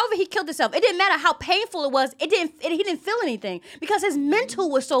matter however he killed himself. It didn't matter how painful it was. He didn't feel anything because his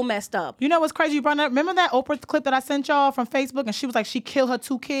mental was so messed up. You know what's crazy? You brought up. Remember that Oprah clip that I sent y'all from Facebook, and she was like, she killed her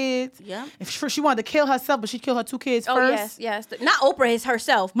 2 kids. Yeah. And she wanted to kill herself, but she killed her 2 kids Oh first. yes. Not Oprah is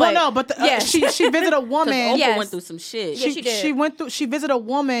herself. Well, But no, but yes. she visited a woman. Oprah Yes. went through some shit. Yeah, she did. She visited a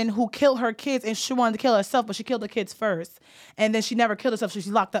woman who killed her kids, and she wanted to kill herself, but she killed the kids first, and then she never killed herself, so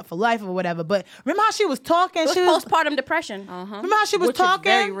she's locked up for life or whatever. But remember how she was talking? It was She was, postpartum depression. remember how she was Which talking?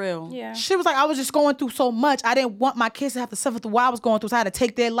 is very real. Yeah. She was like, I was just going through so much. I didn't want my kids to have to suffer through what I was going through, so I had to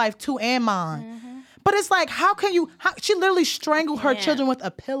take their life too and mine. But it's like, how can you? She literally strangled her can't. children with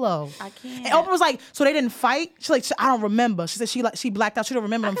a pillow. I can't. And Oprah was like, so they didn't fight. She's like, I don't remember. She said she blacked out. She don't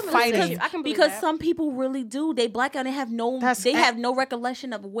remember them believe fighting. that. I can believe Because that. some people really do. They black out and have no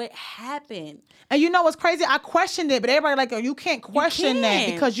recollection of what happened. And you know what's crazy? I questioned it, but everybody like, oh, you can't question that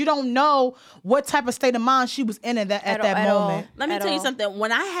can't. because you don't know what type of state of mind she was in at that At all. moment. Let me At tell you all. something.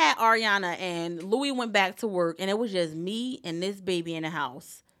 When I had Ariana and Louis went back to work and it was just me and this baby in the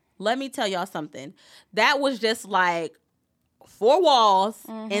house, let me tell y'all something. That was just like 4 walls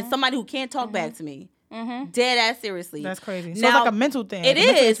and somebody who can't talk back to me. Dead ass seriously. That's crazy. So it's like a mental thing. It like a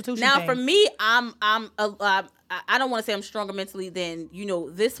mental is. institution Now thing. for me, I don't want to say I'm stronger mentally than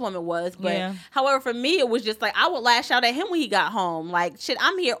this woman was, but Yeah. however, for me it was just like I would lash out at him when he got home. Like shit,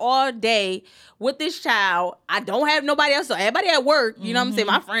 I'm here all day with this child. I don't have nobody else. So everybody at work, you know what I'm saying?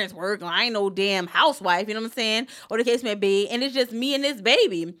 My friends work. I ain't no damn housewife. You know what I'm saying? Or the case may be. And it's just me and this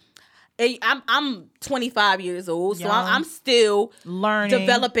baby. And I'm 25 years old, so Young. I'm still Learning.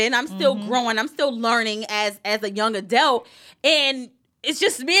 developing. I'm still growing. I'm still learning as a young adult, and it's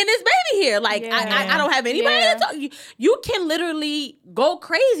just me and this baby here. Like Yeah. I don't have anybody Yeah. to talk. You can literally go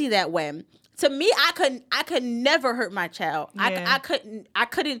crazy that way. to me, I could never hurt my child. Yeah. I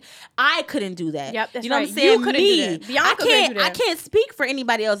couldn't do that. Yep, that's you know right. what I'm saying? You couldn't do that. Bianca couldn't do that. I can't speak for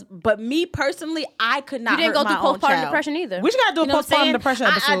anybody else, but me personally, I could not You didn't hurt go through my own postpartum child. depression either. We just gotta do a You know what I'm postpartum saying? depression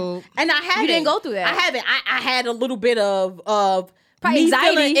episode. And I haven't. You didn't go through that. I haven't. I had a little bit of Probably me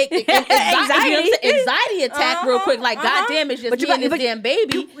anxiety. feeling anxiety attack real quick. Like, goddamn, it's just me and this damn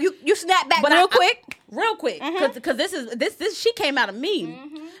baby. You snap back But real quick. Real quick, because this she came out of me.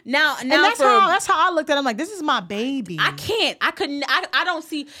 Now And that's how I looked at him. Like, this is my baby. I can't. I couldn't. I don't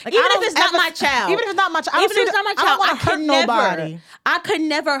see. Like, even I if don't it's not ever- my child. even if it's not my child, I Even don't if it's see not my the- I don't child. wanna I could hurt never. nobody. I could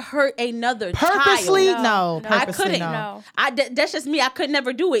never hurt another Purposely, child. no. No. I Purposely, couldn't. no. That's just me. I could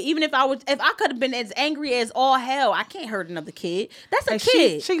never do it. Even if I could have been as angry as all hell. I can't hurt another kid. That's a Like,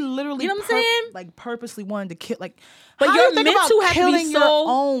 kid. She literally, You know what I'm saying? Like, purposely wanted to kill. Like, But how your you think about mental has to killing be your so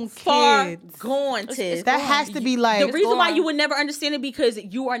own far kids? gone, Tiz. That has to be like The reason why gone. you would never understand it because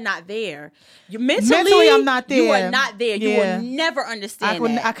you are not there. You Mentally, I'm not You there. are not there. You Yeah. will never understand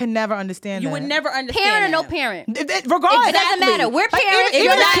that. I could never understand You that. would never understand Parent or no that. parent. Regardless, It doesn't matter. We're Like, parents. even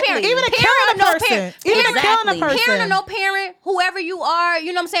You're not a- parent. even a Parent killing or a no person. parent. Even a killing a Exactly. person. Parent or no parent, whoever you are, you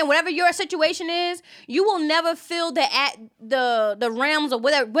know what I'm saying, whatever your situation is, you will never feel the realms or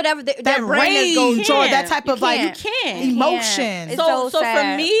whatever that their brain is going rage through. or that type You of like can't. You can't. emotion. It's So so for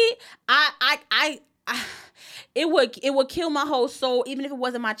sad. me, I it would kill my whole soul, even if it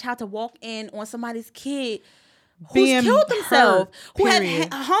wasn't my child, to walk in on somebody's kid who's Being killed themselves, hurt, who have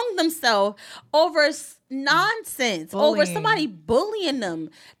period. hung themselves over nonsense, over Bullying. somebody bullying them.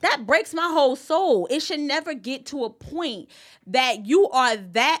 That breaks my whole soul. It should never get to a point that you are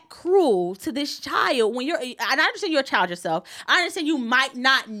that cruel to this child when and I understand you're a child yourself. I understand you might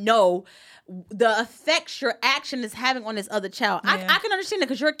not know the effects your action is having on this other child. Yeah. I can understand that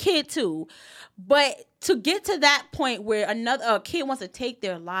because you're a kid too. But to get to that point where a kid wants to take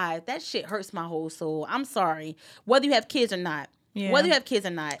their life, that shit hurts my whole soul. I'm sorry. Whether you have kids or not. Yeah. Whether you have kids or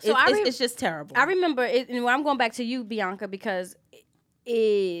not. So It's just terrible. I remember it, and I'm going back to you, Bianca, because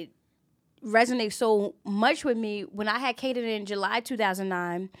it resonates so much with me. When I had Kaden in July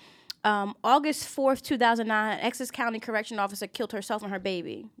 2009, August 4th, 2009, Essex County Correction Officer killed herself and her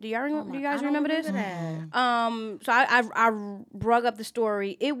baby. Do y'all remember? Do you guys remember this? So I brung up the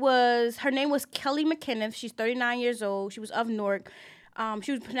story. Her name was Kelly McKinnon. She's 39 years old. She was of Newark.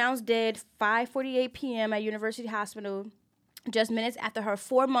 She was pronounced dead 5:48 p.m. at University Hospital, just minutes after her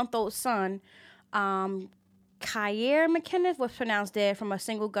 4-month-old son, Kyer McKinnon, was pronounced dead from a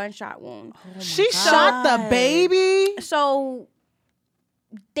single gunshot wound. She shot the baby. So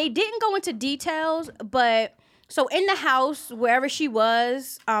they didn't go into details, but so in the house, wherever she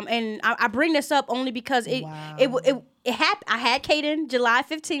was, and I bring this up only because it happened. I had Kaden July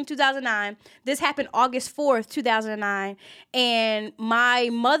 15, 2009. This happened August 4th, 2009. And my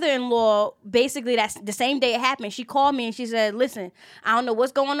mother-in-law, basically that's the same day it happened, she called me and she said, listen, I don't know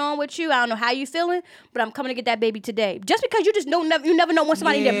what's going on with you. I don't know how you feeling, but I'm coming to get that baby today. Just because you just you never know when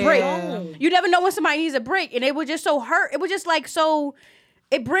somebody needs a break. You never know when somebody needs a break. And it was just so hurt. It was just like so...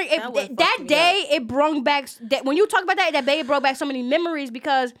 That day it brought back when you talk about that baby brought back so many memories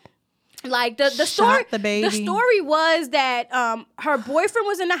because like the story the baby. The story was that her boyfriend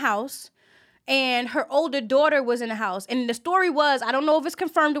was in the house and her older daughter was in the house, and the story was, I don't know if it's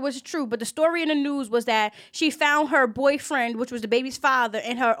confirmed or was true, but the story in the news was that she found her boyfriend, which was the baby's father,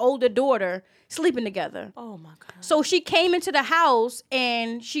 and her older daughter sleeping together. Oh my God. So she came into the house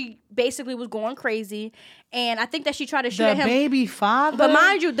and she basically was going crazy. And I think that she tried to shoot at The him. baby father. But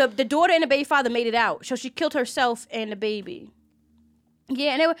mind you, the daughter and the baby father made it out. So she killed herself and the baby.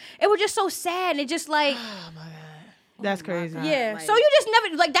 Yeah, and it was just so sad. And it just like... That's crazy. Yeah. So you just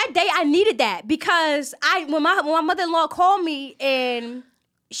never... Like, that day, I needed that. Because when my mother-in-law called me and...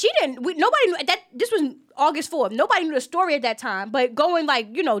 She didn't... Nobody knew... This was August 4th. Nobody knew the story at that time. But going,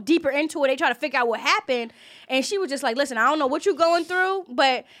 like, deeper into it, they tried to figure out what happened. And she was just like, listen, I don't know what you're going through.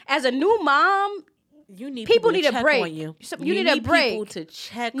 But as a new mom... You need people to need a check break. on you. You need a break. People to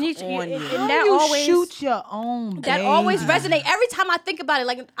check You need- on you. and How that you always- shoot your own baby? That always resonates every time I think about it.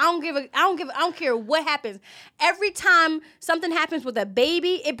 Like I don't care what happens. Every time something happens with a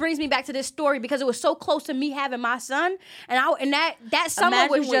baby, it brings me back to this story because it was so close to me having my son, and that summer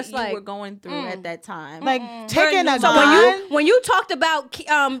Imagine was what just you like were going through at that time. Like taking a So gun. when you talked about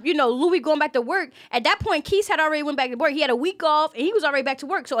Louis going back to work, at that point Keith had already went back to work. He had a week off and he was already back to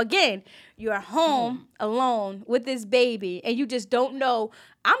work. So again, you're home alone with this baby and you just don't know.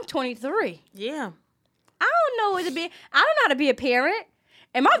 I'm 23. Yeah. I don't know I don't know how to be a parent.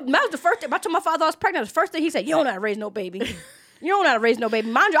 And my was the first thing. I told my father I was pregnant. The first thing he said, "You don't know how to raise no baby." You don't know how to raise no baby.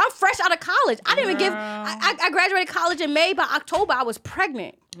 Mind you, I'm fresh out of college. I didn't even give. I graduated college in May. By October, I was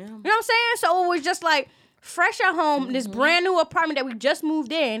pregnant. You know what I'm saying? So it was just like fresh at home, this brand new apartment that we just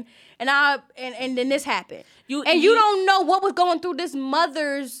moved in, and then this happened. You don't know what was going through this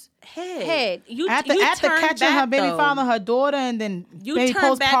mother's head. After catching her baby father, her daughter, and then baby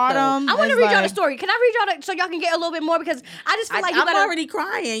postpartum. I want to read y'all the story. Can I read y'all so y'all can get a little bit more? Because I just feel like I'm already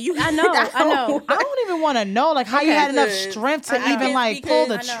crying. I know. I don't even want to know how you had enough strength to even pull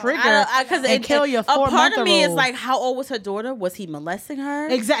the trigger and kill your 4-month-old. Part of me is like, how old was her daughter? Was he molesting her?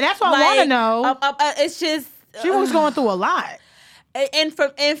 Exactly. That's what I want to know. It's just she was going through a lot. And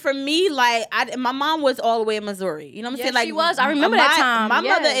for me, my mom was all the way in Missouri. You know what I'm saying? Like she was. I remember that time. My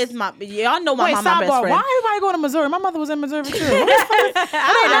mother is y'all know my mom, my best friend. Why everybody going to Missouri? My mother was in Missouri too.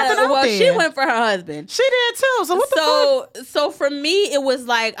 Well, she went for her husband. She did too. So what the fuck? So for me, it was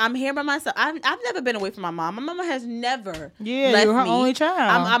like I'm here by myself. I've never been away from my mom. My mama has never. Yeah, left you're her me. only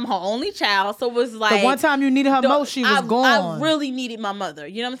child. I'm her only child. So it was like the one time you needed her most, she was gone. I really needed my mother.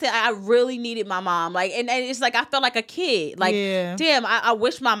 You know what I'm saying? I really needed my mom. And it's like I felt like a kid. Damn, I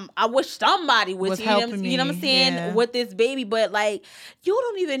wish somebody was here, helping me. You know what I'm saying, with this baby, but you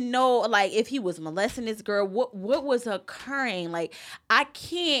don't even know if he was molesting this girl, what was occurring. I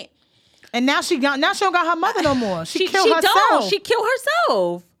can't. And now she don't got her mother no more. She killed herself. She killed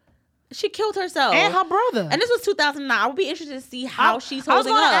herself. She killed herself and her brother. And this was 2009. I would be interested to see how she's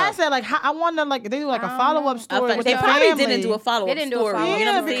holding up. I was going to ask that. I wonder, they do a follow-up story. With they probably family. didn't do a follow-up story. You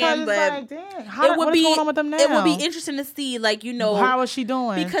know what I'm saying? But damn, what's going on with them now? It would be interesting to see, how is she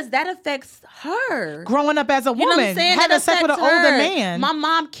doing? Because that affects her growing up as a woman, you know what I'm saying? having sex with an older man. My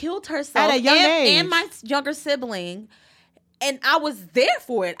mom killed herself at a young age, and my younger sibling. And I was there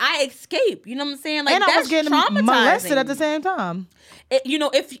for it. I escaped. You know what I'm saying? And that's I was getting molested at the same time.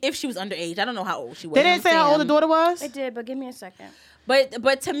 If she was underage, I don't know how old she was. They didn't say how old the daughter was? They did, but give me a second.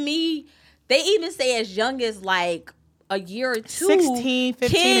 But to me, they even say as young as a year or two. 16,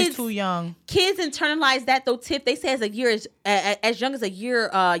 15 is too young. Kids internalize that though, Tiff. They say as young as a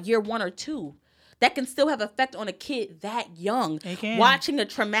year 1 or 2. That can still have effect on a kid that young, watching a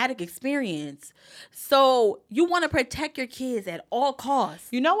traumatic experience. So you want to protect your kids at all costs.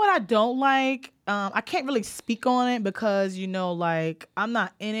 You know what I don't like? I can't really speak on it because, I'm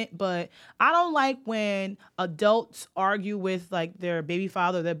not in it, but I don't like when adults argue with their baby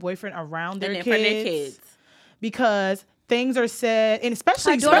father or their boyfriend around their kids. Because things are said, and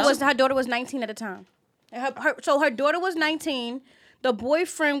especially her daughter was 19 at the time. So her daughter was 19. The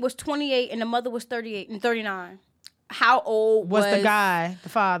boyfriend was 28 and the mother was 38 and 39. How old was the guy, the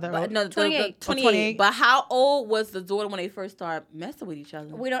father? 28. 28. But how old was the daughter when they first started messing with each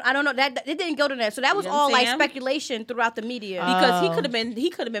other? I don't know. That it didn't go to that. So that was all speculation throughout the media. Because he could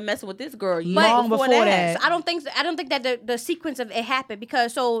have been messing with this girl long before that. So I don't think that the sequence of it happened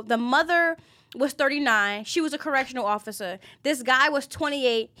because the mother was 39. She was a correctional officer. This guy was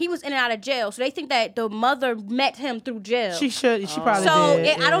 28. He was in and out of jail. So they think that the mother met him through jail. She probably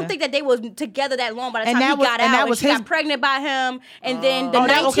did. I don't think that they was together that long by the time he got out. And she got pregnant by him. And then the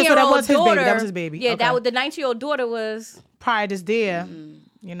 19-year-old daughter. That was his baby. Yeah, that was the 19-year-old daughter was probably just there.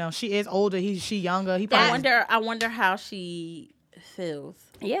 She is older. She younger. I wonder how she feels.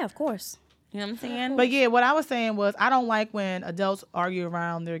 Yeah, of course. You know what I'm saying? But yeah, what I was saying was I don't like when adults argue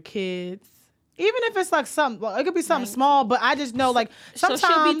around their kids. Even if it's something, it could be something small, but I just know sometimes. So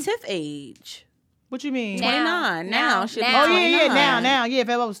she'll be Tiff age. What you mean? 29 now. She'll be 29. Now. Yeah, if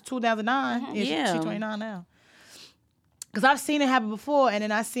it was 2009, she's 29 now. Because I've seen it happen before, and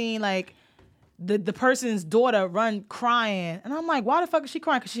then I seen the person's daughter run crying, and I'm like, why the fuck is she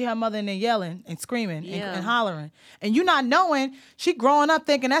crying? Because she had her mother in there yelling and screaming and hollering, and you not knowing she growing up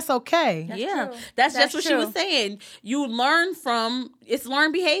thinking that's okay. That's just what she was saying. You learn from it's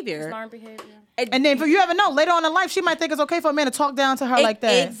learned behavior. And then if you ever know, later on in life, she might think it's okay for a man to talk down to her like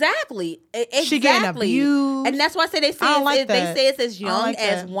that. Exactly. She getting abused. And that's why I say they say it's as young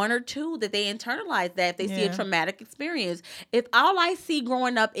as 1 or 2 that they internalize that if they see a traumatic experience. If all I see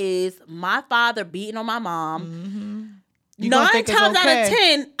growing up is my father beating on my mom, 9 times out of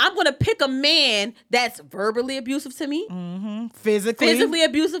 10, I'm going to pick a man that's verbally abusive to me, physically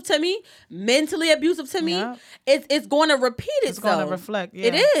abusive to me, mentally abusive to me. Yeah. It's going to repeat itself. It's going to reflect. Yeah.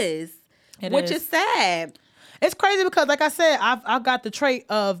 It is. Which is sad. It's crazy because, like I said, I've got the trait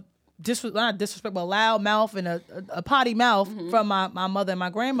of not disrespect, but loud mouth and a potty mouth from my mother and my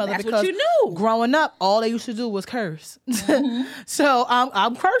grandmother. That's because what you knew. Growing up, all they used to do was curse. So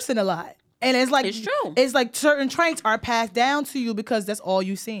I'm cursing a lot. And it's true. It's like certain traits are passed down to you because that's all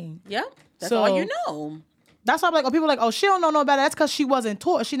you seen. Yeah. That's all you know. That's why I'm like, people are like, oh, she don't know no better. That's because she wasn't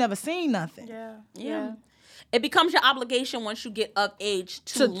taught. She never seen nothing. Yeah. it becomes your obligation once you get of age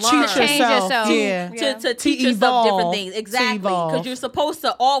to learn. teach Change yourself. Yeah. To teach yourself evolve. different things. Exactly. evolve. Because you're supposed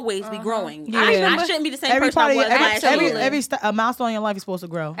to always be growing. Yeah. I shouldn't be the same person I was last year. every milestone in your life, you're supposed to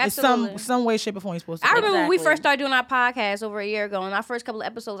grow. Absolutely. It's some way, shape, or form you're supposed to I grow. remember when we Exactly. first started doing our podcast over a year ago, and our first couple of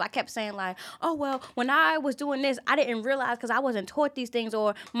episodes, I kept saying like, "Oh well, when I was doing this, I didn't realize because I wasn't taught these things,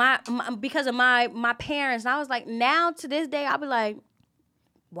 or my because of my parents." And I was like, now to this day, I'll be like,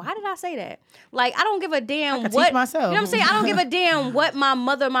 why did I say that? Like, I don't give a damn could what. teach myself. You know what I'm saying? I don't give a damn what my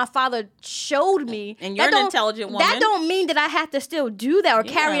mother, my father showed me. And you're That an don't- intelligent woman. That don't mean that I have to still do that or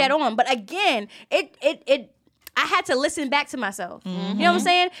carry Yeah. that on. But again, I had to listen back to myself. You know what I'm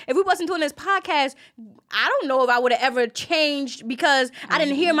saying? If we wasn't doing this podcast, I don't know if I would have ever changed because I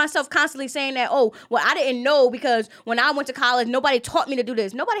didn't hear myself constantly saying that, oh, well, I didn't know because when I went to college, nobody taught me to do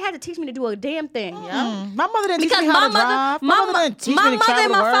this. Nobody had to teach me to do a damn thing. My mother didn't Because teach me how to drive. my mother didn't teach mother me to travel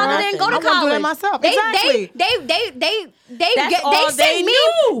and the my father world. didn't go to I wouldn't do college. that myself. They Exactly. That's all sent they me.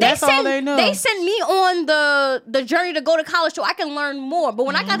 knew. That's all they knew. They sent me on the journey to go to college so I can learn more. But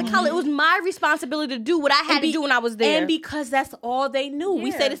when I got to college, it was my responsibility to do what I had to do when I was there. And because that's all they knew.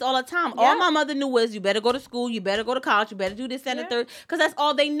 We Yeah. say this all the time. Yeah. All my mother knew was you better go to school, you better go to college, you better do this and the third. Because that's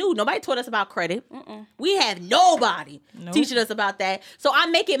all they knew. Nobody taught us about credit. We have nobody teaching us about that. So I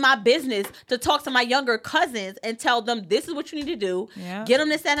make it my business to talk to my younger cousins and tell them this is what you need to do. Yeah. Get them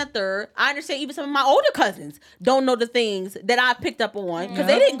this and the third. I understand even some of my older cousins don't know the things that I picked up on because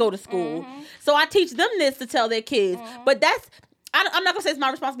they didn't go to school. So I teach them this to tell their kids. But that's I'm not gonna say it's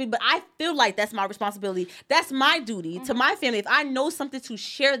my responsibility, but I feel like that's my responsibility. That's my duty to my family. If I know something, to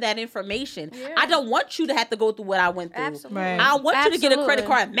share that information. I don't want you to have to go through what I went through. Absolutely. Right. I want you to get a credit Absolutely.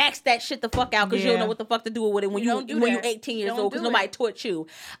 card and max that shit the fuck out because you don't Yeah. know what the fuck to do with it when You don't do when that. you're 18 years Don't old because do nobody it. taught you.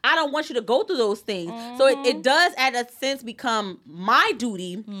 I don't want you to go through those things. So it does, at a sense, become my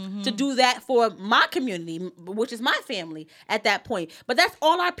duty to do that for my community, which is my family at that point. But that's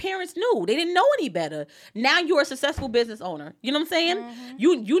all our parents knew. They didn't know any better. Now you're a successful business owner. You know what I'm saying?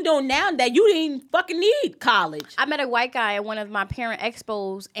 You know now that you didn't fucking need college. I met a white guy at one of my parent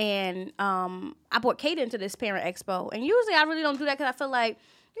expos, and I brought Kaden to this parent expo. And usually I really don't do that because I feel like,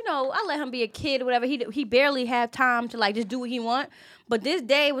 you know, I let him be a kid or whatever. He barely had time to like just do what he want. But this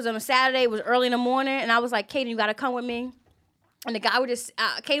day was on a Saturday. It was early in the morning, and I was like, Kaden, you gotta come with me. And the guy was just,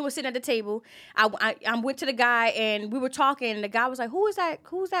 Kaden was sitting at the table. I went to the guy and we were talking. And the guy was like, "Who is that?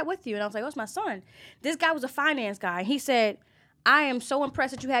 Who's that with you?" And I was like, "Oh, it's my son." This guy was a finance guy. He said, "I am so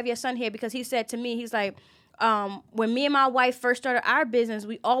impressed that you have your son here," because he said to me, he's like, when me and my wife first started our business,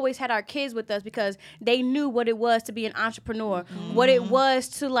 we always had our kids with us because they knew what it was to be an entrepreneur, what it was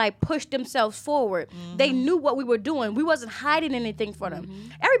to like push themselves forward. They knew what we were doing. We wasn't hiding anything for them.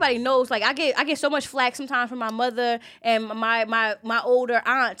 Everybody knows. Like I get so much flack sometimes from my mother and my older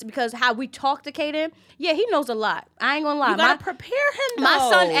aunts because how we talk to Kaden. Yeah, he knows a lot. I ain't gonna lie. You gotta prepare him. my though.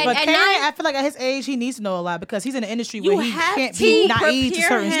 son But at Kaden, 9 I feel like at his age, he needs to know a lot because he's in an industry where he have can't to be naive to prepare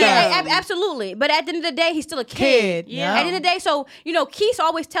certain him. stuff. Yeah, absolutely. But at the end of the day, he's still a kid. Yeah. At the end of the day, so you know, Keith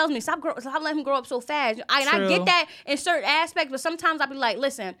always tells me, stop letting him grow up so fast. And I True. get that in certain aspects, but sometimes I be like,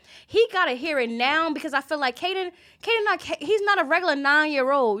 listen, he gotta hear it now because I feel like he's not a regular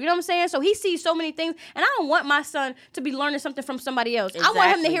 9-year-old. You know what I'm saying? So he sees so many things, and I don't want my son to be learning something from somebody else. I want him to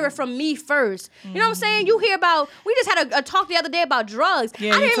Exactly. hear it from me first. You know what I'm saying? You hear about. We just had a talk the other day about drugs.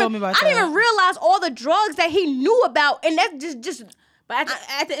 Yeah, you told me about I didn't that. even realize all the drugs that he knew about, and that's just. But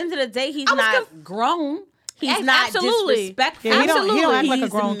at the end of the day, he's I was not grown. He's not Absolutely. disrespectful. Yeah, he don't act like a He's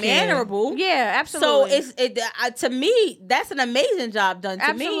grown kid. mannerable. Yeah, absolutely. So to me, that's an amazing job done. To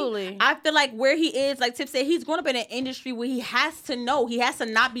Absolutely. me, I feel like where he is, like Tip said, he's grown up in an industry where he has to know. He has to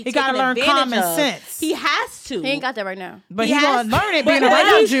not be. He taken gotta learn advantage common of. sense. He has to. He ain't got that right now. But He he's has gonna learn it but being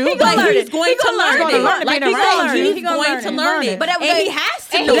around you. He gonna learn He's it. going He to gonna learn learn it. it. Like Like he's you around said, you. he's going to learn it. But And he has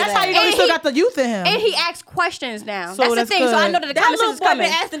to know That's how you know he And still he- got the youth in him. And he asks questions now. So that's the that's thing. So I good. know that the that conversation little is boy coming.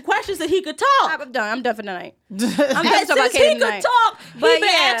 been asking questions that he could talk. I'm done. I'm done for tonight. I'm done And talking about since he Kaden could tonight. talk, he But been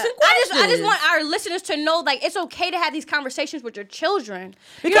asking I just questions. want our listeners to know, like, it's okay to have these conversations with your children.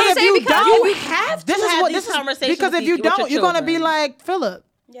 Because you know what I'm if saying? you Because don't, you have to have these conversations because if with you your don't, you're gonna be children. like Philip,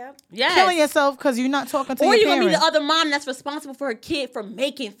 Yes. killing yourself because you're not talking to Or your you're gonna be parents. the other mom that's responsible for her kid for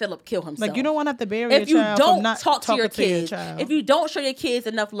making Philip kill himself. Like you don't want to have to bury if your you child don't from not talk to your talking kids, child. if you don't show your kids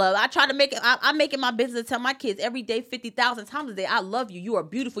enough love, I try to make it. I make it my business to tell my kids every day, 50,000 times a day, I love you. You are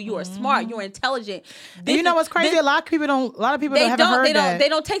beautiful. You are smart. You are intelligent. And you know what's crazy? A lot of people don't haven't heard that. They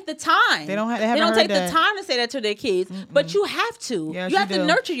don't take the time. They haven't They don't heard take that. the time to say that to their kids. But you have to. Yes, you have you to do.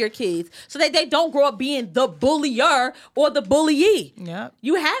 nurture your kids so that they don't grow up being the bullier or the bullyee. Yep.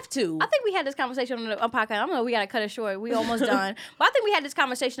 You have to. I think we had this conversation on the podcast. I don't know. We gotta cut it short. We almost done. But I think we had this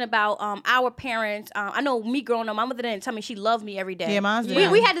conversation about our parents. I know me growing up, my mother didn't tell me she loved me every day. Yeah, mine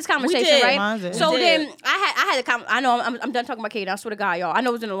did. We had this conversation, did. right? Mine did. So We then did. I had a I know I'm done talking about Kaden. I swear to God, y'all. I know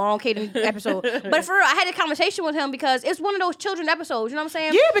it was in a long Kaden episode, but for real, I had a conversation with him because it's one of those children episodes. You know what I'm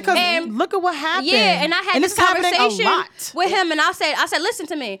saying? Yeah, because And- look at what happened. yeah, and I had this it's happening conversation a lot. with him, and I said, listen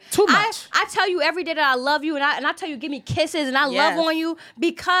to me. Too much. I tell you every day that I love you, and I tell you give me kisses, and I Yes. love on you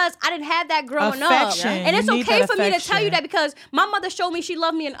because I didn't have that growing Affection. up. And it's You need okay that for me to tell you affection. that because my mother showed me she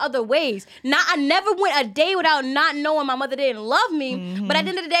loved me in other ways. I never went a day without not knowing my mother didn't love me. But at the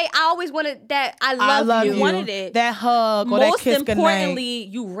end of the day, I always wanted that I love you. wanted it. That hug or that Most kiss goodnight. importantly,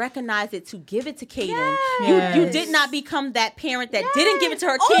 you recognize it to give it to Kaden. Yes. You did not become that parent that didn't give it to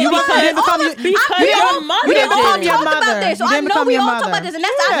her kid You because didn't become your- because you your didn't- mother you didn't did become it. your Talked mother. about this, so You I didn't know become we your all mother. talk about this, and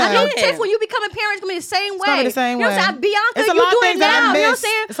that's I know Yeah. Tiff. When you becoming parents, it's gonna be the same way. gonna be the same You know what I'm way. saying? Bianca, It's a you lot of do it things that I now. You know what I'm miss.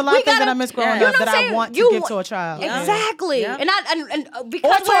 saying? It's a lot of things that I miss growing you know up what that I'm I saying? want to You give to a child. Yeah. Exactly. Yeah. And Or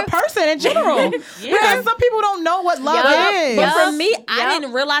because to a person in general. Because some people don't know what love Yup. is. But Yup. for me, I Yup.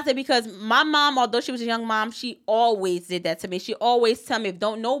 didn't realize it because my mom, although she was a young mom, she always did that to me. She always tell me, if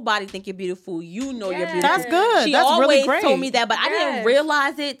don't nobody think you're beautiful, you know you're beautiful. That's good. She That's always really great. told me that, but I didn't Yes.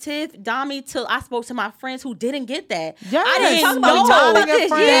 realize it, Tiff, Dami, till I spoke to my friends who didn't get that. Yes. I didn't Talk know. about- we talked about this,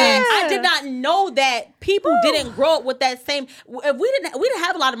 friends. yeah. I did not know that people didn't grow up with that same. If we didn't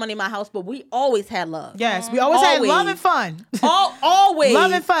have a lot of money in my house, but we always had love. Yes, we always had Always. love and fun. Always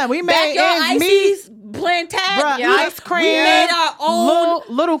Love and fun. We made backyard ends meet. ices, playing tag. Bruh, we- ice cream. We made our own.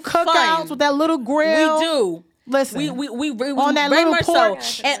 little cookouts fun. with that little grill. We do. Listen, We on that very little much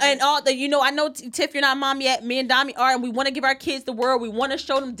porch. so. And all the, I know Tiff, you're not mom yet. Me and Dami are, and we want to give our kids the world. We want to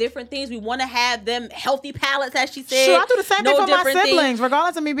show them different things. We want to have them healthy palates, as she said. Sure, I do the same No thing for my different siblings. things.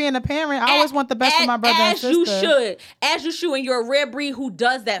 Regardless of me being a parent, I always want the best for my brother and sister. As you should, and you're a rare breed who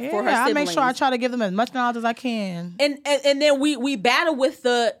does that for her Yeah, I siblings. make sure I try to give them as much knowledge as I can. And then we battle with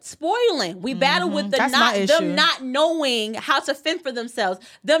the spoiling. We battle with the That's my issue. them not knowing how to fend for themselves.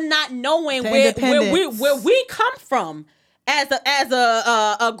 Them not knowing The where we come from as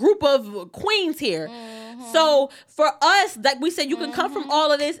a group of queens here. So for us, like we said, you can come from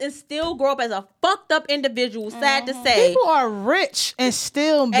all of this and still grow up as a fucked up individual. Sad to say. People are rich and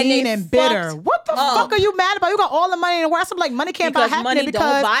still they mean and bitter. fucked What the up. fuck are you mad about? You got all the money in the world. I'm like, money can't buy Because happiness money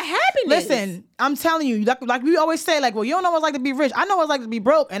because don't buy happiness. Listen, I'm telling you, like we always say, like, well, you don't know what it's like to be rich. I know what it's like to be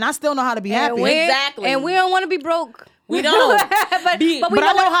broke, and I still know how to be happy. Exactly. And we don't want to be broke. We don't. but we But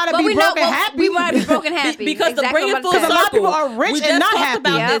I know how to but be we broke and well, happy. We want to be broke and happy. Because to Exactly bring it what full I'm circle, a lot of people are rich we and just not talked happy.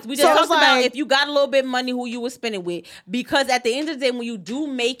 about Yep. this. We So just it's talked about like- if you got a little bit of money, who you was spending with. Because at the end of the day, when you do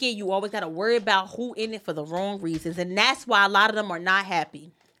make it, you always got to worry about who in it for the wrong reasons, and that's why a lot of them are not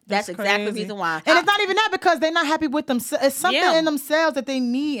happy. That's exactly the crazy. reason why. And it's not even that because they're not happy with themselves. It's something Yeah. in themselves that they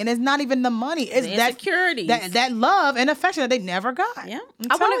need, and it's not even the money. It's The that insecurities. that love and affection that they never got. Yeah.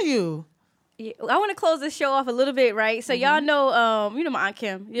 I'm telling you. Yeah, I want to close this show off a little bit, right? So y'all know, my Aunt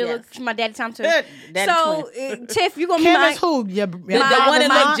Kim. Yes. My daddy time too. Daddy So Tiff, you gonna be Kim my is who? the one my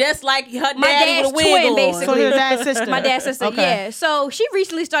that aunt- looked just like her my daddy dad's with a wig twin, on. basically. So your dad's sister. my dad's sister. Okay. Yeah. So she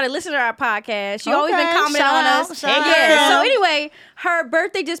recently started listening to our podcast. She always been Okay, commenting shout on out, us. shout Yeah. out. So anyway, her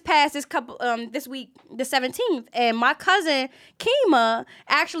birthday just passed this week, the 17th, and my cousin Kima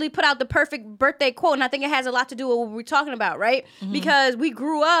actually put out the perfect birthday quote, and I think it has a lot to do with what we're talking about, right? Because we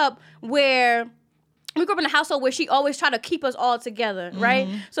grew up in a household where she always tried to keep us all together, right?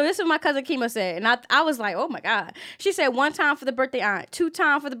 So this is what my cousin Kima said, and I was like, oh my God. She said, 1 time for the birthday aunt, 2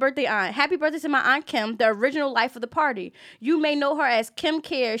 times for the birthday aunt. Happy birthday to my Aunt Kim, the original life of the party. You may know her as Kim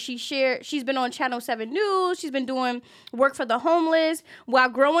Care. She's been on Channel 7 News. She's been doing work for the homeless. While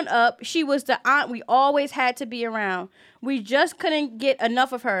growing up, she was the aunt we always had to be around. We just couldn't get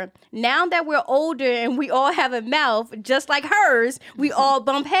enough of her. Now that we're older and we all have a mouth just like hers, we all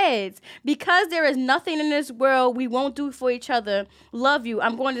bump heads. Because there is nothing in this world we won't do for each other. Love you.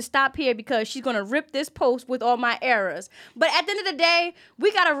 I'm going to stop here because she's going to rip this post with all my errors. But at the end of the day,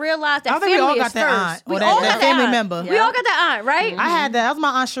 we got to realize that I think family we all is got that first. aunt or We that- all that got family aunt. member. We all got that aunt, right? I had that. That was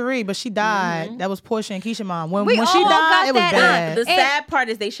my Aunt Cherie, but she died. That was Portia and Keisha mom. When We she all got died, it was that bad. aunt. The sad part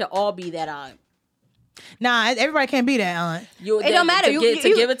is they should all be that aunt. Nah, everybody can't be that aunt. It don't matter. To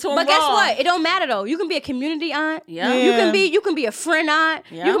give it to them. But guess what? It don't matter though. You can be a community aunt. Yeah. You can be a friend aunt.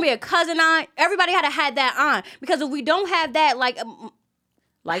 Yeah. You can be a cousin aunt. Everybody had to have that aunt because if we don't have that, like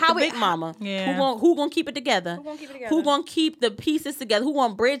Like How the big mama. Yeah. Who gonna keep it together? Who gonna keep it together? Who gonna keep the pieces together? Who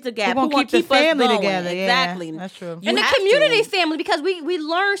gonna bridge the gap? Who gonna keep the us family going? together? Yeah, Exactly. that's true. You And the have community to. family, because we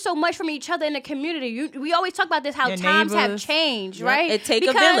learn so much from each other in the community. We always talk about this, how Your times have neighbors. changed, Yep. right? It takes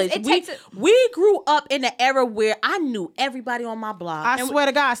a Because village. It takes We grew up in an era where I knew everybody on my block. I swear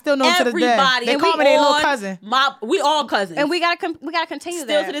to God, I still know him to this day. Everybody. They And call we me their little on cousin. We all cousins. and we gotta continue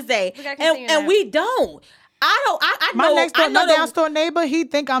still that. to this day. We gotta continue And that. we don't. I My know. next door, I know my the- down store neighbor, he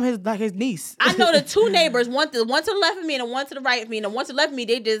think I'm his niece. I know the two neighbors, one to the left of me and the one to the right of me. And the one to the left of me,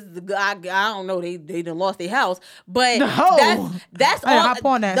 they just, I don't know, they done lost their house. But No. that's I all. hop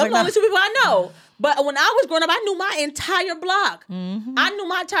on that. Those Like, are the only two people I know. But when I was growing up, I knew my entire block. Mm-hmm. I knew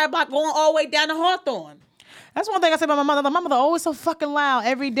my entire block going all the way down to Hawthorne. That's one thing I say about my mother. My mother always so fucking loud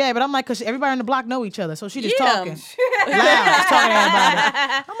every day, but I'm like, cause everybody on the block know each other, so she just Yeah. talking loud, just talking to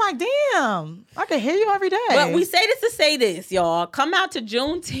everybody. I'm like, damn, I can hear you every day. But we say this to say this, y'all. Come out to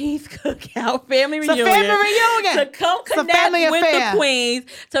Juneteenth cookout family It's a reunion. family reunion. To come It's a connect family with affair. the queens.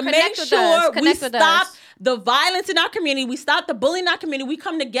 To Connect make with sure us. we Connect with stop us. the violence in our community. We stop the bullying in our community. We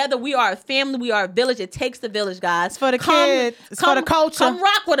come together. We are a family. We are a village. It takes the village, guys. It's for the kids. It's for the culture. Come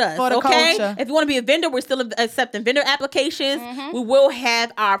rock with us, For the okay? culture. If you want to be a vendor, we're still accepting vendor applications. Mm-hmm. We will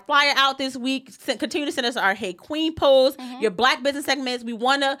have our flyer out this week. Continue to send us our Hey Queen posts, Mm-hmm. your Black business segments. We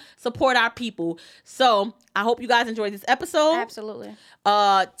want to support our people. So I hope you guys enjoyed this episode. Absolutely.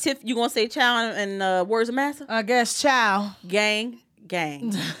 Tiff, you gonna say ciao and words of massa? I guess, ciao. Gang.